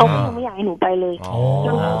ร์เขาก็ยังไม่อยากให้หนูไปเลย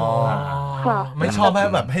ไม่ชอบ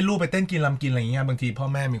แบบให้ลูกไปเต้นกินลำกินอะไรเงี้ยบางทีพ่อ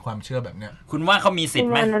แม่มีความเชื่อแบบเนี้ยคุณว่าเขามีสิท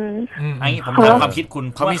ธิ์ไหมอันนี้ผมถามความคิดคุณ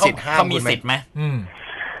เขามีสิทธิ์ไหม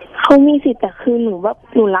เขา เขามีสิทธิ์แต่คือหนูแบบ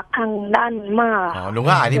หนูรักทางด้านนี้มาก หนู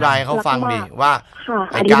ก็อธิบายให้เขาฟังดิว่า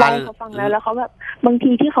อธิบายเขาฟังแล้วเขาแบบบาง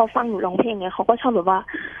ทีที่เขาฟังหนูร้องเพลงเนี่ยเขาก็ชอบแบบว่า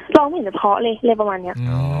ร้องไม่เห็นเพราะเลยประมาณเนี้ย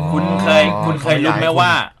คุณเคยรู้ไหม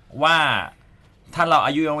ว่าถ้าเราอ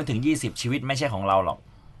ายุยังไม่ถึง20ชีวิตไม่ใช่ของเราหรอก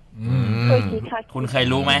คุณเคย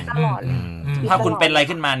รู้ไหมถ้าคุณเป็นอะไร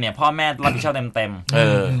ขึ้นมาเนี่ยพ่อแม่รับผิดชอบเต็ม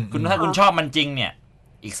คุณถ้าคุณชอบมันจริงเนี่ย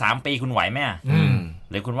อีก3 ปีคุณไหวไหม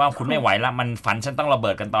หรือคุณว่าคุณไม่ไหวละมันฝันฉันต้องระเ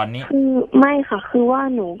บิดกันตอนนี้คือไม่ค่ะคือว่า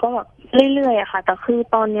หนูก็แบบเรื่อยๆอะค่ะแต่คือ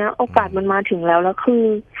ตอนเนี้ยโอกาสมันมาถึงแล้วคือ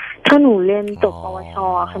ถ้าหนูเรียนจบปวช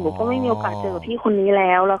ค่ะหนูก็ไม่มีโอกาสเจอพี่คนนี้แ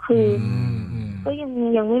ล้วคือก็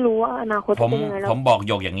ยังไม่รู้ว่าอนาคตเป็นยังไงแล้วผมบอกโ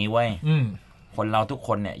ยกอย่างนี้ไว้คนเราทุกค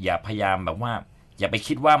นเนี่ยอย่าพยายามแบบว่าอย่าไป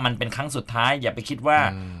คิดว่ามันเป็นครั้งสุดท้ายอย่าไปคิดว่า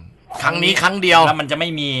ครั้งนี้ครั้งเดียวแล้วมันจะไม่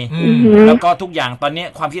มีแล้วก็ทุกอย่างตอนนี้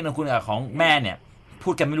ความคิดของคุณกับของแม่เนี่ย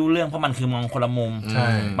พูดกันไม่รู้เรื่องเพราะมันคือมองคนละมุม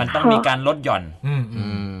มันต้องมีการลดหย่อน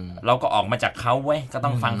เราก็ออกมาจากเขาเว้ยก็ต้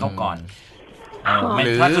องฟังเขาก่อน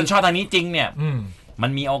ถ้าคุณชอบทางนี้จริงเนี่ยมั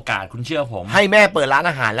นมีโอกาสคุณเชื่อผมให้แม่เปิดร้าน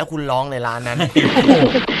อาหารแล้วคุณร้องในร้านนั้น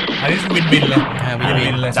อันนี้วินเล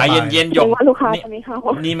ยใจเย็นๆหยก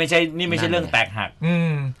นี่ไม่ใช่เรื่องแตกหัก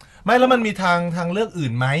ไม่แล้วมันมีทางเลือกอื่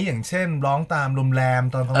นไหมอย่างเช่นร้องตามโรงแรม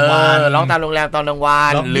ตอนกลางวันร้องตามโรงแรมตอนกลางวั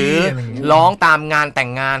นหรือร้องตามงานแต่ง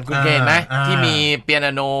งานคุณเห็นไหมที่มีเปีย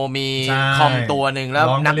โนมีคอมตัวหนึ่งแล้ว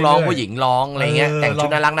นักร้องผู้หญิงร้องอะไรเงี้ยแต่งชุด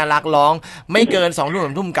น่ารักร้องไม่เกิน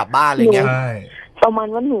2 ทุ่มกลับบ้านอะไรเงี้ยประมาณ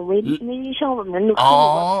ว่าหนูไม่ชอบแบบนั้นหนู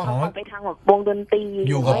ไปทางแบบวงดนตรี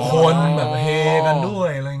อยู่กับคนแบบเฮกันด้วย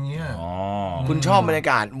อะไรเงี้ยคุณชอบบรรยา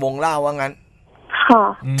กาศวงเล่าว่างั้นค่ะ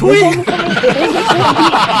ทุย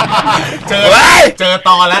เจอต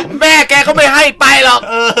อแล้วแม่แกก็ไม่ให้ไปหรอก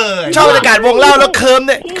ชอบบรรยากาศวงเล่าแล้วเคิมเ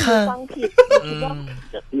นี่ยฟังผิด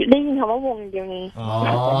ได้ยินคำว่าวงเดียวนี้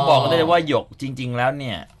ผมบอกได้เลยว่าหยกจริงๆแล้วเ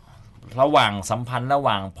นี่ยระหว่างสัมพันธ์ระห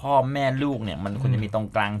ว่างพ่อแม่ลูกเนี่ยมันควรจะมีตรง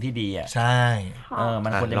กลางที่ดีอ่ะใช่มั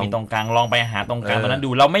นควรจะมีตรงกลางลองไปหาตรงกลางตอนนั้นดู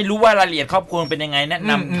เราไม่รู้ว่ารายละเอียดครอบครัวเป็นยังไงแนะ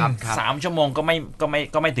นำ3 ชั่วโมงก็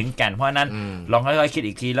ไม่ถึงแก่นเพราะนั้นลองค่อยๆคิด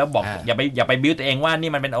อีกทีแล้วบอกอย่าไปบิ้วตัวเองว่า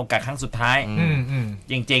นี่มันเป็นโอกาสครั้งสุดท้าย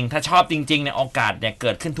จริงๆถ้าชอบจริงๆเนี่ยโอกาสเนี่ยเ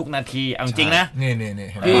กิดขึ้นทุกนาทีเอาจริงนะ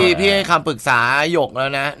พี่ให้คำปรึกษาหยกแล้ว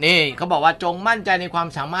นะนี่เขาบอกว่าจงมั่นใจในความ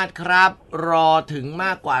สามารถครับรอถึงม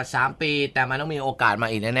ากกว่า3 ปีแต่มันต้องมีโอกาสมา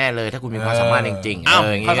อีกแน่ๆเลยถ้าคุณมีความสามารถจริง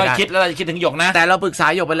ๆค่อยๆคิดแล้วเราจะคิดถึงหยกนะแต่เราปรึกษา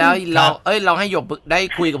หยกไปแล้วเราให้หยกได้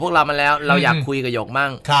คุยกับพวกเรามาแล้วเราอยากคุยกับหยกมั่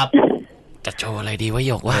งครับจะโชว์อะไรดีวะห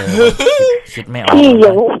ยกวะคิดไม่ออกพี่อย่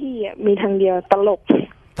างพี่มีทางเดียวตลก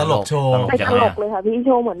โชว์ไม่ตลกเลยค่ะพี่โช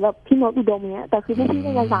ว์เหมือนแบบพี่โน้ตอุดมเนี้ยแต่คือพี่เป็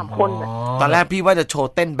นกัน3 คนตอนแรกพี่ว่าจะโช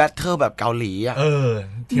ว์เต้นแบทเทิลแบบเกาหลีอ่ะ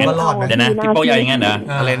ที่ว่ารอดเดี๋ยวนะพี่โป้ยอย่างงั้นเหรอ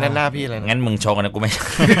อะไรนั่นหน้าพี่อะไรงั้นมึงโชว์กันนะกูไม่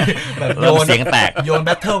โยนเสียงแตกโยนแบ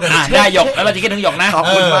ทเทิลกันได้หยกแล้วเราจะคิดถึงหยกนะขอบ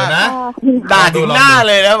คุณมากนะด่าถึงหน้า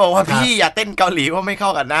เลยนะบอกว่าพี่อย่าเต้นเกาหลีเพราะไม่เข้า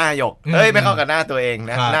กับหน้าหยกไม่เข้ากับหน้าตัวเอง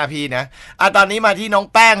นะหน้าพี่นะตอนนี้มาที่น้อง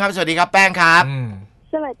แป้งครับสวัสดีครับแป้งครับ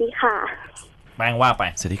สวัสดีค่ะแป้งว่าไป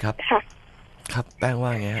สวัสดีครับครับแป้งว่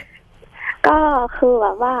าไงฮะก็คือแบ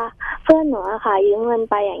บว่าเพื่อนหนูอะค่ะยืมเงิน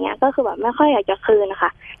ไปอย่างเงี้ยก็คือแบบไม่ค่อยอยากจะคืนนะค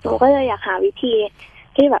ะหนูก็เลยอยากหาวิธี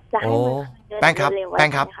ที่แบบจะให้มันแป้งครั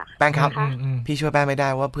บพี่ช่วยแป้งไม่ได้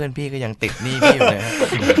ว่าเพื่อนพี่ก็ยังติดหนี้พี่อยู่เลย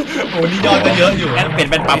โอ้นี่ยอดก็เยอะอยู่งั้นเปลี่ยน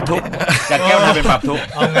เป็นปรับทุกจากแก้วมาเป็นปรับทุก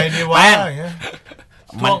เอาไงดีวะ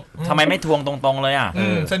มันทำไมไม่ทวงตรงๆเลยอ่ะ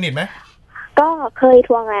สนิทไหมก็เคยท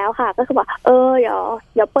วงแล้วค่ะก็คือบอกเ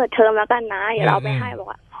ดี๋ยวเปิดเทอมแล้วกันนะเดี๋ยวเราไปให้บอก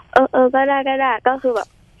ว่าก็ได้ก็คือแบบ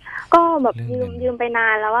ก็แบบยืมไปนา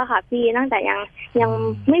นแล้วอะค่ะพี่ตั้งแต่ยัง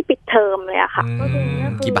ไม่ปิดเทอมเลยอะค่ะก็คือ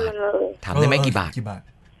กี่บาทถามได้ไหมกี่บาท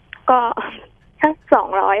ก็แค่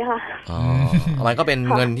200ค่ะมันก็เป็น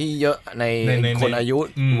เงินที่เยอะในคนอายุ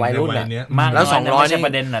วัยรุ่นเนี่ยแล้ว200นี่ป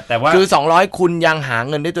ระเด็นน่ะแต่ว่าคือ200คุณยังหา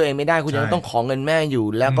เงินด้วยตัวเองไม่ได้คุณยังต้องขอเงินแม่อยู่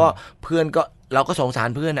แล้วก็เพื่อนก็เราก็สงสาร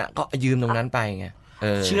เพื่อนอ่ะก็ยืมตรงนั้นไปไง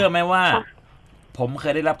เชื่อไหมว่าผมเค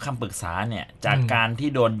ยได้รับคำปรึกษาเนี่ยจากการที่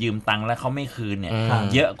โดนยืมตังค์แล้วเขาไม่คืนเนี่ย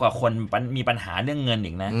เยอะกว่าคนมีปัญหาเรื่องเงิน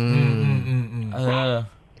อีกนะ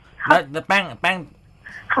แล้วแป้ง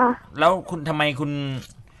แล้วคุณทำไม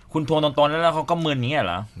คุณทวงตรงๆแล้วเขาก็มึนอย่างเงี้ยเ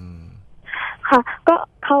หรอค่ะก็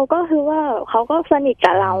เขาก็คือว่าเขาก็สนิท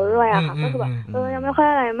กับเราด้วยอะค่ะก็คือแบบยังไม่ค่อย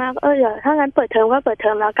อะไรมากเดี๋ยวถ้างั้นเปิดเทอมก็เปิดเท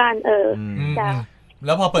อมแล้วกันแต่แ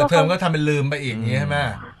ล้วพอเปิดเทอมก็ทำเป็นลืมไปอีกอย่างเงี้ยใช่ไหม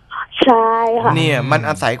ใช่ค่ะเนี่ยมัน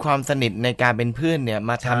อาศัยความสนิทในการเป็นเพื่อนเนี่ย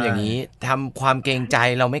มาทำอย่างนี้ทำความเกรงใจ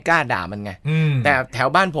เราไม่กล้าด่ามันไงแต่แถว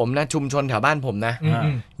บ้านผมนะชุมชนแถวบ้านผมนะ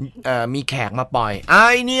มีแขกมาปล่อยไอ้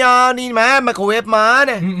นี่แม่ไมโครเวฟมาเ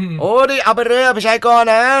นี่ยโอ้ดิเอาไปเลยเอาไปใช้ก่อน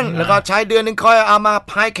นะแล้วก็ใช้เดือนนึงค่อยเอามา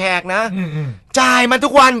พายแขกนะจ่ายมันทุ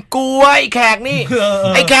กวันกลัวไอ้แขกนี่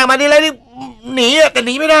ไอ้แขกมานี่เลยนี่หนีแต่ห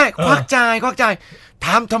นีไม่ได้ควักจ่าย ถ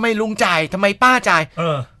ามทำไมลุงจ่ายทำไมป้าจ่าย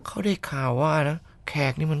เขาได้ข่าวว่านะแข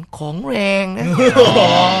กนี่มันของแรงนะ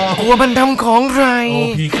กลัวมันทำของไร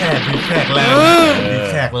พี่แขกแรงพี่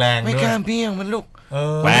แขกแรงไม่กล้าเบี้ยงมันลูก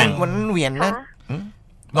แป้งมันเหวียนนะ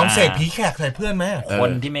ลองเสกผีแขกใส่เพื่อนไหมคน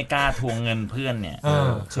ที่ไม่กล้าทวงเงินเพื่อนเนี่ย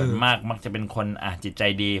ส่วนมากมักจะเป็นคนจิตใจ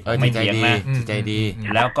ดีไม่เถียงนะจิตใจดี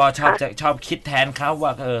แล้วก็ชอบคิดแทนเขาว่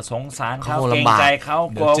าสงสารเขาเกรงใจเขา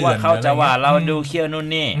กลัวว่าเขาจะว่าเราดูเคี้ยวนู่น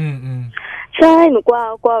นี่ใช่หนูกลัว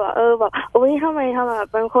แบบแบบโอ้ยทำไมแบบ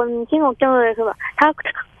เป็นคนขี้งกจังเลยคือแบบ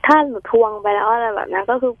ถ้าหนูทวงไปแล้วอะไรแบบนั้น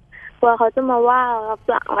ก็คือกลัวเขาจะมาว่ารับ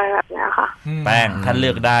หลังอะไรแบบนี้ค่ะแป้งถ้าเลื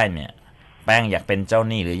อกได้เนี่ยแป้งอยากเป็นเจ้า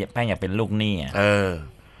หนี้หรือแป้งอยากเป็นลูกหนี้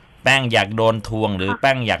แป้งอยากโดนทวงหรือแ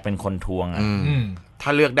ป้งอยากเป็นคนทวงถ้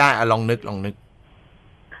าเลือกได้ลองนึก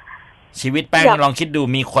ชีวิตแป้งลองคิดดู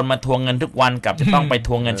มีคนมาทวงเงินทุกวันกับจะต้องไปท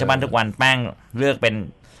วงเงินชาวบ้านทุกวันแป้งเลือกเป็น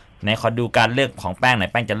ไหนขอดูการเลือกของแป้งหน่อย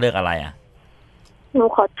แป้งจะเลือกอะไรหนู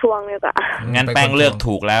ขอทวงเลยอ่ะงั้นแป้งเลือก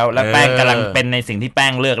ถูกแล้วแป้งกำลังเป็นในสิ่งที่แป้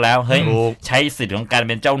งเลือกแล้วเฮ้ยใช้สิทธิ์ของการเ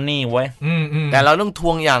ป็นเจ้าหนี้ไว้แต่เราต้องท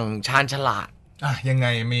วงอย่างชาญฉลาดยังไง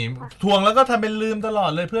มีทวงแล้วก็ทำเป็นลืมตลอด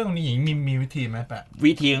เลยเพื่อนของนี่หญิงมีวิธีไหมแปะ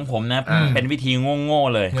วิธีของผมนะเป็นวิธีโง่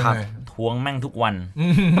ๆเลยครับทวงแม่งทุกวัน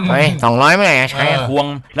เฮ้ย200ไม่ไหนใช้ทวง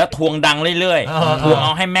แล้วทวงดังเรื่อยๆทวงเอ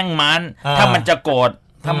าให้แม่งมันถ้ามันจะโกรธ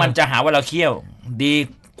ถ้ามันจะหาว่าเราเคี่ยวดี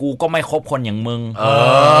กูก็ไม่คบคนอย่างมึง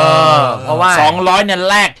เพราะว่า200เนี่ย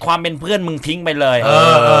แลกความเป็นเพื่อนมึงทิ้งไปเลย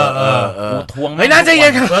กูทวงไม่น่าจะยั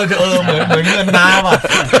งเหมือนเงินน้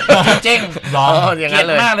ำเจ๊งร้องอย่างนั้น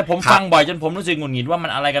เลยมากเลยผมฟังบ่อยจนผมรู้สึกหงุดหงิดว่ามั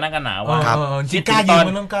นอะไรกันนักกันหนาวะคิด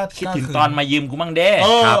ถึงตอนมายืมกูมั่งเด้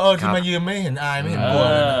ที่มายืมไม่เห็นอายไม่เห็นกลัว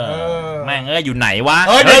แม่งอยู่ไหนวะ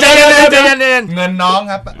เดี๋ยวเงินน้อง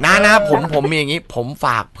ครับนะผมมีอย่างนี้ผมฝ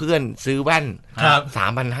ากเพื่อนซื้อแว่น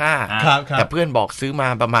3,500แต่เพื่อนบอกซื้อมา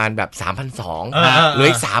ประมาณแบบ 3,200เหลือ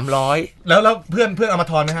อีก300แล้วเพื่อนเอามา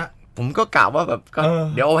ทอนไหมฮะผมก็กล่าวว่าแบบ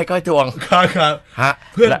เดี๋ยวเอาไว้ก้อยทวงครับฮะ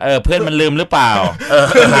เพื่อนมันลืมหรือเปล่า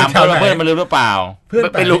ถามเพื่อนมันลืมหรือเปล่า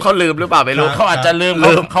ไม่รู้เขาลืมหรือเปล่าไม่รู้เขาอาจจะลืม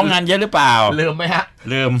เขางานเยอะหรือเปล่าลืมไหมฮะ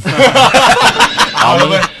ลืมเอาเล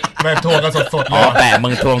ยแม่ทวงกันสดๆเลยแต่มึ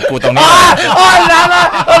งทวงกูตรงนี้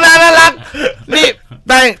น่ารักนี่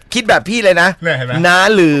ได้คิดแบบพี่เลยนะน้า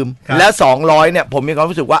ลืมแล้ว200เนี่ยผมมีความ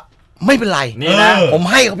รู้สึกว่าไม่เป็นไรนี่นะผม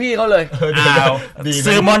ให้กับพี่เขาเลย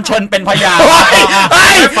สื่อมวลชนเป็นพยาน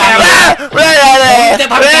ไม่เลยจะ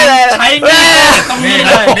ทำการใช้เงินตรงนี้เ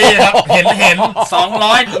ลยนี่ครับเห็น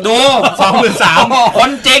200ดู2,300คน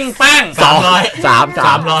จริงแป้ง300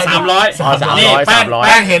นี่แ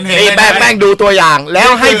ป้งเห็นนี่แป้งดูตัวอย่างแล้ว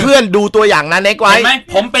ให้เพื่อนดูตัวอย่างนั้นเน็กไว้เห็นไหม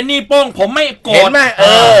ผมเป็นหนี้โป้งผมไม่โกรธ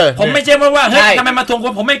ผมไม่ใช่ว่าเฮ้ยทำไมมาทวง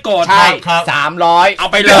ผมไม่โกรธใช่300เอา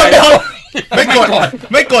ไปเลยไม่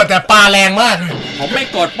โกรธแต่ปลาแรงมากผมไม่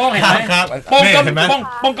โกรธโป้งเห็นไหมโ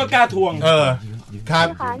ป้งก็กล้าทวงครับ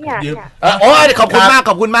โอ้ยขอบคุณม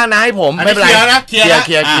ากนะให้ผมไม่เป็นไรเคลี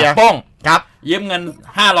ยร์โป้งครับยืมเงิน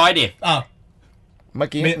500ดิเมื่อ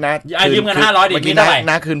กี้นะยืมเงิน500ดิมีเท่าไหร่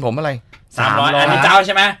นะคืนผมอะไร300อันนี้เจ้าใ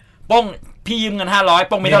ช่ไหมโป้งพี่ยืมเงิน500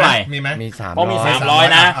โป้งมีเท่าไหร่มีไหมมี300โป้งมี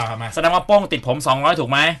300นะแสดงว่าโป้งติดผม200ถู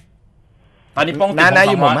กไหมตอนนี้ป้องติดนะ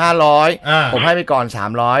ยืมผม500ผมให้ไปก่อน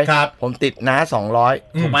300ผมติดนะ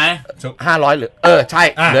200ถูกไหม500หรือใช่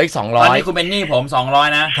เหลืออีก200ตอนนี้คุณเป็นหนี้ผม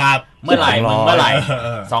200นะครับเมื่อไหร่200เมื่อไห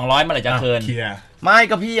ร่จะคืนไม่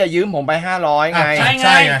ก็พี่ยืมผมไป500ไงใช่ไ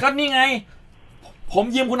งก็นี่ไงผม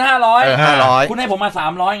ยืมคุณ500คุณให้ผมมา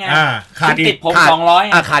300ไงคุณติดผม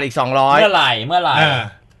200ขาดอีก200เมื่อไหร่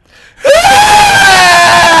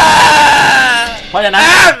เพราะฉะ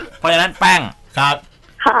นั้นแป้งครับ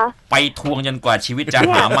ไปทวงจนกว่าชีวิตจะ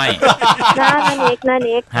หาไม่นาเ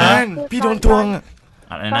น็กพี่โดนทวง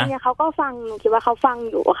อะไรนะเนี่ยเขาก็ฟังคิดว่าเขาฟัง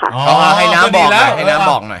อยู่ค่ะให้น้ำบอก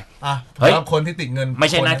หน่อยเฮ้ยคนที่ติดเงินไม่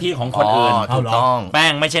ใช่หน้าที่ของคนอื่นถูกต้องแป้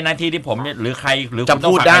งไม่ใช่หน้าที่ที่ผมหรือใครหรือคุณต้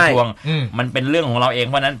องฝากไปทวงมันเป็นเรื่องของเราเอง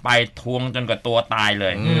เพราะนั้นไปทวงจนกว่าตัวตายเล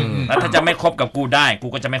ยแล้วถ้าจะไม่คบกับกูได้กู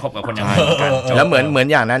ก็จะไม่คบกับคนอย่างนั้นแล้วเหมือน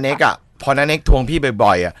อย่างนั้นเน็กอะพอน้าเน็กทวงพี่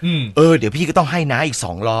บ่อยๆเดี๋ยวพี่ก็ต้องให้น้าอีก200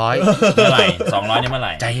เมื่อไหร่200นี่เมื่อไห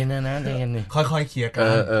ร่ใจเย็นนะใจเย็นค่อยๆเคลียร์กัน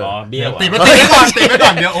เบี้ยวติดไว้ก่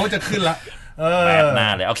อนเดี๋ยวโอ้จะขึ้นละแบบหน้า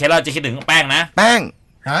เลยโอเคเราจะคิดถึงแป้งนะแป้ง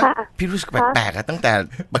พี่รู้สึกแปลกๆตั้งแต่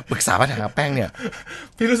ปรึกษาปัญหาแป้งเนี่ย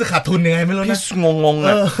พี่รู้สึกขาดทุนยังไงไม่รู้นะพี่งงอ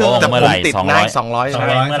ะแต่ผมติดนาย200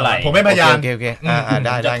เมื่อไหร่ผมไม่พยายามโอเคไ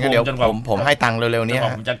ด้งั้นเดี๋ยวผมให้ตังค์เร็วๆนี้ผ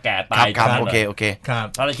มจะแก่ตายครับโอเคครับ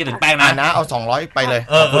เราจะคิดถึงแป้งนะเอา200ไปเลย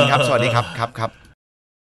ขอบคุณครับสวัสดีครับ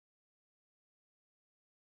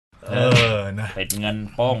นะติดเงิน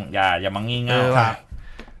โป้งอย่ามังงี้เง่า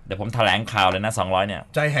ดี๋ยวผมแถลงข่าวเลยนะ200เนี่ย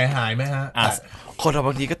ใจหายไหมฮะคนเราบ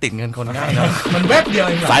างทีก็ติดเงินคนง่ายนะมันแวบเดียวเ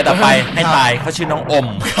องสายต่อไปให้ตายเขาชื่อน้องอม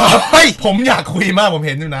เฮ้ยผมอยากคุยมากผมเ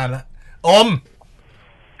ห็นอยู่นานแล้วอม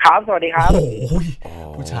ครับสวัสดีครับโอ้ย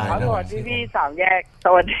ผู้ชายสวัสดีพี่สามแยกส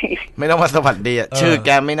วัสดีไม่ต้องมาสวัสดีอ่ะชื่อแก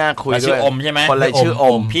ไม่น่าคุยด้วยชื่ออมใช่ไหมคนอะไรชื่ออ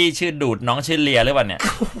มพี่ชื่อดูดน้องชื่อเลียหรือเปล่าเนี่ย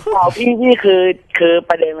พี่คือ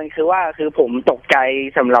ประเด็นมันคือว่าคือผมตกใจ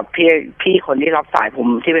สำหรับพี่คนที่รับสายผม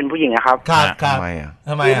ที่เป็นผู้หญิงนะครับครับทำไมอ่ะ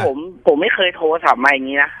ผมไม่เคยโทรศัพท์มาอย่าง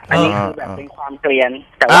นี้นะอันนี้คือแบบเป็นความเกลียน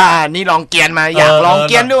แต่ว่านี่ลองเกลียนมาอยากลองเ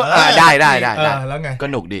กลียนด้วยได้แล้วไงก็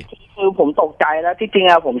หนุกดีคือผมตกใจแล้วที่จริง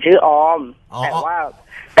อะผมชื่อออมแต่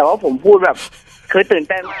ว่าผมพูดแบบคือตื่น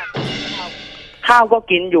เต้นมากข้าวก็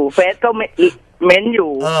กินอยู่เฟซก็เม้นอ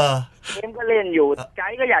ยู่เล่นก็เล่นอยู่ใจ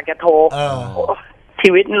ก็อยากจะโทรชี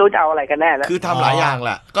วิตไม่รู้จะเอาอะไรกันแน่แล้วคือทำหลายอย่างแห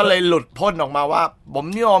ละก็เลยหลุดพ้นออกมาว่าผม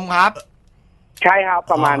นิยมครับใช่ครับ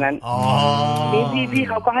ประมาณนั้นพี่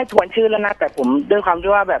เขาก็ให้ทวนชื่อแล้วนะแต่ผมด้วยความ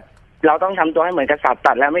ที่ว่าแบบเราต้องทำตัวให้เหมือนกษัตริย์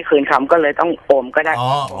ตัดแล้วไม่คืนคำก็เลยต้องอมก็ได้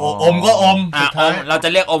อมก็อมอมเราจะ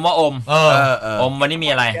เรียกอมว่าอมอมวันนี้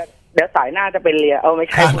มีอะไรเดี๋ยวสายหน้าจะเป็นเลียไม่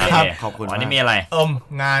ใช่ขอบคุณวันนี้มีอะไร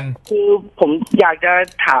งานคือผมอยากจะ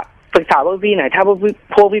ปรึกษาพวกพี่หน่อยถ้าพ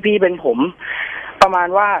วกพี่เป็นผมประมาณ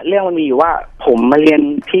ว่าเรื่องมันมีอยู่ว่าผมมาเรียน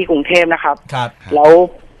ที่กรุงเทพนะครับแล้ว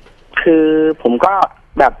คือผมก็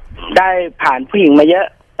แบบได้ผ่านผู้หญิงมาเยอะ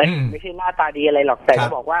ไม่ใช่หน้าตาดีอะไรหรอกแต่ก็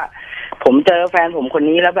บอกว่าผมเจอแฟนผมคน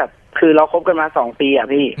นี้แล้วแบบคือเราคบกันมา2 ปีอ่ะ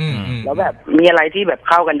พี่แล้วแบบมีอะไรที่แบบ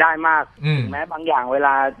เข้ากันได้มากถึงแม้บางอย่างเว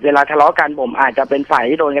ลาทะเลาะกันผมอาจจะเป็นฝ่าย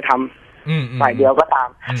ที่โดนกระทำฝ่ายเดียวก็ตาม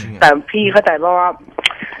แต่พี่เข้าใจว่า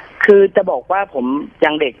คือจะบอกว่าผม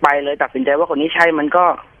ยังเด็กไปเลยตัดสินใจว่าคนนี้ใช่มันก็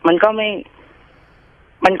ไ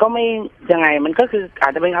ม่ยังไงมันก็คืออา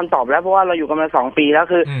จจะเป็นคำตอบแล้วเพราะว่าเราอยู่กันมา2 ปีแล้ว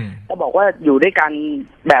คือจะบอกว่าอยู่ด้วยกัน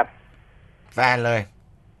แบบแฟนเลย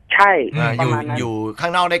ใช่อยู่ข้า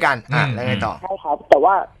งนอกด้วยกันแล้วไงต่อใช่ครับแต่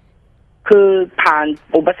ว่าคือผ่าน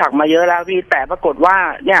อุปสรรคมาเยอะแล้วพี่แต่ปรากฏว่า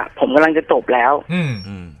เนี่ยผมกำลังจะจบแล้ว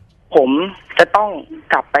ผมจะต้อง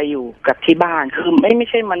กลับไปอยู่กับที่บ้านคือไม่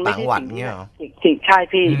ใช่มันไม่ใช่สิ่งที่ใช่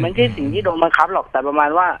พี่มันไม่ใช่สิ่งที่โดนบังคับหรอกแต่ประมาณ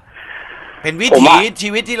ว่าเป็นวิถีชี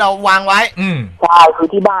วิตที่เราวางไว้ใช่คือ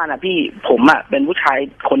ที่บ้านอ่ะพี่ผมอ่ะเป็นผู้ชาย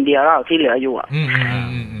คนเดียวแล้วที่เหลืออยู่อ่ะ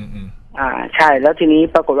ใช่แล้วทีนี้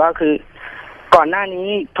ปรากฏว่าคือก่อนหน้านี้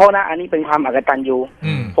โทษนะอันนี้เป็นความอกตัญญู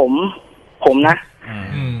ผมนะ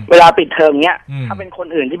เวลาปิดเทอมเงี้ยถ้าเป็นคน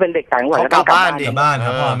อื่นที่เป็นเด็กต่างจังหวัดก็ต้องกลับบ้านค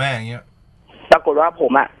รับพ่อแม่อย่างเงี้ยปรากฏว่าผ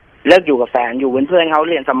มอ่ะเลิกอยู่กับแฟนอยู่เป็นเพื่อนเขา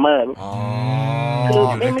เรียนซัมเมอร์คือ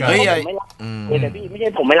ไม่ใช่ผมไม่รักแต่พี่ไม่ใช่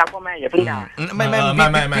ผมไม่รักพ่อแม่อย่าเพิ่งด่าไม่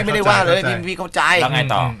พี่ไม่ได้ว่าเลยพี่เข้าใจแล้วไง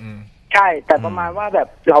ต่อใช่แต่ประมาณว่าแบบ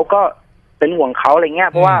เราก็เป็นห่วงเขาอะไรเงี้ย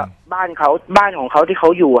เพราะว่าบ้านของเขาที่เขา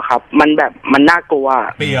อยู่อะครับมันแบบมันน่ากลัว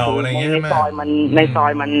เปรี่ยวอะไรเงี้ยในซอ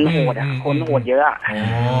ยมันโหดอ่ะคนโหดเยอะอ่ะ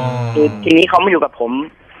คือทีนี้เขามาอยู่กับผม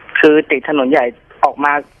คือติดถนนใหญ่ออกม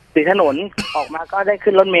าติดถนนออกมาก็ได้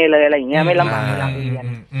ขึ้นรถเมล์เลยอะไรอย่างเงี้ยไม่ลำบากเวลาเรียน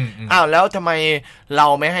แล้วทำไมเรา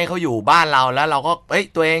ไม่ให้เขาอยู่บ้านเราแล้วเราก็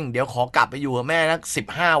ตัวเองเดี๋ยวขอกลับไปอยู่กับแม่สัก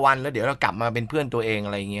15 วันแล้วเดี๋ยวเรากลับมาเป็นเพื่อนตัวเองอ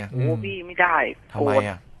ะไรเงี้ยโอ้พี่ไม่ได้ทำไม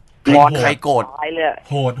อ่ะงอนใครโกรธ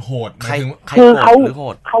โหดใครคือเ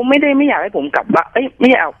ขาไม่ได้ไม่อยากให้ผมกลับบ้านไม่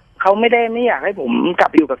อยากเขาไม่ได้ไม่อยากให้ผมกลั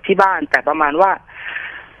บอยู่กับที่บ้านแต่ประมาณว่า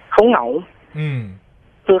เขาเหงา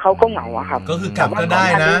คือเขาก็เหงาอะครับก็คือกลับก็ได้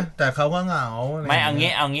นะแต่เขาก็เหงาไม่เอา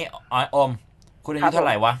งี้อมคุณอายุเท่าไห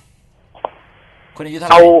ร่วะคุณอายุเท่าไ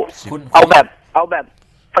หร่คุณเอาแบบ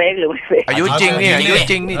เฟกหรือไม่เฟกอายุจริงนี่อายุ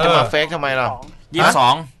จริงนี่จะมาเฟกทำไมล่ะ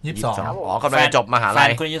22อ๋อกำลังจบมหาลัย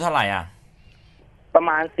คุณอายุเท่าไหร่อ่ะประ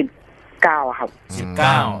มาณ19ครับ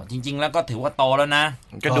19จริงๆแล้วก็ถือว่าโตแล้วนะ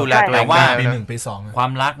ก็ดูแลตัวเองว่าปี 1 ปี 2ควา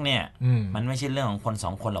มรักเนี่ยมันไม่ใช่เรื่องของคน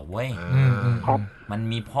2 คนหรอกเว้ยมัน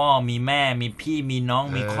มีพ่อมีแม่มีพี่มีน้อง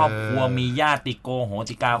มีครอบครัวมีญาติโกโห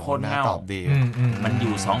ติกาโคตรเง่ามันอ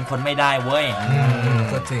ยู่2 คนไม่ได้เว้ย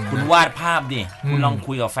คุณวาดภาพดิคุณลอง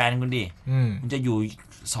คุยกับแฟนคุณดิคุณจะอยู่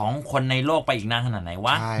2 คนในโลกไปอีกนานขนาดไหนว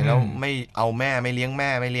ะใช่แล้วไม่เอาแม่ไม่เลี้ยงแม่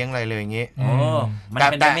ไม่เลี้ยงอะไรเลยอย่างงี้มัน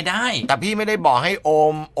เป็นไปไม่ได้แต่พี่ไม่ได้บอกให้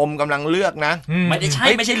อมกำลังเลือกนะไม่ได้ใช่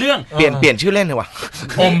ไม่ใช่เรื่องเปลี่ยนชื่อเล่นเลยวะ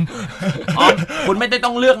อมคุณไม่ได้ต้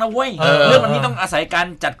องเลือกนะเว้ยเรื่องมันนี้ต้องอาศัยการ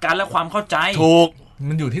จัดการและความเข้าใจถูก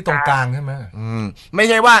มันอยู่ที่ตรงกลางใช่ไหมไม่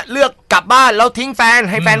ใช่ว่าเลือกกลับบ้านแล้วทิ้งแฟน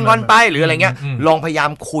ให้แฟนงอนไปหรืออะไรเงี้ยลองพยายา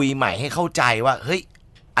มคุยใหม่ให้เข้าใจว่าเฮ้ย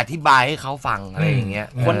อธิบายให้เขาฟังอะไรอย่างเงี้ย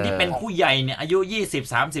คนที่เป็นผู้ใหญ่เนี่ยอายุ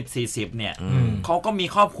20 30 40เนี่ยเขาก็มี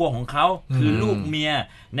ครอบครัวของเขาคือลูกเมีย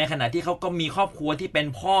ในขณะที่เขาก็มีครอบครัวที่เป็น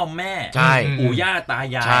พ่อแม่ปู่ย่าตา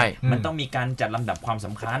ยายมันต้องมีการจัดลำดับความส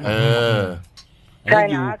ำคัญใช่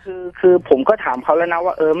นะคือผมก็ถามเขาแล้วนะ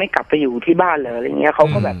ว่าไม่กลับไปอยู่ที่บ้านเลยอะไรเงี้ยเขา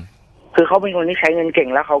ก็แบบคือเขาเป็นคนที่ใช้เงินเก่ง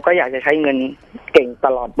แล้วเขาก็อยากจะใช้เงิน เก่งต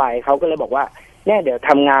ลอดไปเขาก็เลยบอกว่าเนี่ยเดี๋ยว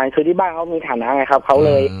ทำงานคือที่บ้านเขามีฐานะไงครับเขาเ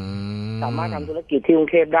ลยสามารถทำธุรกิจที่กรุง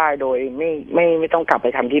เทพได้โดยไม่ต้องกลับไป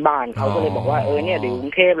ทำที่บ้านเขาก็เลยบอกว่าเนี่ยเดี๋ยวกรุ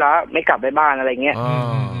งเทพแล้วไม่กลับไปบ้านอะไรเงี้ย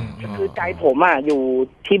คือใจผมอยู่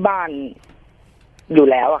ที่บ้านอยู่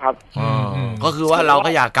แล้วครับก็คือว่าเราก็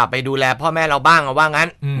อยากกลับไปดูแลพ่อแม่เราบ้างว่างั้น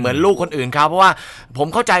เหมือนลูกคนอื่นเขาเพราะว่าผม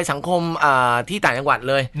เข้าใจสังคมที่ต่างจังหวัด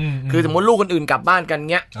เลยคือสมมติลูกคนอื่นกลับบ้านกัน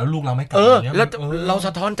เงี้ยแล้วลูกเราไม่กลับแล้วเราส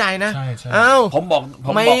ะท้อนใจนะผมบอก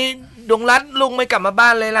ไม่ดวงรัตลุงไม่กลับมาบ้า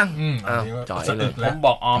นเลยล่ะจ่อยเลยผมบ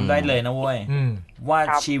อกออมได้เลยนะเว้ยว่า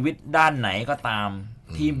ชีวิตด้านไหนก็ตาม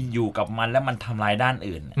ที่อยู่กับมันแล้วมันทำลายด้าน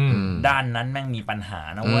อื่นด้านนั้นแม่งมีปัญหา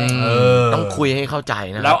นะเว้ยต้องคุยให้เข้าใจ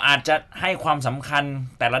นะเราอาจจะให้ความสำคัญ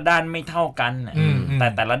แต่ละด้านไม่เท่ากัน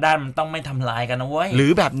แต่ละด้านมันต้องไม่ทำลายกันนะเว้ยหรื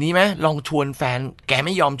อแบบนี้ไหมลองชวนแฟนแกไ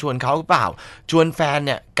ม่ยอมชวนเขาเปล่าชวนแฟนเ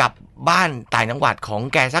นี่ยกลับบ้านต่างจังหวัดของ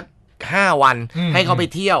แกสัก5 วันให้เขาไป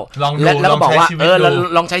เที่ยวแล้วก็บอกว่า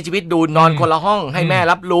ลองใช้ชีวิตดูนอนคนละห้องให้แม่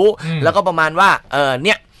รับรู้แล้วก็ประมาณว่าเ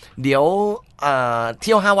นี่ยเดี๋ยวเ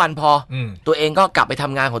ที่ยว5 วันพอตัวเองก็กลับไปท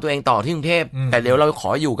ำงานของตัวเองต่อที่กรุงเทพแต่เดี๋ยวเราขอ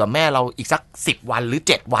อยู่กับแม่เราอีกสัก10 วันหรือ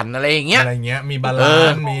7 วันอะไรอย่างเงี้ยมีบาลา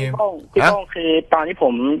นซ์มีพี่ป้องคือตอนที่ผ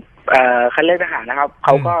มคัดเลือกทหารนะครับเข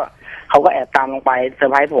าก็แอบตามลงไปเซอ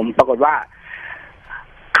ร์ไพรส์ผมปรากฏว่า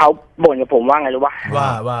เขาบ่นกับผมว่าไงรู้ป่ะว่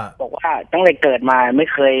าบอกว่าตั้งแต่เกิดมาไม่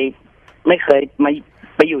เคยมา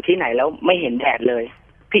ไปอยู่ที่ไหนแล้วไม่เห็นแดดเลย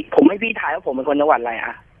ผมไม่พี่ทายว่าผมเป็นคนจังหวัดอะไร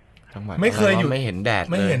ไม่เคยอยู่ไม่เห็นแดด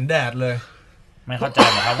เลยไม่เข้าใจ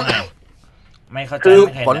เหรอครับว่าไงไม่เข้าใจคือ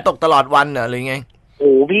ฝนตกตลอดวันเหรอหรือไงโ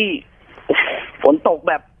อ้พี่ฝนตก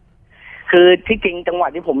แบบคือที่จริงจังหวัด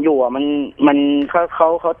ที่ผมอยู่มัน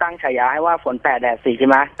เขาตั้งฉายาให้ว่าฝน8 แดด 4ใช่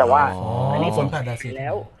ไหมแต่ว่าอันนี้ฝน8 แดด 4แล้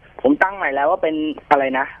วผมตั้งใหม่แล้วว่าเป็นอะไร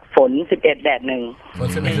นะฝน11 แดด 1ฝน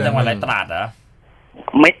11 แดด จังหวัดอะไรตราดเหรอ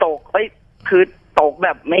ไม่ตกคือตกแบ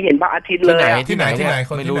บไม่เห็นพระอาทิตย์เลยที่ไหน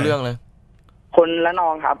ไม่รู้เรื่องเลยคนละนอ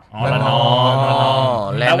งครับละนอ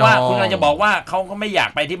งแต่ว่าคุณกำลังจะบอกว่าเขาก็ไม่อยาก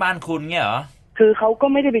ไปที่บ้านคุณเงี้ยเหรอคือเขาก็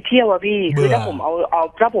ไม่ได้ไปเที่ยวอะพี่คือถ้าผมเอา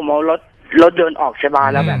รถยนต์ออกใช่ป่ะ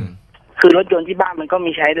แล้วแบบคือรถยนต์ที่บ้านมันก็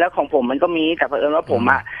มีใช้แล้วของผมมันก็มีแต่เผอิญว่าผม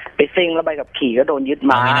ไปซิ่งแล้วไปกับขี่ก็โดนยึด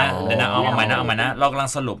มาเดี๋ยวนะเอาใหม่นะเรากำลัง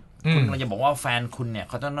สรุปคุณกำลังจะบอกว่าแฟนคุณเนี่ย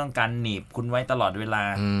เขาต้องการหนีบคุณไว้ตลอดเวลา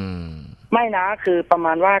ไม่นะคือประม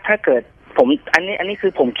าณว่าถ้าเกิดผมอันนี้คื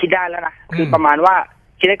อผมคิดได้แล้วนะคือประมาณว่า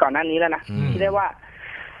คิดได้ก่อนหน้านี้แล้วนะคิดได้ว่า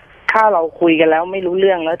ถ้าเราคุยกันแล้วไม่รู้เ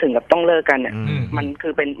รื่องแล้วถึงกับต้องเลิกกันเนี่ยมัน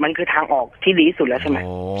คือทางออกที่ดีที่สุดแล้วใช่ไหม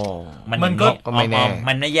มันก็ไม่แน่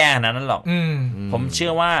มันไม่แย่นะนั่นหรอกผมเชื่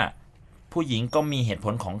อว่าผู้หญิงก็มีเหตุผ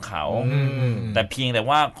ลของเขาแต่เพียงแต่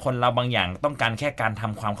ว่าคนเราบางอย่างต้องการแค่การท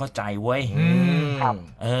ำความเข้าใจเว้ย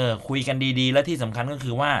คุยกันดีๆแล้วที่สำคัญก็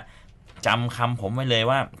คือว่าจำคำผมไว้เลย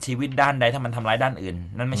ว่าชีวิตด้านใดถ้ามันทำร้ายด้านอื่น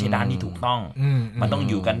นั่นไม่ใช่ด้านที่ถูกต้องมันต้อง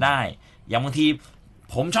อยู่กันได้อย่างบางที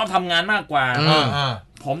ผมชอบทำงานมากกว่า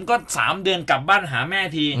ผมก็3 เดือนกลับบ้านหาแม่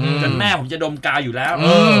ทีจนแม่ผมจะดมกาวอยู่แล้ว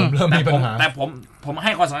แต่ผมใ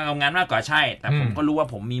ห้ความสำคัญกับงานมากกว่าใช่แต่ผมก็รู้ว่า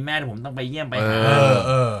ผมมีแม่ที่ผมต้องไปเยี่ยมไปหา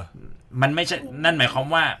มันไม่ใช่นั่นหมายความ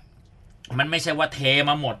ว่ามันไม่ใช่ว่าเท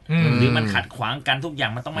มาหมดหรือมันขัดขวางกันทุกอย่า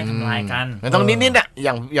งมันต้องไม่ทำลายกันมันต้องนิดๆอ่ะอ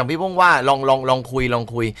ย่างพี่พงษ์ว่าลองคุ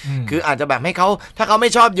ยคืออาจจะแบบให้เขาถ้าเขาไม่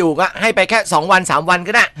ชอบอยู่ก็ให้ไปแค่2 วัน 3 วัน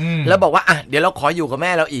ก็ได้แล้วบอกว่าอ่ะเดี๋ยวเราขออยู่กับแ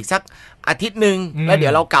ม่เราอีกสักอาทิตย์นึงแล้วเดี๋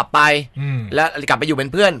ยวเรากลับไปแล้วกลับไปอยู่เป็น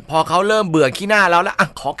เพื่อนพอเขาเริ่มเบื่อขี้หน้าแล้วอ่ะ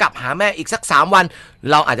ขอกลับหาแม่อีกสัก3 วัน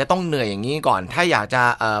เราอาจจะต้องเหนื่อยอย่างนี้ก่อนถ้าอยากจะ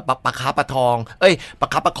ประคับประ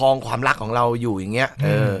คองความรักของเราอยู่อย่างเงี้ย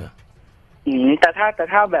แต่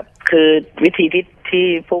ถ้าแบบคือวิธีที่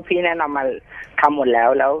พวกพี่แนะนำมาทำหมดแล้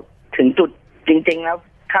วถึงจุดจริงๆแล้ว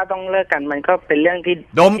ถ้าต้องเลิกกันมันก็เป็นเรื่องที่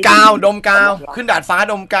ดมกาวขึ้นดาดฟ้า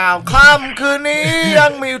ดมกาวค่ำคืนนี้ยั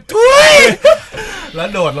งมีทุยแล้ว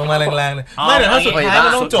โดดลงมาแรงๆเลยไม่แต่ถ้าสุดท้ายมั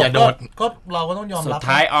นต้องจบก็เราก็ต้องยอมรับสุด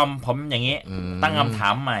ท้ายออมผมอย่างนี้ตั้งคำถา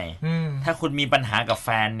มใหม่ถ้าคุณมีปัญหากับแฟ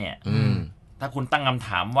นเนี่ยถ้าคุณตั้งคำถ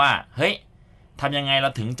ามว่าเฮ้ยทำยังไงเรา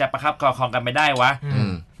ถึงจะประคับประคองกันไปได้วะ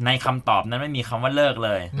ในคำตอบนั้นไม่มีคำว่าเลิกเ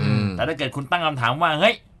ลยแต่ถ้าเกิดคุณตั้งคำถามว่าเ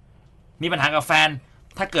ฮ้ยมีปัญหากับแฟน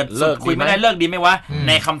ถ้าเกิดคุยไม่ได้เลิกดีไหมวะใ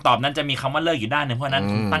นคำตอบนั้นจะมีคำว่าเลิกอยู่ด้านหนึ่งเพราะนั้น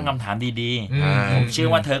ตั้งคำถามดีๆผมเชื่อ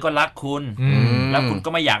ว่าเธอก็รักคุณแล้วคุณก็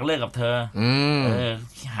ไม่อยากเลิกกับเธอ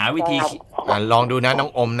หาวิธีลองดูนะน้อ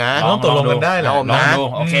งอมนะต้องตกลงกันได้แหละลองดู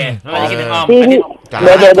โอเคแล้วอะไรคิดถึงออมเ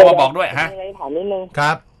ดี๋ยวมาบอกด้วยฮะถามนิดนึงค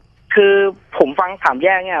รับคือผมฟัง3 แย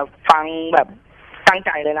กเนี่ยฟังแบบตั้งใ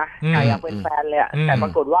จเลยนะอยากเป็นแฟนเลยแต่ปร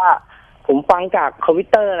ากฏว่าผมฟังจากคอมพิว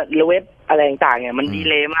เตอร์หรือเว็บอะไรต่างๆเนี่ยมันดี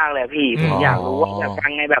เลย์มากเลยพี่ผมอยากรู้ว่าจะฟั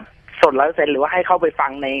งไงแบบสด100%หรือว่าให้เข้าไปฟั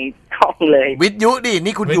งในห้องเลยวิทยุดิ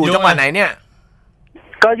นี่คุณอยู่จังหวัดไหนเนี่ย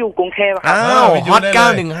ก็อยู่กรุงเทพครับฮ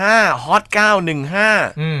อต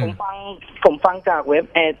915ผมฟัง ฟังจากเว็บ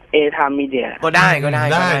เอทามมีเดียก็ได้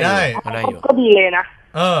อยู่ก็ดีเลยนะ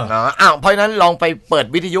เพราะฉะนั้นลองไปเปิด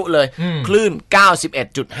วิทยุเลยคลื่น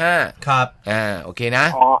 91.5 ครับโอเคนะ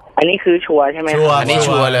อันนี้คือชัวร์ใช่ไหมอันนี้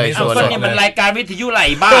ชัวร์เลยนี่มันรายการวิทยุไหล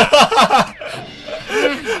บ้า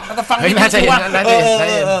จะฟังน่าจะเห็นนะ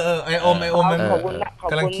ไอมมันขอบคุณ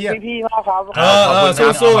กำลังเครียดพี่ๆมากครับ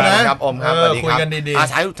สู้ๆนะครับอมครับสวัสดีครับ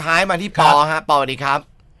สายสุดท้ายมาที่ปอฮะปอสวัสดีครับ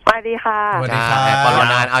สวัสดีค่ะสวัสดีครับปอรอ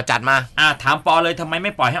นานเอาจัดมาถามปอเลยทำไมไ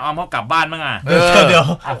ม่ปล่อยให้ออมเขากลับบ้านบ้างเดี๋ยว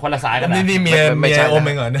คนละสายกันนี่เมียอมเ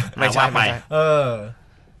องเหรอเนี่ยไม่ใช่ไป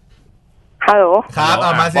ฮัลโหลครับ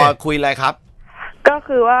มาสิคุยอะไรครับก็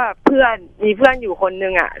คือว่ามีเพื่อนอยู่คนนึ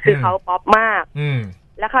งอ่ะคือเขาป๊อปมาก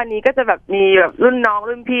แล้วคราวนี้ก็จะแบบมีแบบรุ่นน้อง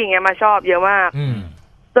รุ่นพี่อย่างเงี้ยมาชอบเยอะมาก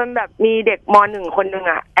จนแบบมีเด็กม.1 คนนึง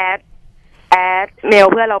อ่ะแอดเมล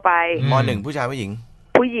เพื่อนเราไปม.1 ผู้ชายผู้หญิง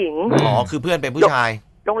คือเพื่อนเป็นผู้ชาย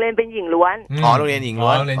โรงเรียนเป็นหญิงล้วนโรงเรียนหญิงล้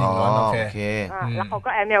วนโอเคแล้วเขาก็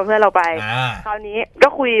แอดเมลเพื่อนเราไปคราวนี้ก็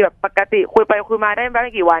คุยแบบปกติคุยไปคุยมาได้ไ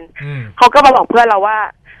ม่กี่วันเขาก็มาบอกเพื่อนเราว่า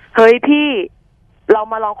เฮ้ยพี่เรา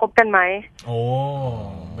มาลองคบกันไหมโอ้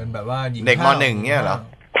เป็นแบบว่าเด็กม.1 เนี่ยเหรอ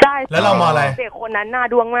ใช่แล้วเราม.อะไรเด็กคนนั้นหน้า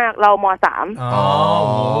ดวงมากเราม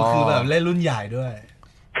.3คือแบบเล่นรุ่นใหญ่ด้วย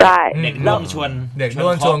ใช่เด็กร่วมช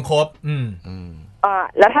วนคบ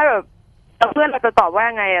แล้วถ้าแบบเพื่อนเราจะตอบว่า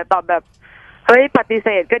ไงตอบแบบเฮ้ยปฏิเส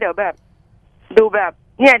ธก็เดี๋ยวแบบดูแบบ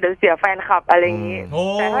เนี่ยเดี๋ยวเสียแฟนคลับอะไรอย่างงี้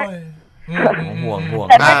แต่ถ้าห่วง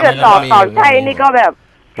แต่ถ้าเกิดตอบใช่นี่ก็แบบ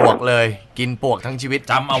ปวกเลยกินปวกทั้งชีวิต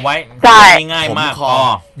จำเอาไว้ง่ายมากพอ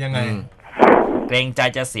ยังไงเกรงใจ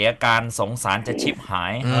จะเสียการสงสารจะชิบหา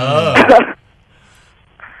ย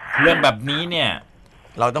เรื่องแบบนี้เนี่ย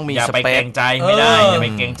เราต้องมีอย่าไปเกรงใจไม่ได้อย่าไป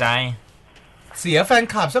เกรงใจเสียแฟน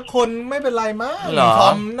คลับสักคนไม่เป็นไรมั้งคว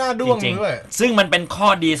ามหน้าด้วงด้วยซึ่งมันเป็นข้อ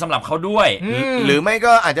ดีสำหรับเขาด้วยหรือไม่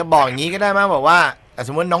ก็อาจจะบอกอย่างนี้ก็ได้มั้งบอกว่าส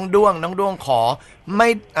มมติน้องด้วงขอไม่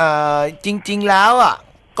จริงๆแล้วอ่ะ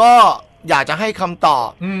ก็อยากจะให้คำตอบ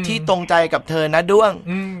ที่ตรงใจกับเธอนะด้วง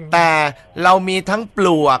แต่เรามีทั้งปล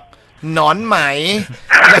วกหนอนไหม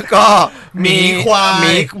แล้วก็มีความ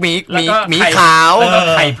มีขาว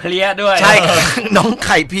ไข่เพลี้ยด้วยใช่น้องไ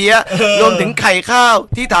ข่เพี้ยรวมถึงไข่ข้าว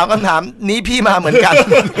ที่ถามคำถามนี้พี่มาเหมือนกัน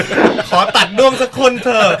ขอตัดด้วงสักคนเถ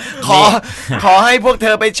อะขอให้พวกเธ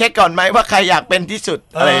อไปเช็คก่อนไหมว่าใครอยากเป็นที่สุด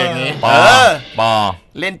อะไรอย่างนี้ปอ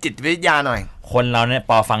เล่นจิตวิทยาหน่อยคนเราเนี่ย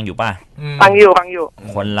ปอฟังอยู่ป่ะฟังอยู่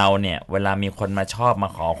คนเราเนี่ยเวลามีคนมาชอบมา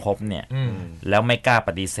ขอคบเนี่ยแล้วไม่กล้าป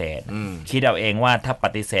ฏิเสธคิดเอาเองว่าถ้าป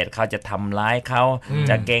ฏิเสธเขาจะทำร้ายเขา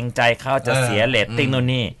จะเกรงใจเขาจะเสียเรตติ้งนู่น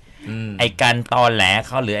นี่ไอการตอแหลเ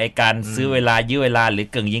ขาหรือไอการซื้อเวลายื้อเวลาหรือ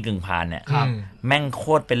กึ่งยิงกึ่งผ่านเนี่ยแม่งโค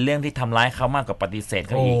ตรเป็นเรื่องที่ทำร้ายเขามากกว่าปฏิเสธเ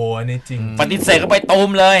ขาอีกอันนี้จริงปฏิเสธเขาไปตูม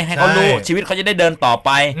เลยให้เขารู้ชีวิตเขาจะได้เดินต่อไป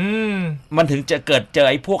มันถึงจะเกิดเจอ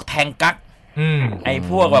ไอพวกแทงกั๊กไอ้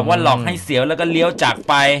พวกแบบว่าหลอกให้เสียวแล้วก็เลี้ยวจาก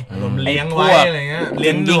ไปไอ้พวกเ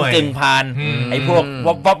ลี้ยงยิงกึ่งผ่านไอ้พวก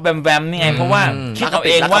วับแวมนี่ไงเพราะว่าคิดเอาเ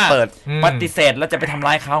องว่าปฏิเสธแล้วจะไปทำร้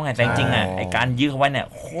ายเขาไงแต่จริงๆอ่ะไอ้การยื้อเขาไว้เนี่ย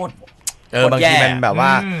โคตรบางทีมันแบบว่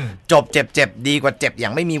าจบเจ็บดีกว่าเจ็บอย่า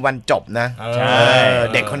งไม่มีวันจบนะ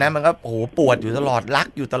เด็กคนนั้นมันก็โอ้โหปวดอยู่ตลอดรัก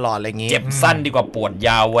อยู่ตลอดอะไรอย่างงี้เจ็บสั้นดีกว่าปวดย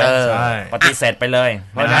าวเว้ยปฏิเสธไปเลย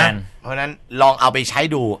เพราะนั้นลองเอาไปใช้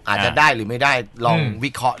ดูอาจจะได้หรือไม่ได้ลองวิ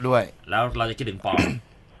เคราะห์ด้วยแล้วเราจะคิดถึงปอ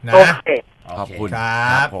นะขอบคุณค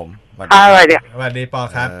รับผมอะไรเนี่ยสวัสดีปอ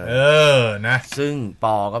ครับนะซึ่งป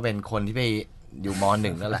อก็เป็นคนที่ไปอยู่ม.1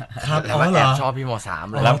นั่นแหละแล้วแอบชอบพี่ม.3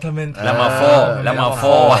เลยแล้วมาโฟ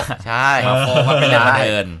ใช่มาโฟก็เป็นเรื่องบังเ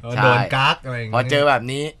อิญโดนกั๊กอะไรอย่างเงี้ยพอเจอแบบ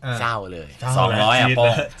นี้เศร้าเลย200อ่ะโป้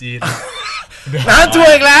น้าทวง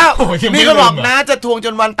อีกแล้วนี่ก็บอกน้าจะทวงจ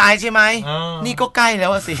นวันตายใช่ไหมนี่ก็ใกล้แล้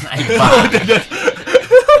วสิไอ้บ้า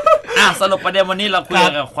สรุปประเด็นวันนี้เราคุย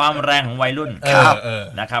กับความแรงของวัยรุ่น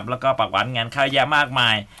นะครับแล้วก็ปากหวานงานข้าวแย่มากมา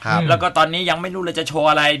ยแล้วก็ตอนนี้ยังไม่รู้เลยจะโชว์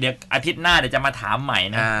อะไรเดี๋ยวอาทิตย์หน้าเดี๋ยวจะมาถามใหม่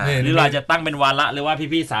นะหรือเราจะตั้งเป็นวาระหรือว่า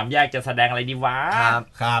พี่ๆ3แยกจะแสดงอะไรดีวะ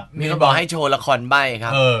ครับมีคนบอกให้โชว์ละครใบ้ค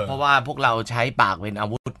รับเพราะว่าพวกเราใช้ปากเป็นอา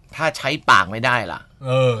วุธถ้าใช้ปากไม่ได้ล่ะ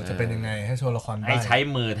จะเป็นยังไงให้โชว์ละครใบ้ให้ใช้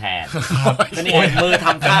มือแทนก็นี่มือท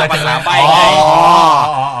ำท่าภาษาใบ้ไง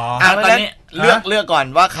ตอนนี้เลือกก่อน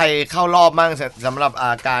ว่าใครเข้ารอบมั่งสำหรับ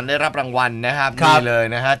การได้รับรางวัลนะครับนี่เลย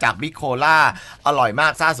นะฮะจากบิ๊กโคล่าอร่อยมา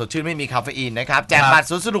กซ่าสดชื่นไม่มีคาเฟอีนนะครับแจกบัตร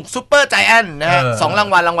สนุกซุปเปอร์ใจแอนนะฮะ2ราง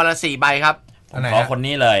วัลละ4 ใบครับขอคน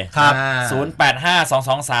นี้เลยครับ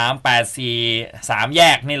08522384 แย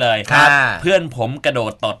กนี่เลยเพื่อนผมกระโด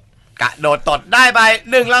ดตดได้ไป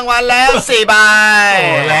1รางวัลแล้ว4 ใบ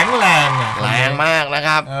แรงมากนะค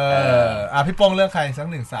รับพี่ปงเลือกใครสัก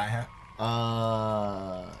1 สายฮะ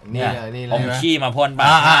นี่เลยอมขี้มาพ่นบ้า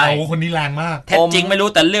โอ้คนนี้แรงมากแท้จริงไม่รู้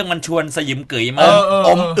แต่เรื่องมันชวนสยิมกึ๋ยมาก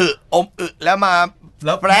อมอึแล้วมา แ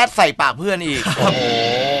ล้วแฟรดใส่ปากเพื่อนอีกโอ้โห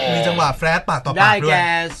มีจังหวะแฟรดปากต่อปากได้ด้วยแก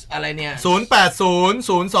อะไรเนี่ย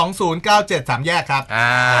08002097 3แยกครับ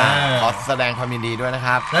ขอแสดงความยินดีด้วยนะค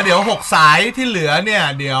รับแล้วเดี๋ยว6สายที่เหลือเนี่ย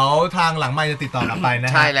เดี๋ยวทางหลังไมค์จะติดต่อกลับไปนะ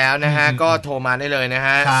ฮะใช่แล้วนะฮะก็โทรมาได้เลยนะฮ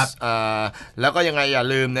ะแล้วก็ยังไงอย่า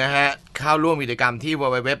ลืมนะฮะเข้าร่วมกิจกรรมที่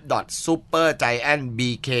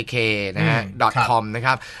www.supergiantbkk นะฮะ .com นะค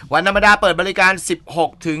รับวันธรรมดาเปิดบริการ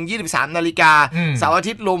 16 ถึง 23 นาฬิกาเสาร์อา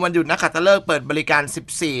ทิตย์รวมวันหยุดนักขัตฤกษ์เปิดบริการ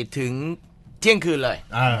 14 ถึงเที่ยงคืนเลย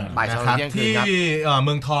บ่ายสองเที่ยงคืนครับที่เ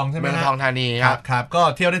มืองทองใช่ไหมเมืองทองธานีครับครับก็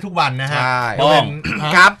เที่ยวได้ทุกวันนะฮะ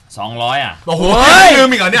ครับ200โอ้โหลืม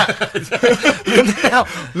อีกเหรอเนี่ย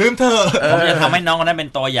ลืมเธอผมจะทำให้น้องคนนั้นเป็น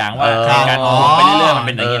ตัวอย่างว่าการออกไปเรื่อยๆมันเ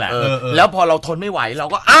ป็นอย่างนี้แหละแล้วพอเราทนไม่ไหวเรา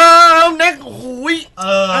ก็อ้าวเน็กหุย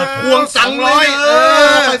พวง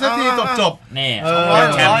200ไปสักทีจบนี่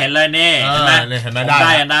แชมป์เห็นเลยนี่เห็นไหมไ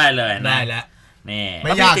ด้เลยได้แล้วนี่ไ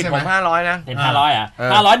ม่ยากใช่ไหมผม500นะเป็น500อ่ะ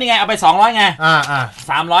500นี่ไงเอาไป200ไง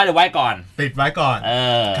300เดี๋ยวไว้ก่อนติดไว้ก่อน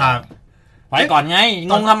ครับไว้ก่อนไง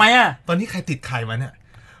งงทำไมอ่ะตอนนี้ใครติดใครมาเนี่ย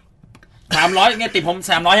300ไงติดผม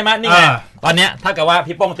300ใช่ไหมนี่ไงตอนเนี้ยถ้าเกิดว่า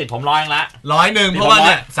พี่โป้งติดผม100ละ100เพราะว่าเ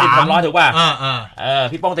นี่ยติดผม100ถูกป่ะ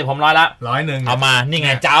พี่โป้งติดผม100ละ100เอามานี่ไง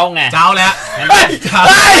เจ้าแล้ว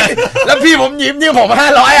แล้วพี่ผมยิ้มที่ผม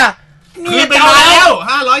500อ่ะคืนไปแล้ว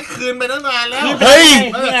500คืนไปตั้งนานแล้วเฮ้ย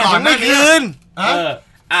ก่อนไม่คืน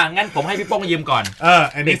งั้นผมให้พี่โป้งยืมก่อน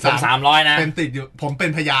ติดผม300นะเป็นติดอยู่ผมเป็น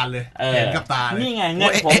พยานเลยเห็นกับตานี่ไงเงิ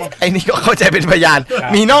นผมไอ้นี่ก็เข้าใจเป็นพยาน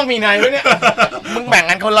มีนอกมีในไว้เนี่ยมึงแบ่ง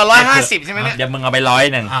กันคนละ150ใช่ไหมเนี่ยเดี๋ยวมึงเอาไป100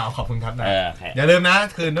ขอบคุณครับนะอย่าลืมนะ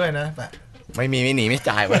คืนด้วยนะไม่มีไม่หนีไม่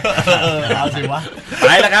จ่ายไว้เอาสิวะไ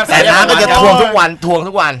ปแล้วครับแต่น้าก็จะทวงทุกวัน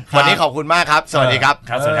วันนี้ขอบคุณมากครับสวัสดีครับ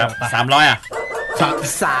สวัสดีครับ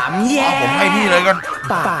3003แยกผมให้พี่เลยกัน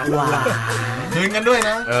ปากหวานคืนกันด้วย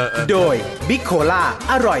นะโดยบิ๊กโคล่า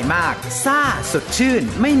อร่อยมากซ่าสดชื่น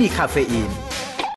ไม่มีคาเฟอีน